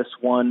trained by this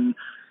one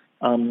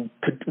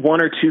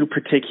or two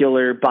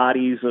particular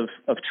bodies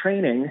of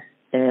training.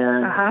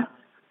 And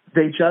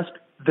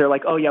they're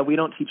like, oh yeah, we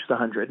don't teach the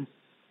 100.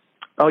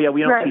 Oh yeah,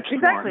 we don't teach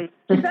exactly.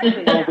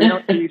 Oh,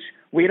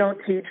 we don't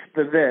teach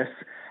the this.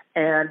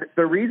 And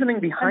the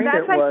reasoning behind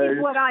it was... And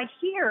that's what I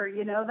hear,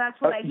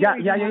 that's what I hear.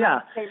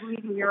 Yeah.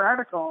 Reading your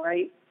article,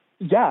 right?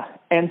 Yeah.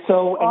 And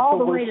so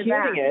we're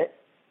hearing it.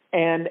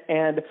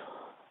 And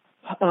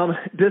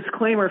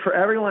disclaimer for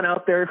everyone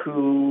out there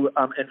who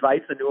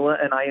invites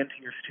Anula and I into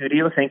your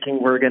studio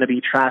thinking we're going to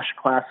be trash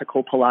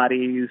classical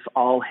Pilates,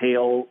 all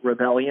hail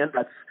rebellion.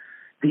 That's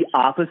the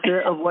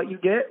opposite of what you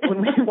get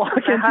when we walk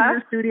into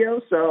your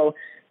studio. So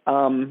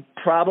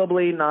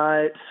probably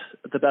not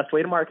the best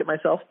way to market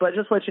myself, but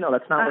just let you know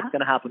that's not what's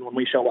going to happen when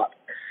we show up.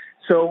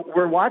 So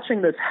we're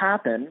watching this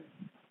happen,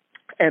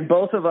 and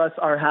both of us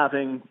are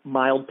having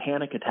mild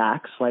panic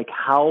attacks. Like,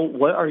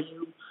 what are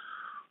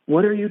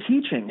you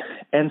teaching?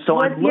 And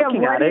so I'm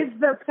looking at it. What is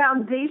the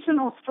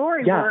foundational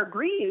story we're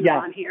agreeing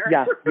on here?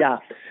 Yeah.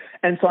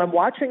 And so I'm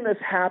watching this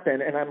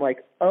happen, and I'm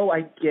like, oh,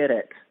 I get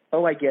it.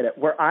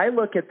 Where I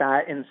look at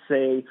that and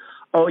say,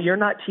 oh, you're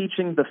not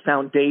teaching the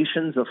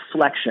foundations of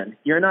flexion.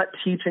 You're not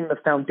teaching the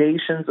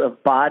foundations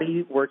of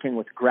body working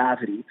with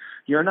gravity.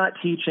 You're not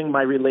teaching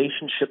my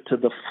relationship to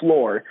the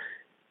floor.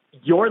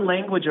 Your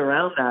language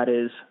around that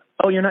is,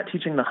 oh, you're not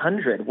teaching the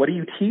 100. What are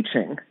you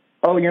teaching?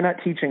 Oh, you're not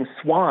teaching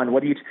Swan.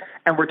 What are you?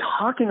 And we're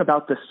talking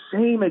about the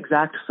same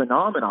exact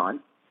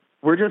phenomenon.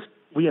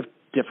 We have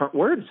different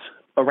words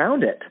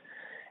around it.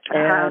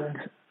 And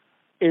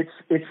it's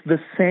the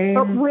same.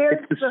 But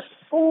where's the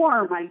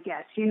form, I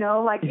guess,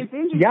 like it's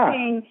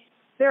interesting. Yeah.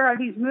 There are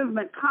these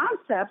movement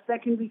concepts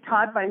that can be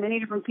taught by many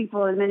different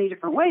people in many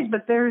different ways,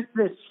 but there's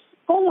this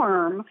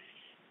form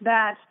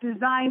that's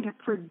designed to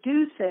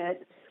produce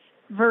it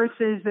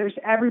versus there's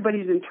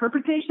everybody's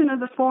interpretation of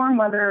the form,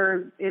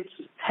 whether it's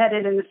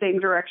headed in the same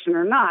direction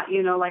or not.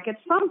 Like at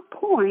some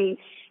point,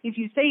 if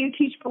you say you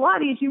teach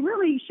Pilates, you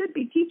really should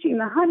be teaching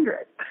the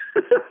 100.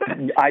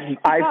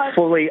 I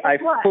fully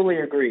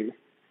agree.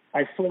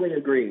 I fully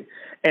agree.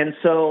 And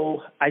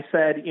so I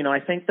said, I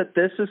think that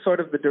this is sort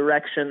of the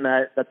direction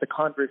that the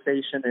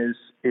conversation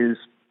is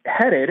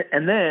headed.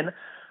 And then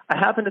I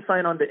happened to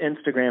sign on to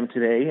Instagram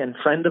today, and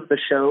friend of the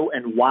show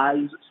and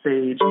wise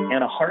sage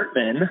Anna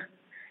Hartman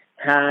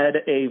had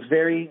a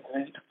very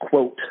great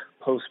quote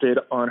posted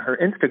on her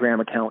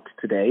Instagram account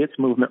today. It's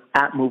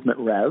 @Movement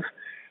Rev.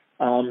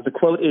 The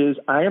quote is,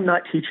 "I am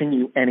not teaching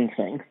you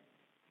anything.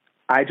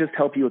 I just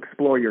help you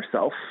explore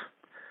yourself."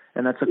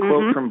 And that's a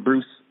quote from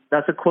Bruce.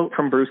 That's a quote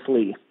from Bruce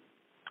Lee.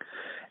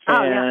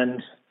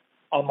 And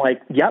I'm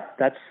like, yep,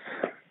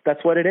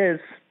 that's what it is.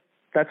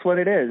 That's what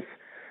it is.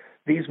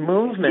 These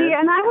movements.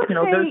 Yeah, and I would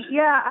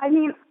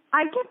say,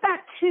 I get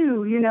that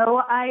too.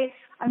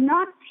 I'm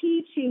not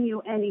teaching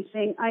you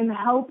anything. I'm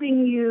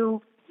helping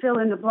you fill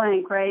in the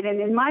blank, right? And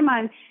in my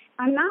mind,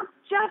 I'm not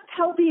just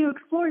helping you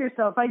explore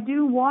yourself. I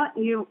do want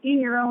you in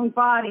your own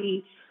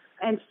body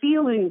and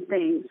feeling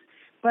things,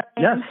 but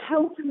I'm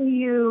helping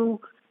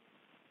you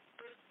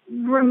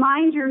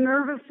remind your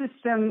nervous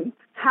system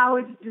how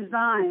it's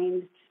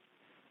designed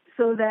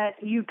so that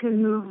you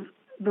can move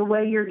the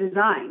way you're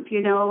designed.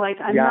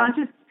 I'm not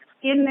just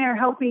in there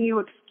helping you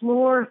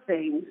explore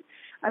things.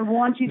 I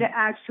want you to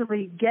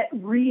actually get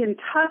in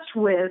touch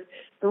with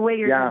the way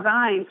you're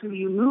designed so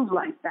you move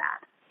like that.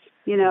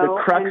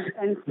 The crux,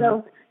 and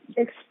so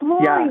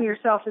exploring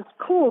yourself is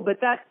cool, but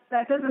that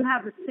doesn't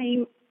have the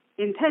same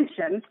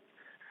intention.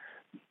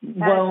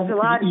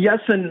 Well, yes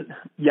and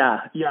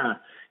yeah.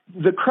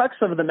 The crux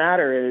of the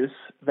matter is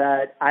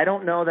that I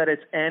don't know that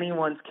it's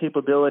anyone's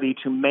capability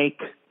to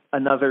make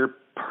another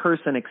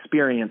person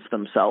experience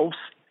themselves.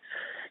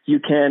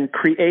 You can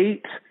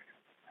create,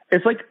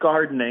 it's like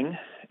gardening,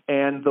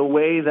 and the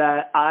way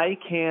that I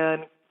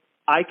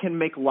can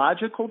make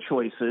logical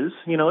choices.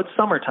 It's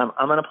summertime.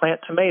 I'm going to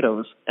plant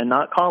tomatoes and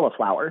not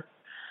cauliflower.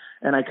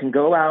 And I can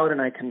go out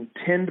and I can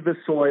tend the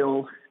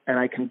soil and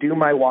I can do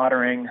my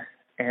watering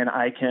and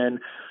I can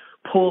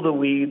pull the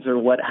weeds or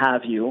what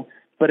have you.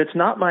 But it's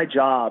not my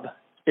job.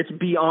 It's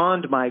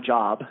beyond my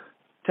job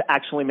to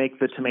actually make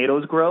the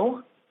tomatoes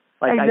grow.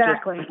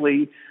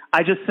 Exactly.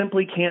 I just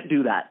simply can't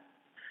do that.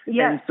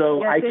 Yes, and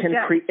so I can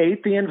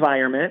create the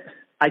environment.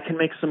 I can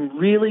make some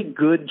really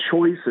good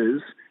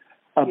choices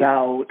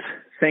about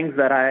things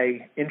that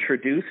I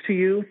introduce to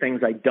you,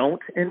 things I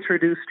don't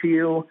introduce to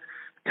you,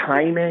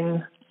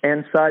 timing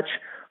and such.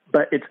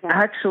 But it's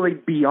actually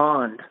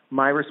beyond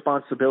my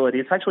responsibility.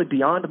 It's actually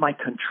beyond my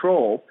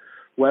control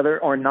whether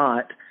or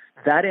not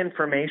that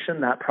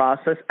information, that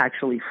process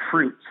actually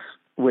fruits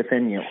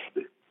within you.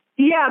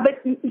 Yeah,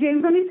 but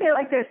James, let me say it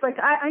like this.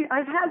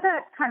 I've had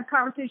that kind of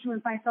conversation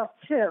with myself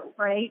too,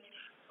 right?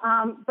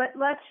 But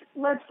let's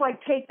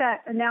take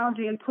that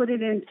analogy and put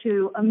it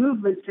into a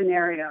movement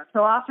scenario.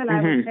 So often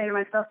I would say to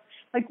myself,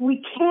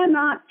 we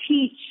cannot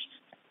teach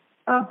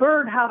a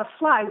bird how to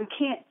fly. We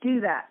can't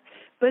do that.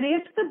 But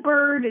if the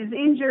bird is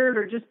injured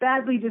or just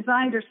badly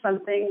designed or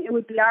something, it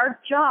would be our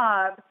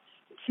job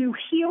to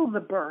heal the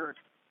bird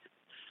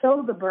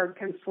so the bird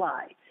can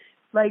fly.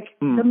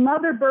 The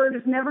mother bird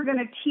is never going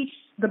to teach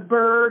the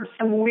bird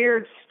some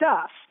weird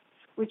stuff,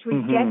 which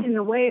would get in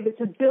the way of its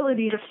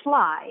ability to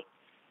fly.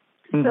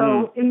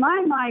 So in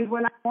my mind,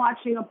 when I'm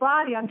watching a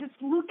body, I'm just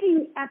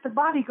looking at the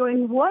body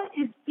going, what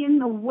is in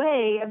the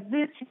way of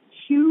this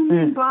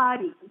human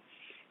body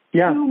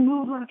to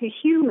move like a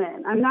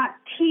human? I'm not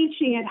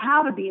teaching it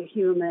how to be a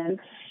human,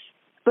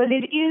 but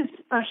it is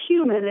a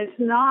human. It's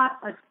not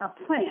a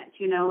plant,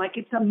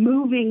 it's a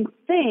moving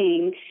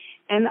thing.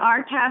 And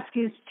our task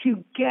is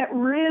to get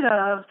rid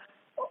of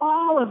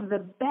all of the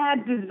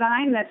bad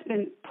design that's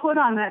been put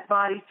on that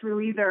body through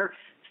either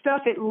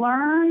stuff it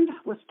learned,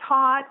 was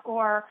taught,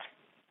 or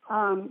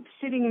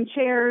sitting in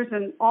chairs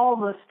and all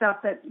the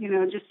stuff that,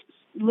 just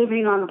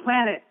living on the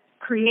planet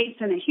creates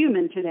in a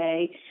human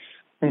today.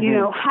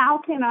 How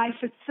can I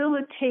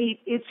facilitate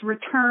its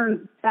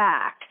return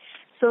back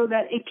so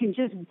that it can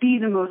just be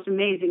the most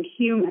amazing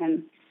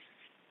human?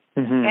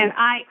 And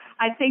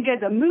I think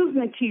as a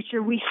movement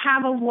teacher, we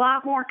have a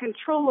lot more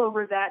control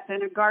over that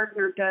than a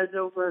gardener does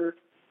over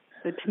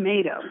the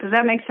tomato. Does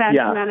that make sense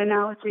in that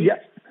analogy?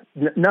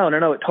 No,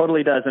 it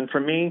totally does. And for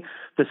me,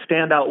 the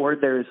standout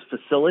word there is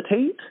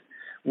facilitate,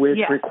 which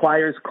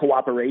requires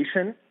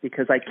cooperation,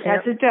 because I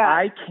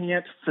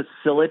can't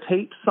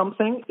facilitate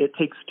something. It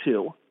takes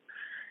two.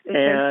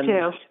 Takes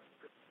two.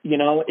 You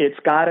know, it's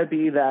got to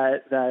be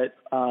that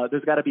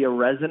there's got to be a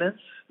resonance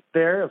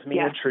there of me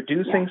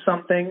introducing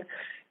something,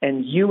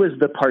 and you as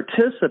the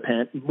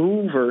participant,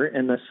 mover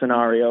in this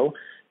scenario,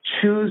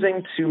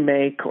 choosing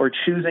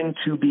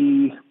to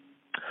be,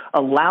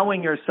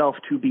 allowing yourself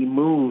to be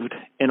moved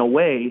in a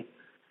way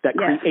that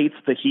creates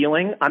the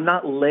healing. I'm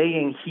not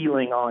laying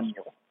healing on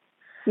you.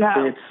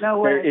 No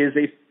way.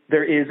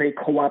 There is a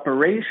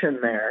cooperation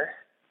there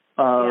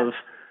of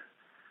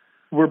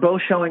we're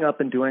both showing up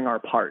and doing our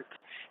part.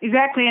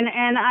 Exactly,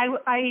 and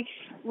I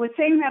was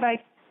saying that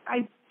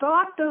I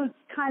thought those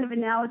kind of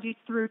analogies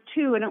through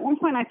too, and at one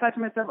point I thought to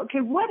myself, okay,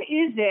 what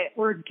is it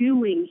we're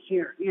doing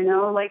here? You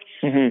know, like,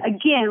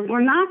 again,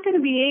 we're not going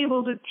to be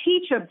able to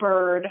teach a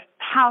bird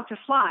how to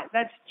fly.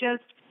 That's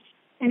just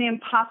an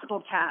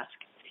impossible task.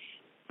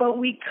 But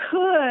we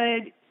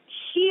could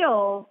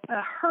heal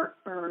a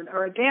hurt bird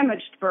or a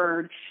damaged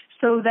bird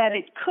so that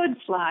it could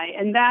fly.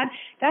 And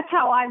that's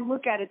how I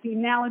look at it. The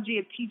analogy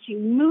of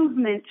teaching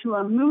movement to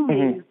a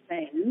moving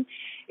thing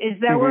is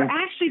that we're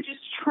actually just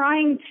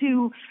trying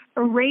to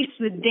erase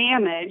the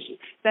damage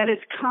that has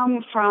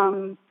come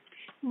from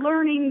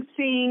learning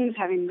things,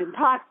 having been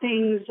taught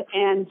things,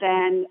 and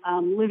then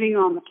living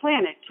on the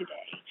planet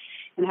today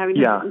and having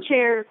to sit in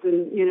chairs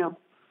and, you know,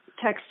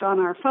 text on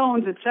our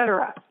phones,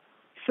 etc.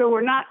 So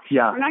we're not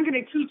going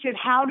to teach it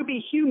how to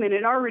be human.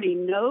 It already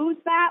knows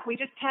that. We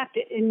just have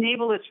to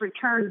enable its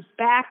returns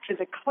back to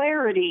the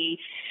clarity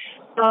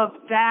of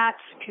that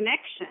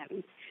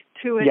connection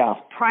to its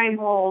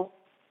primal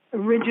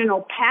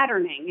original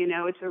patterning, you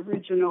know, its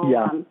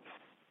original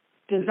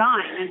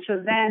design. And so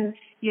then,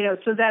 you know,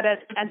 so that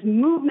as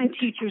movement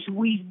teachers,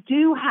 we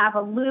do have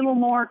a little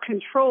more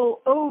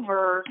control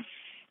over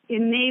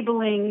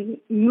enabling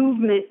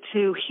movement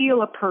to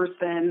heal a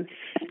person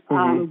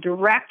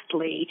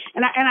directly.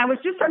 And I was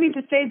just starting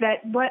to say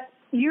that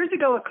years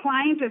ago, a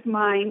client of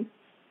mine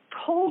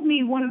told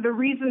me one of the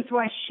reasons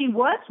why she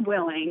was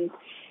willing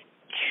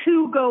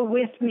to go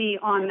with me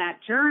on that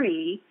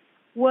journey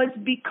was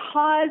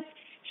because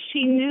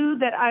she knew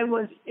that I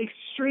was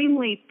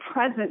extremely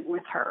present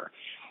with her.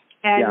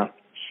 And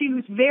she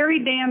was very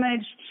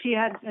damaged. She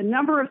had a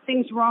number of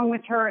things wrong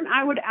with her, and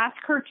I would ask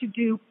her to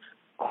do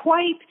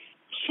quite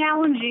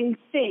challenging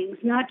things,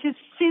 not just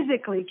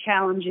physically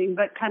challenging,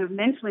 but kind of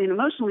mentally and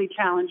emotionally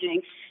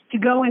challenging, to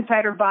go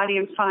inside her body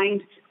and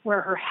find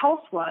where her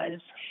health was.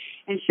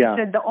 And she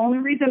said, the only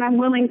reason I'm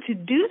willing to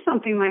do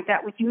something like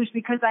that with you is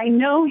because I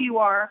know you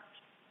are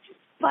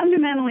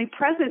fundamentally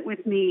present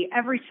with me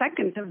every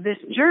second of this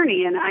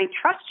journey, and I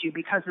trust you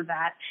because of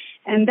that.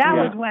 And that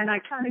was when I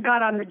kind of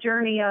got on the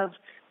journey of,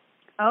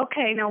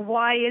 okay, now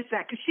why is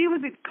that? Because she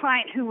was a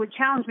client who would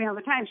challenge me all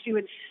the time. She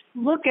would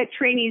look at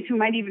trainees who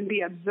might even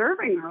be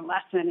observing her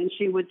lesson, and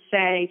she would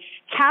say,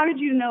 how did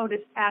you know to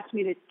ask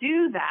me to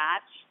do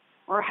that?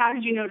 Or how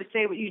did you know to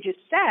say what you just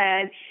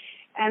said?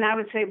 And I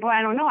would say, well,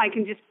 I don't know. I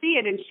can just see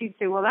it. And she'd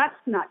say, well, that's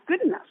not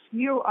good enough.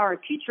 You are a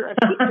teacher of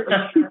teachers.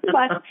 You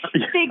must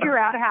figure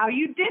out how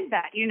you did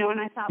that, you know. And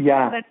I thought,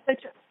 well, that's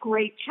such a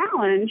great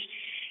challenge.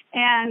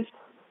 And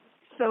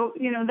so,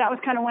 you know, that was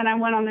kind of when I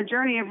went on the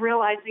journey of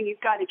realizing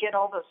you've got to get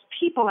all those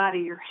people out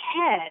of your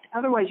head.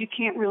 Otherwise, you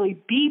can't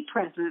really be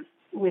present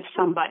with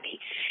somebody.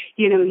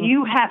 You know,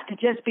 you have to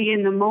just be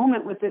in the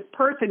moment with this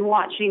person,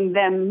 watching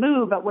them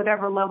move at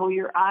whatever level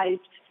your eyes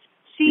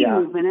see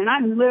movement. And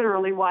I'm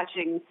literally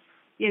watching,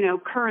 you know,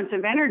 currents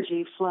of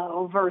energy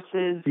flow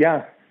versus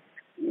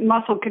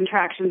muscle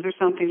contractions or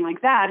something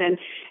like that, and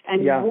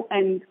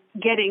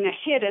getting a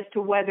hit as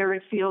to whether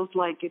it feels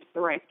like it's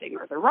the right thing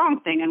or the wrong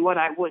thing. And what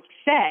I would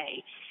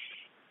say,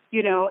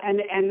 you know,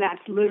 and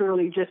that's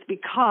literally just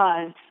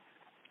because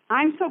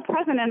I'm so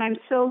present and I'm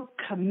so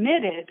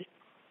committed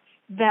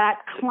that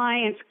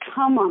clients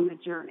come on the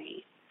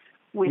journey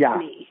with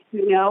me,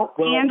 you know,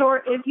 and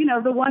or if, you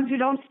know, the ones who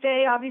don't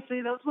stay,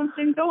 obviously those ones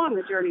didn't go on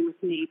the journey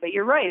with me. But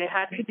you're right, it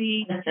had to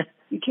be.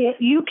 You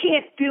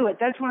can't do it.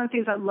 That's one of the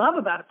things I love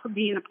about it,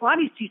 being a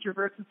Pilates teacher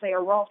versus, say, a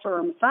Rolf or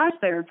a massage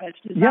therapist.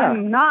 Is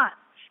I'm not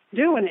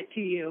doing it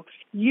to you.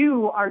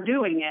 You are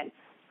doing it.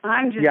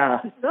 I'm just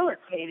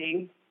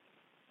facilitating.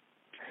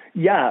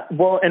 Yeah.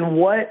 Well, and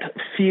what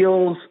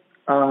feels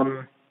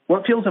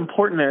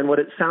important there, and what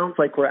it sounds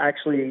like we're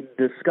actually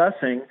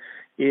discussing,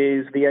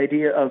 is the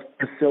idea of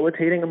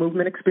facilitating a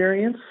movement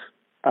experience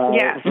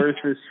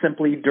versus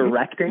simply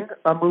directing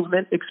a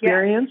movement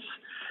experience.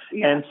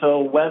 And so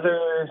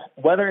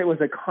whether it was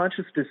a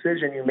conscious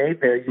decision you made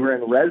there, you were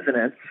in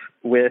resonance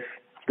with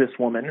this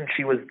woman, and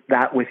she was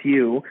that with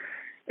you,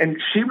 and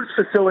she was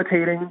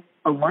facilitating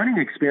a learning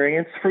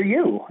experience for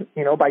you,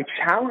 you know, by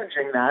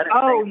challenging that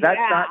and saying, that's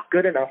not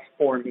good enough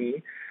for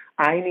me.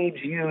 I need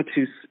you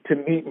to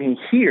meet me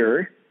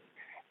here.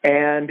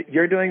 And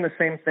you're doing the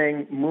same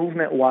thing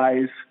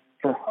movement-wise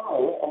for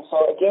her. And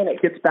so, again,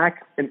 it gets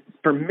back,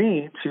 for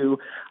me, to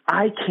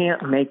I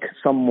can't make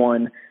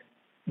someone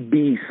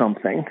be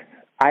something.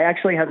 I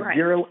actually have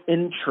zero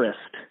interest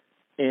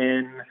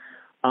in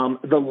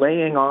the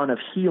laying on of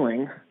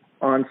healing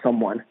on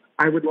someone.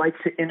 I would like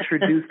to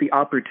introduce the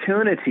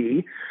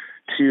opportunity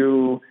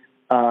to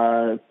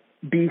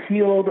be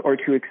healed or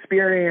to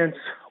experience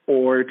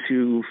or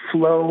to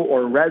flow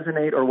or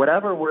resonate or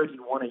whatever word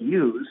you want to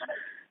use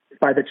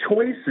by the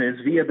choices,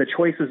 via the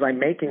choices I'm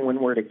making when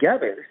we're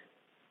together.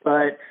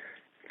 But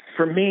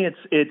for me,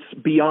 it's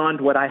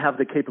beyond what I have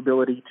the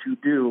capability to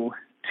do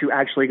to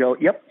actually go,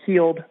 yep,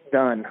 healed,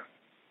 done.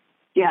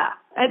 Yeah.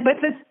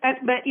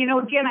 But you know,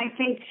 again, I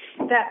think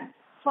that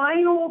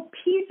final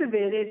piece of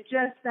it is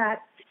just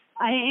that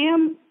I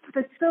am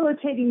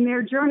facilitating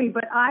their journey,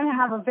 but I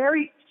have a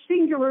very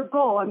singular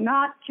goal. I'm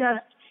not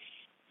just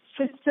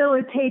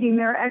facilitating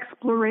their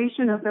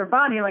exploration of their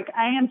body. Like,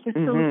 I am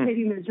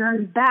facilitating their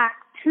journey back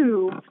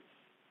to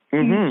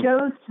use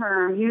Joe's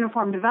term,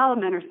 uniform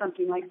development or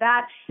something like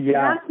that.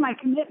 Yeah. That's my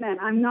commitment.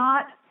 I'm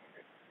not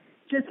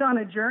just on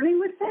a journey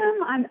with them.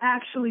 I'm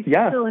actually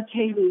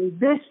facilitating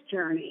this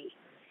journey.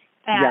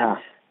 And,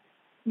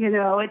 you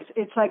know,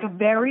 it's like a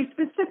very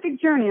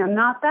specific journey. I'm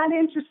not that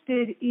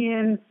interested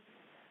in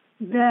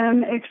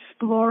them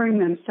exploring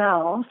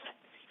themselves.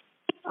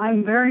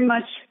 I'm very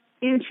much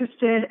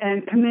interested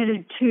and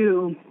committed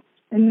to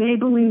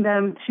enabling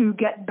them to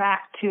get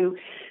back to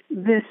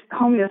this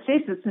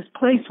homeostasis, this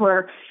place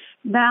where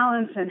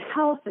balance and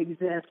health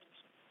exists,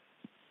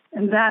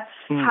 and that's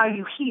how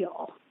you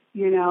heal,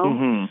 you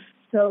know?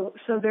 So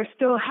there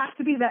still has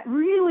to be that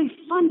really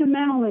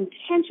fundamental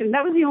intention.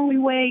 That was the only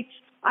way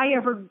I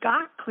ever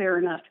got clear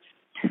enough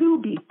to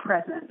be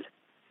present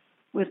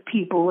with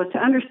people, was to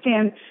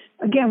understand,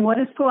 again, what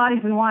is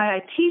Pilates and why I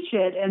teach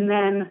it, and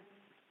then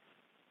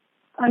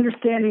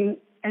understanding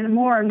and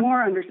more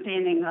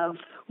understanding of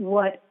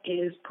what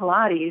is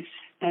Pilates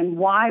and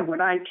why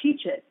would I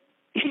teach it,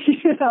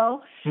 you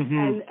know,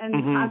 and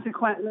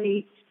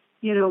consequently,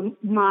 you know,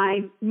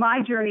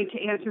 my journey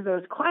to answer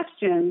those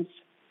questions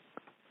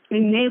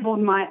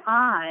enabled my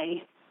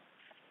eye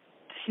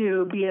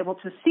to be able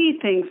to see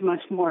things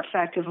much more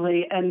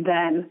effectively and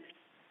then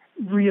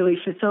really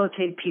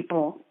facilitate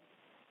people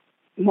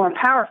more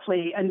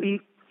powerfully and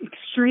be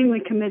extremely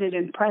committed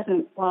and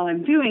present while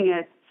I'm doing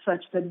it,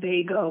 such that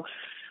they go,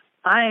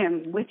 I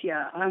am with you.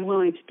 I'm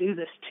willing to do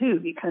this too,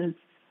 because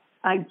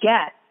I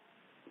get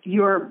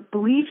your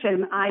belief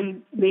and I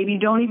maybe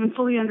don't even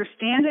fully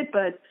understand it,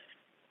 but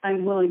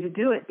I'm willing to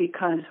do it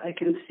because I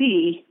can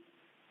see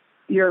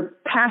your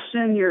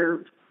passion,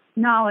 your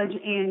knowledge,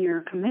 and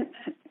your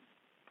commitment.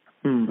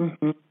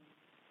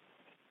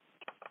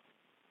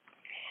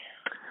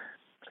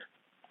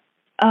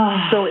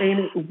 So,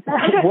 Amy,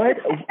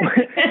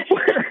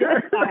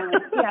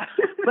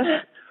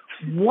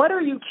 what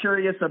are you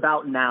curious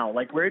about now?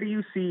 Like, where do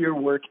you see your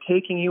work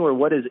taking you, or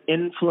what is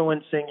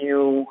influencing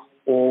you,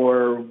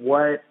 or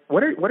what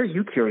are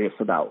you curious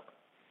about?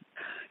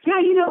 Yeah,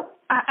 you know,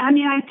 I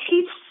mean, I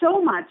teach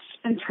so much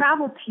and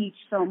travel teach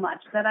so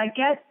much that I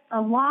get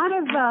a lot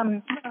of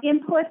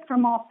input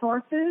from all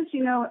sources,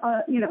 you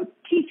know,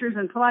 teachers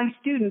and Pilates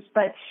students,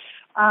 but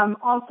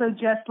also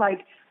just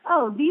like,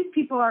 oh, these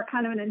people are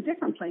kind of in a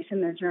different place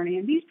in their journey,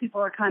 and these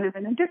people are kind of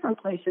in a different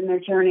place in their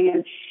journey,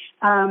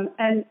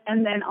 and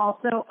then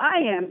also I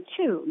am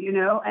too, you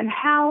know, and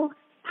how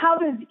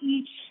does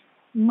each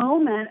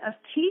moment of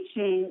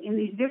teaching in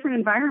these different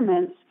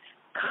environments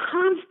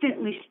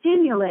constantly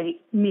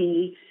stimulate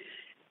me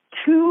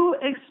to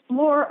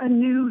explore a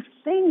new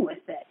thing with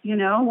it, you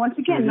know, once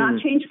again, not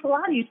change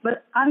Pilates,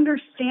 but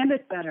understand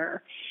it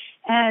better.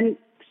 And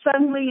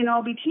suddenly, you know,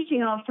 I'll be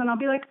teaching and all of a sudden I'll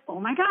be like, oh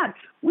my God,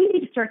 we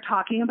need to start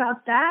talking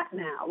about that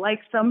now.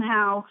 Like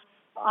somehow,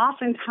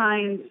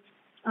 oftentimes,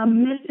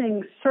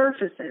 missing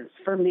surfaces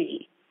for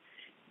me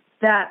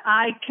that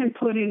I can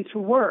put into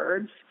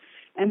words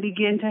and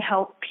begin to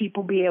help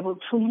people be able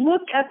to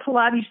look at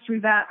Pilates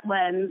through that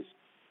lens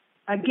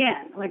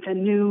again, like a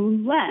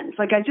new lens.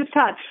 Like I just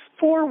taught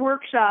 4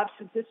 workshops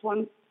at this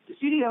one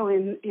studio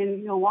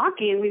in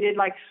Milwaukee, and we did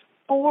like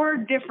 4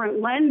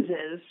 different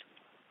lenses,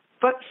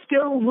 but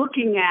still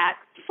looking at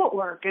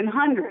footwork and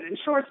 100 and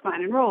short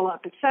spine and roll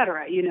up, et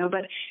cetera, you know,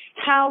 but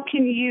how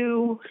can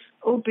you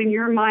open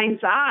your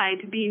mind's eye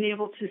to being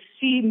able to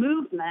see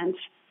movement?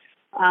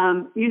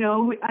 You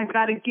know, I've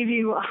got to give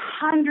you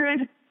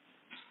 100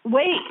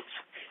 ways,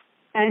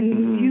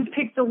 and you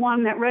pick the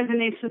one that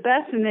resonates the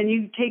best, and then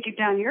you take it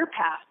down your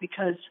path,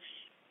 because,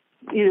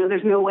 you know,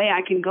 there's no way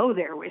I can go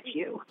there with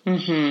you.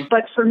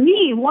 But for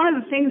me, one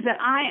of the things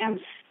that I am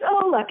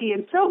so lucky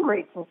and so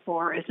grateful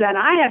for is that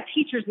I have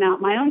teachers now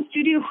at my own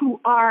studio who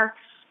are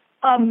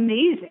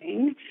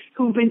amazing,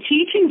 who've been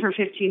teaching for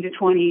 15 to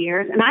 20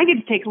 years, and I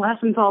get to take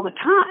lessons all the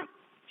time.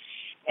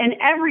 And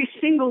every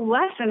single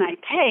lesson I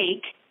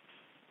take,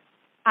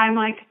 I'm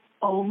like,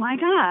 oh my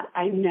God,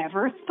 I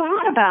never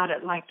thought about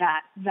it like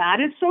that.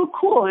 That is so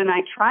cool. And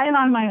I try it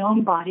on my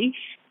own body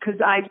because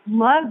I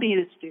love being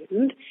a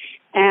student.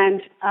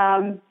 And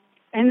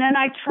then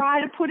I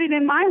try to put it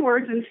in my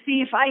words and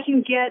see if I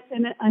can get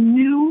a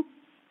new,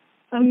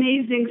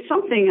 amazing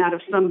something out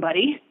of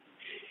somebody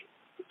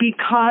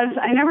because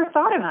I never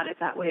thought about it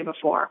that way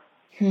before.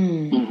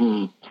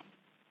 Mm-hmm.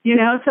 You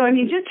know, so I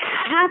mean, just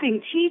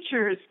having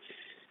teachers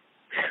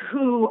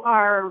who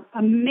are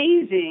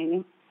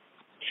amazing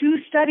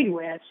to study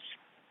with,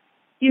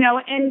 you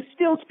know, and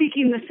still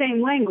speaking the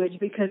same language,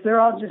 because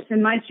they're all just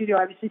in my studio,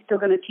 obviously still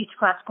going to teach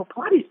classical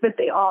Pilates, but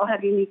they all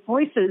have unique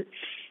voices.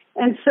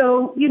 And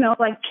so, you know,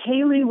 like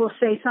Kaylee will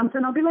say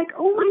something, I'll be like,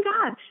 oh my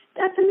God,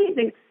 that's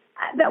amazing.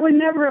 That would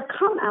never have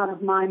come out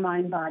of my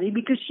mind body,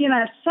 because she and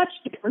I have such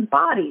different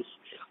bodies.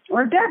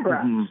 Or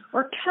Deborah,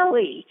 or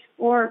Kelly,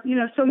 or, you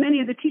know, so many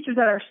of the teachers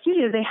at our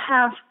studio,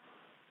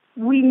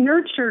 we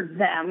nurtured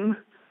them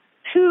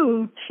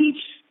to teach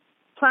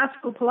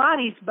classical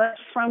Pilates, but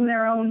from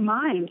their own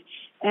mind.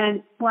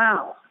 And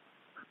wow,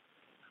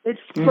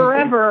 it's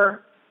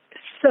forever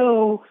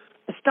so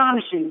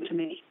astonishing to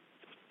me.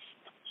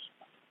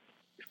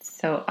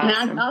 So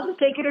awesome. And I'll just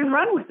take it and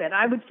run with it.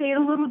 I would say it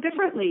a little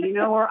differently, you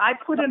know, or I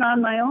put it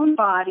on my own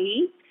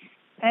body,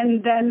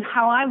 and then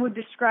how I would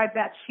describe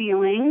that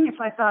feeling,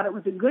 if I thought it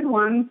was a good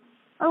one,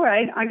 all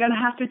right, I'm going to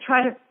have to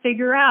try to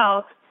figure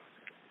out,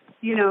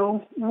 you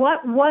know,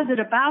 what was it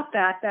about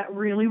that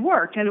really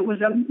worked? And it was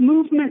a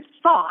movement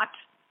thought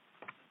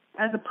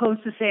as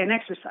opposed to, say, an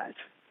exercise.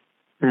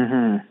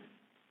 Mm-hmm.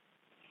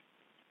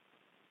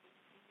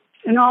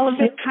 And all of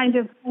it kind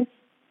of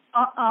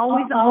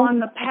always on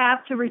the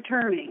path to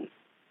returning.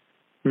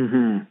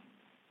 Mm-hmm.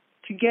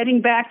 To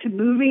getting back to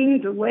moving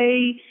the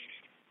way,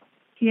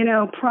 you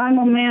know,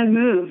 primal man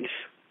moved.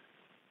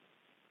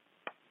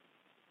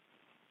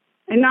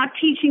 And not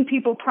teaching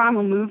people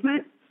primal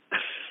movement.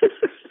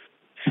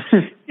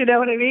 You know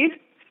what I mean?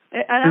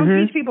 I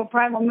don't teach people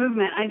primal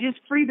movement. I just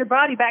free their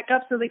body back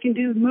up so they can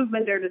do the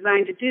movement they're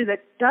designed to do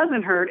that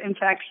doesn't hurt, in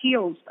fact,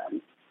 heals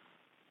them.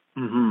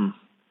 Mm-hmm.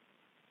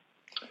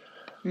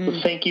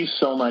 Well, thank you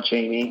so much,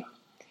 Amy.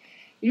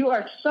 You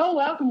are so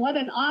welcome. What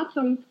an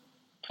awesome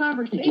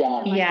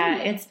conversation. Yeah,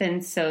 it's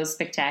been so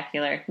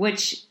spectacular,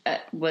 which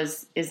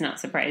is not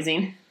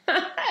surprising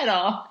at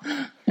all.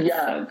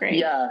 Yeah, so great.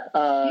 Yeah,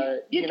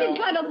 you can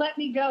kind of let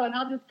me go, and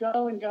I'll just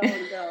go and go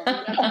and go.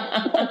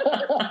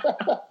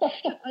 I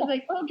was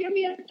like, oh, give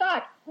me a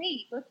thought.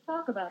 Wait, let's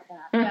talk about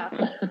that. Yeah.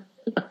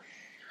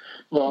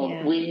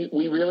 Well, we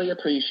really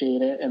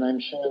appreciate it, and I'm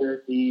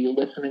sure the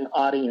listening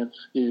audience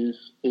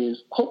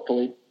is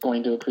hopefully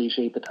going to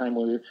appreciate the time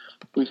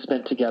we've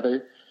spent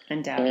together.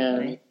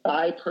 Undoubtedly. And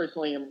I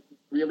personally am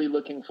really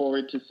looking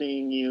forward to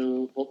seeing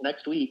you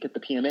next week at the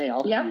PMA.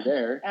 I'll see you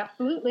there.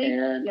 Absolutely.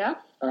 And,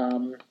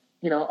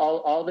 you know,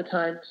 all the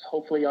times,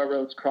 hopefully our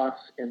roads cross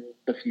in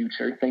the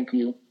future. Thank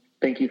you.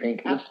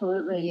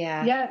 Absolutely.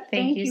 Yeah.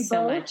 Thank you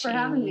so both much for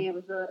having me. It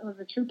was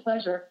a true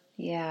pleasure.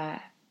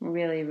 Yeah.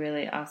 Really,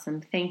 really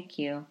awesome. Thank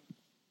you.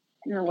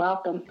 You're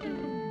welcome.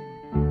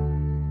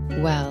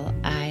 Well,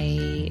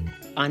 I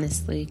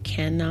honestly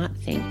cannot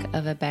think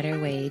of a better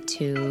way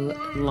to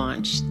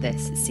launch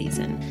this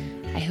season.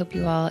 I hope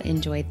you all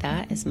enjoyed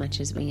that as much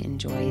as we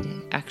enjoyed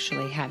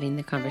actually having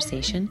the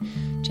conversation.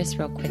 Just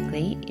real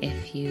quickly,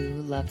 if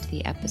you loved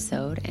the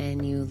episode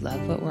and you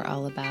love what we're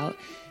all about,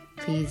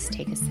 please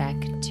take a sec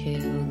to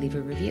leave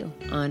a review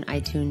on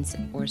iTunes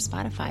or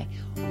Spotify,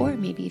 or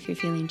maybe if you're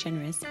feeling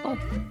generous, both.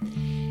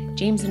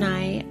 James and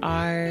I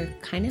are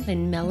kind of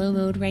in mellow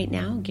mode right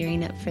now,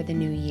 gearing up for the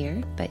new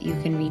year, but you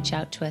can reach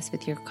out to us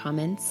with your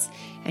comments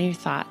and your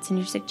thoughts and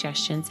your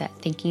suggestions at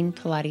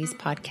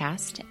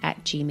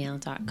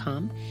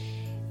thinkingpilatespodcast@gmail.com.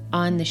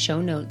 On the show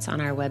notes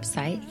on our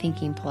website,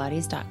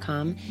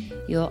 thinkingpilates.com,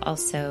 you'll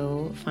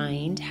also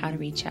find how to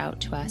reach out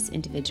to us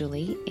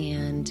individually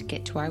and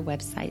get to our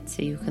website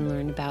so you can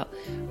learn about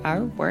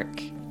our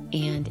work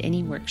and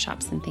any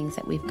workshops and things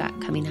that we've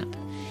got coming up.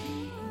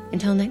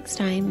 Until next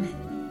time,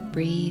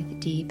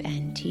 breathe deep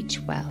and teach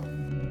well.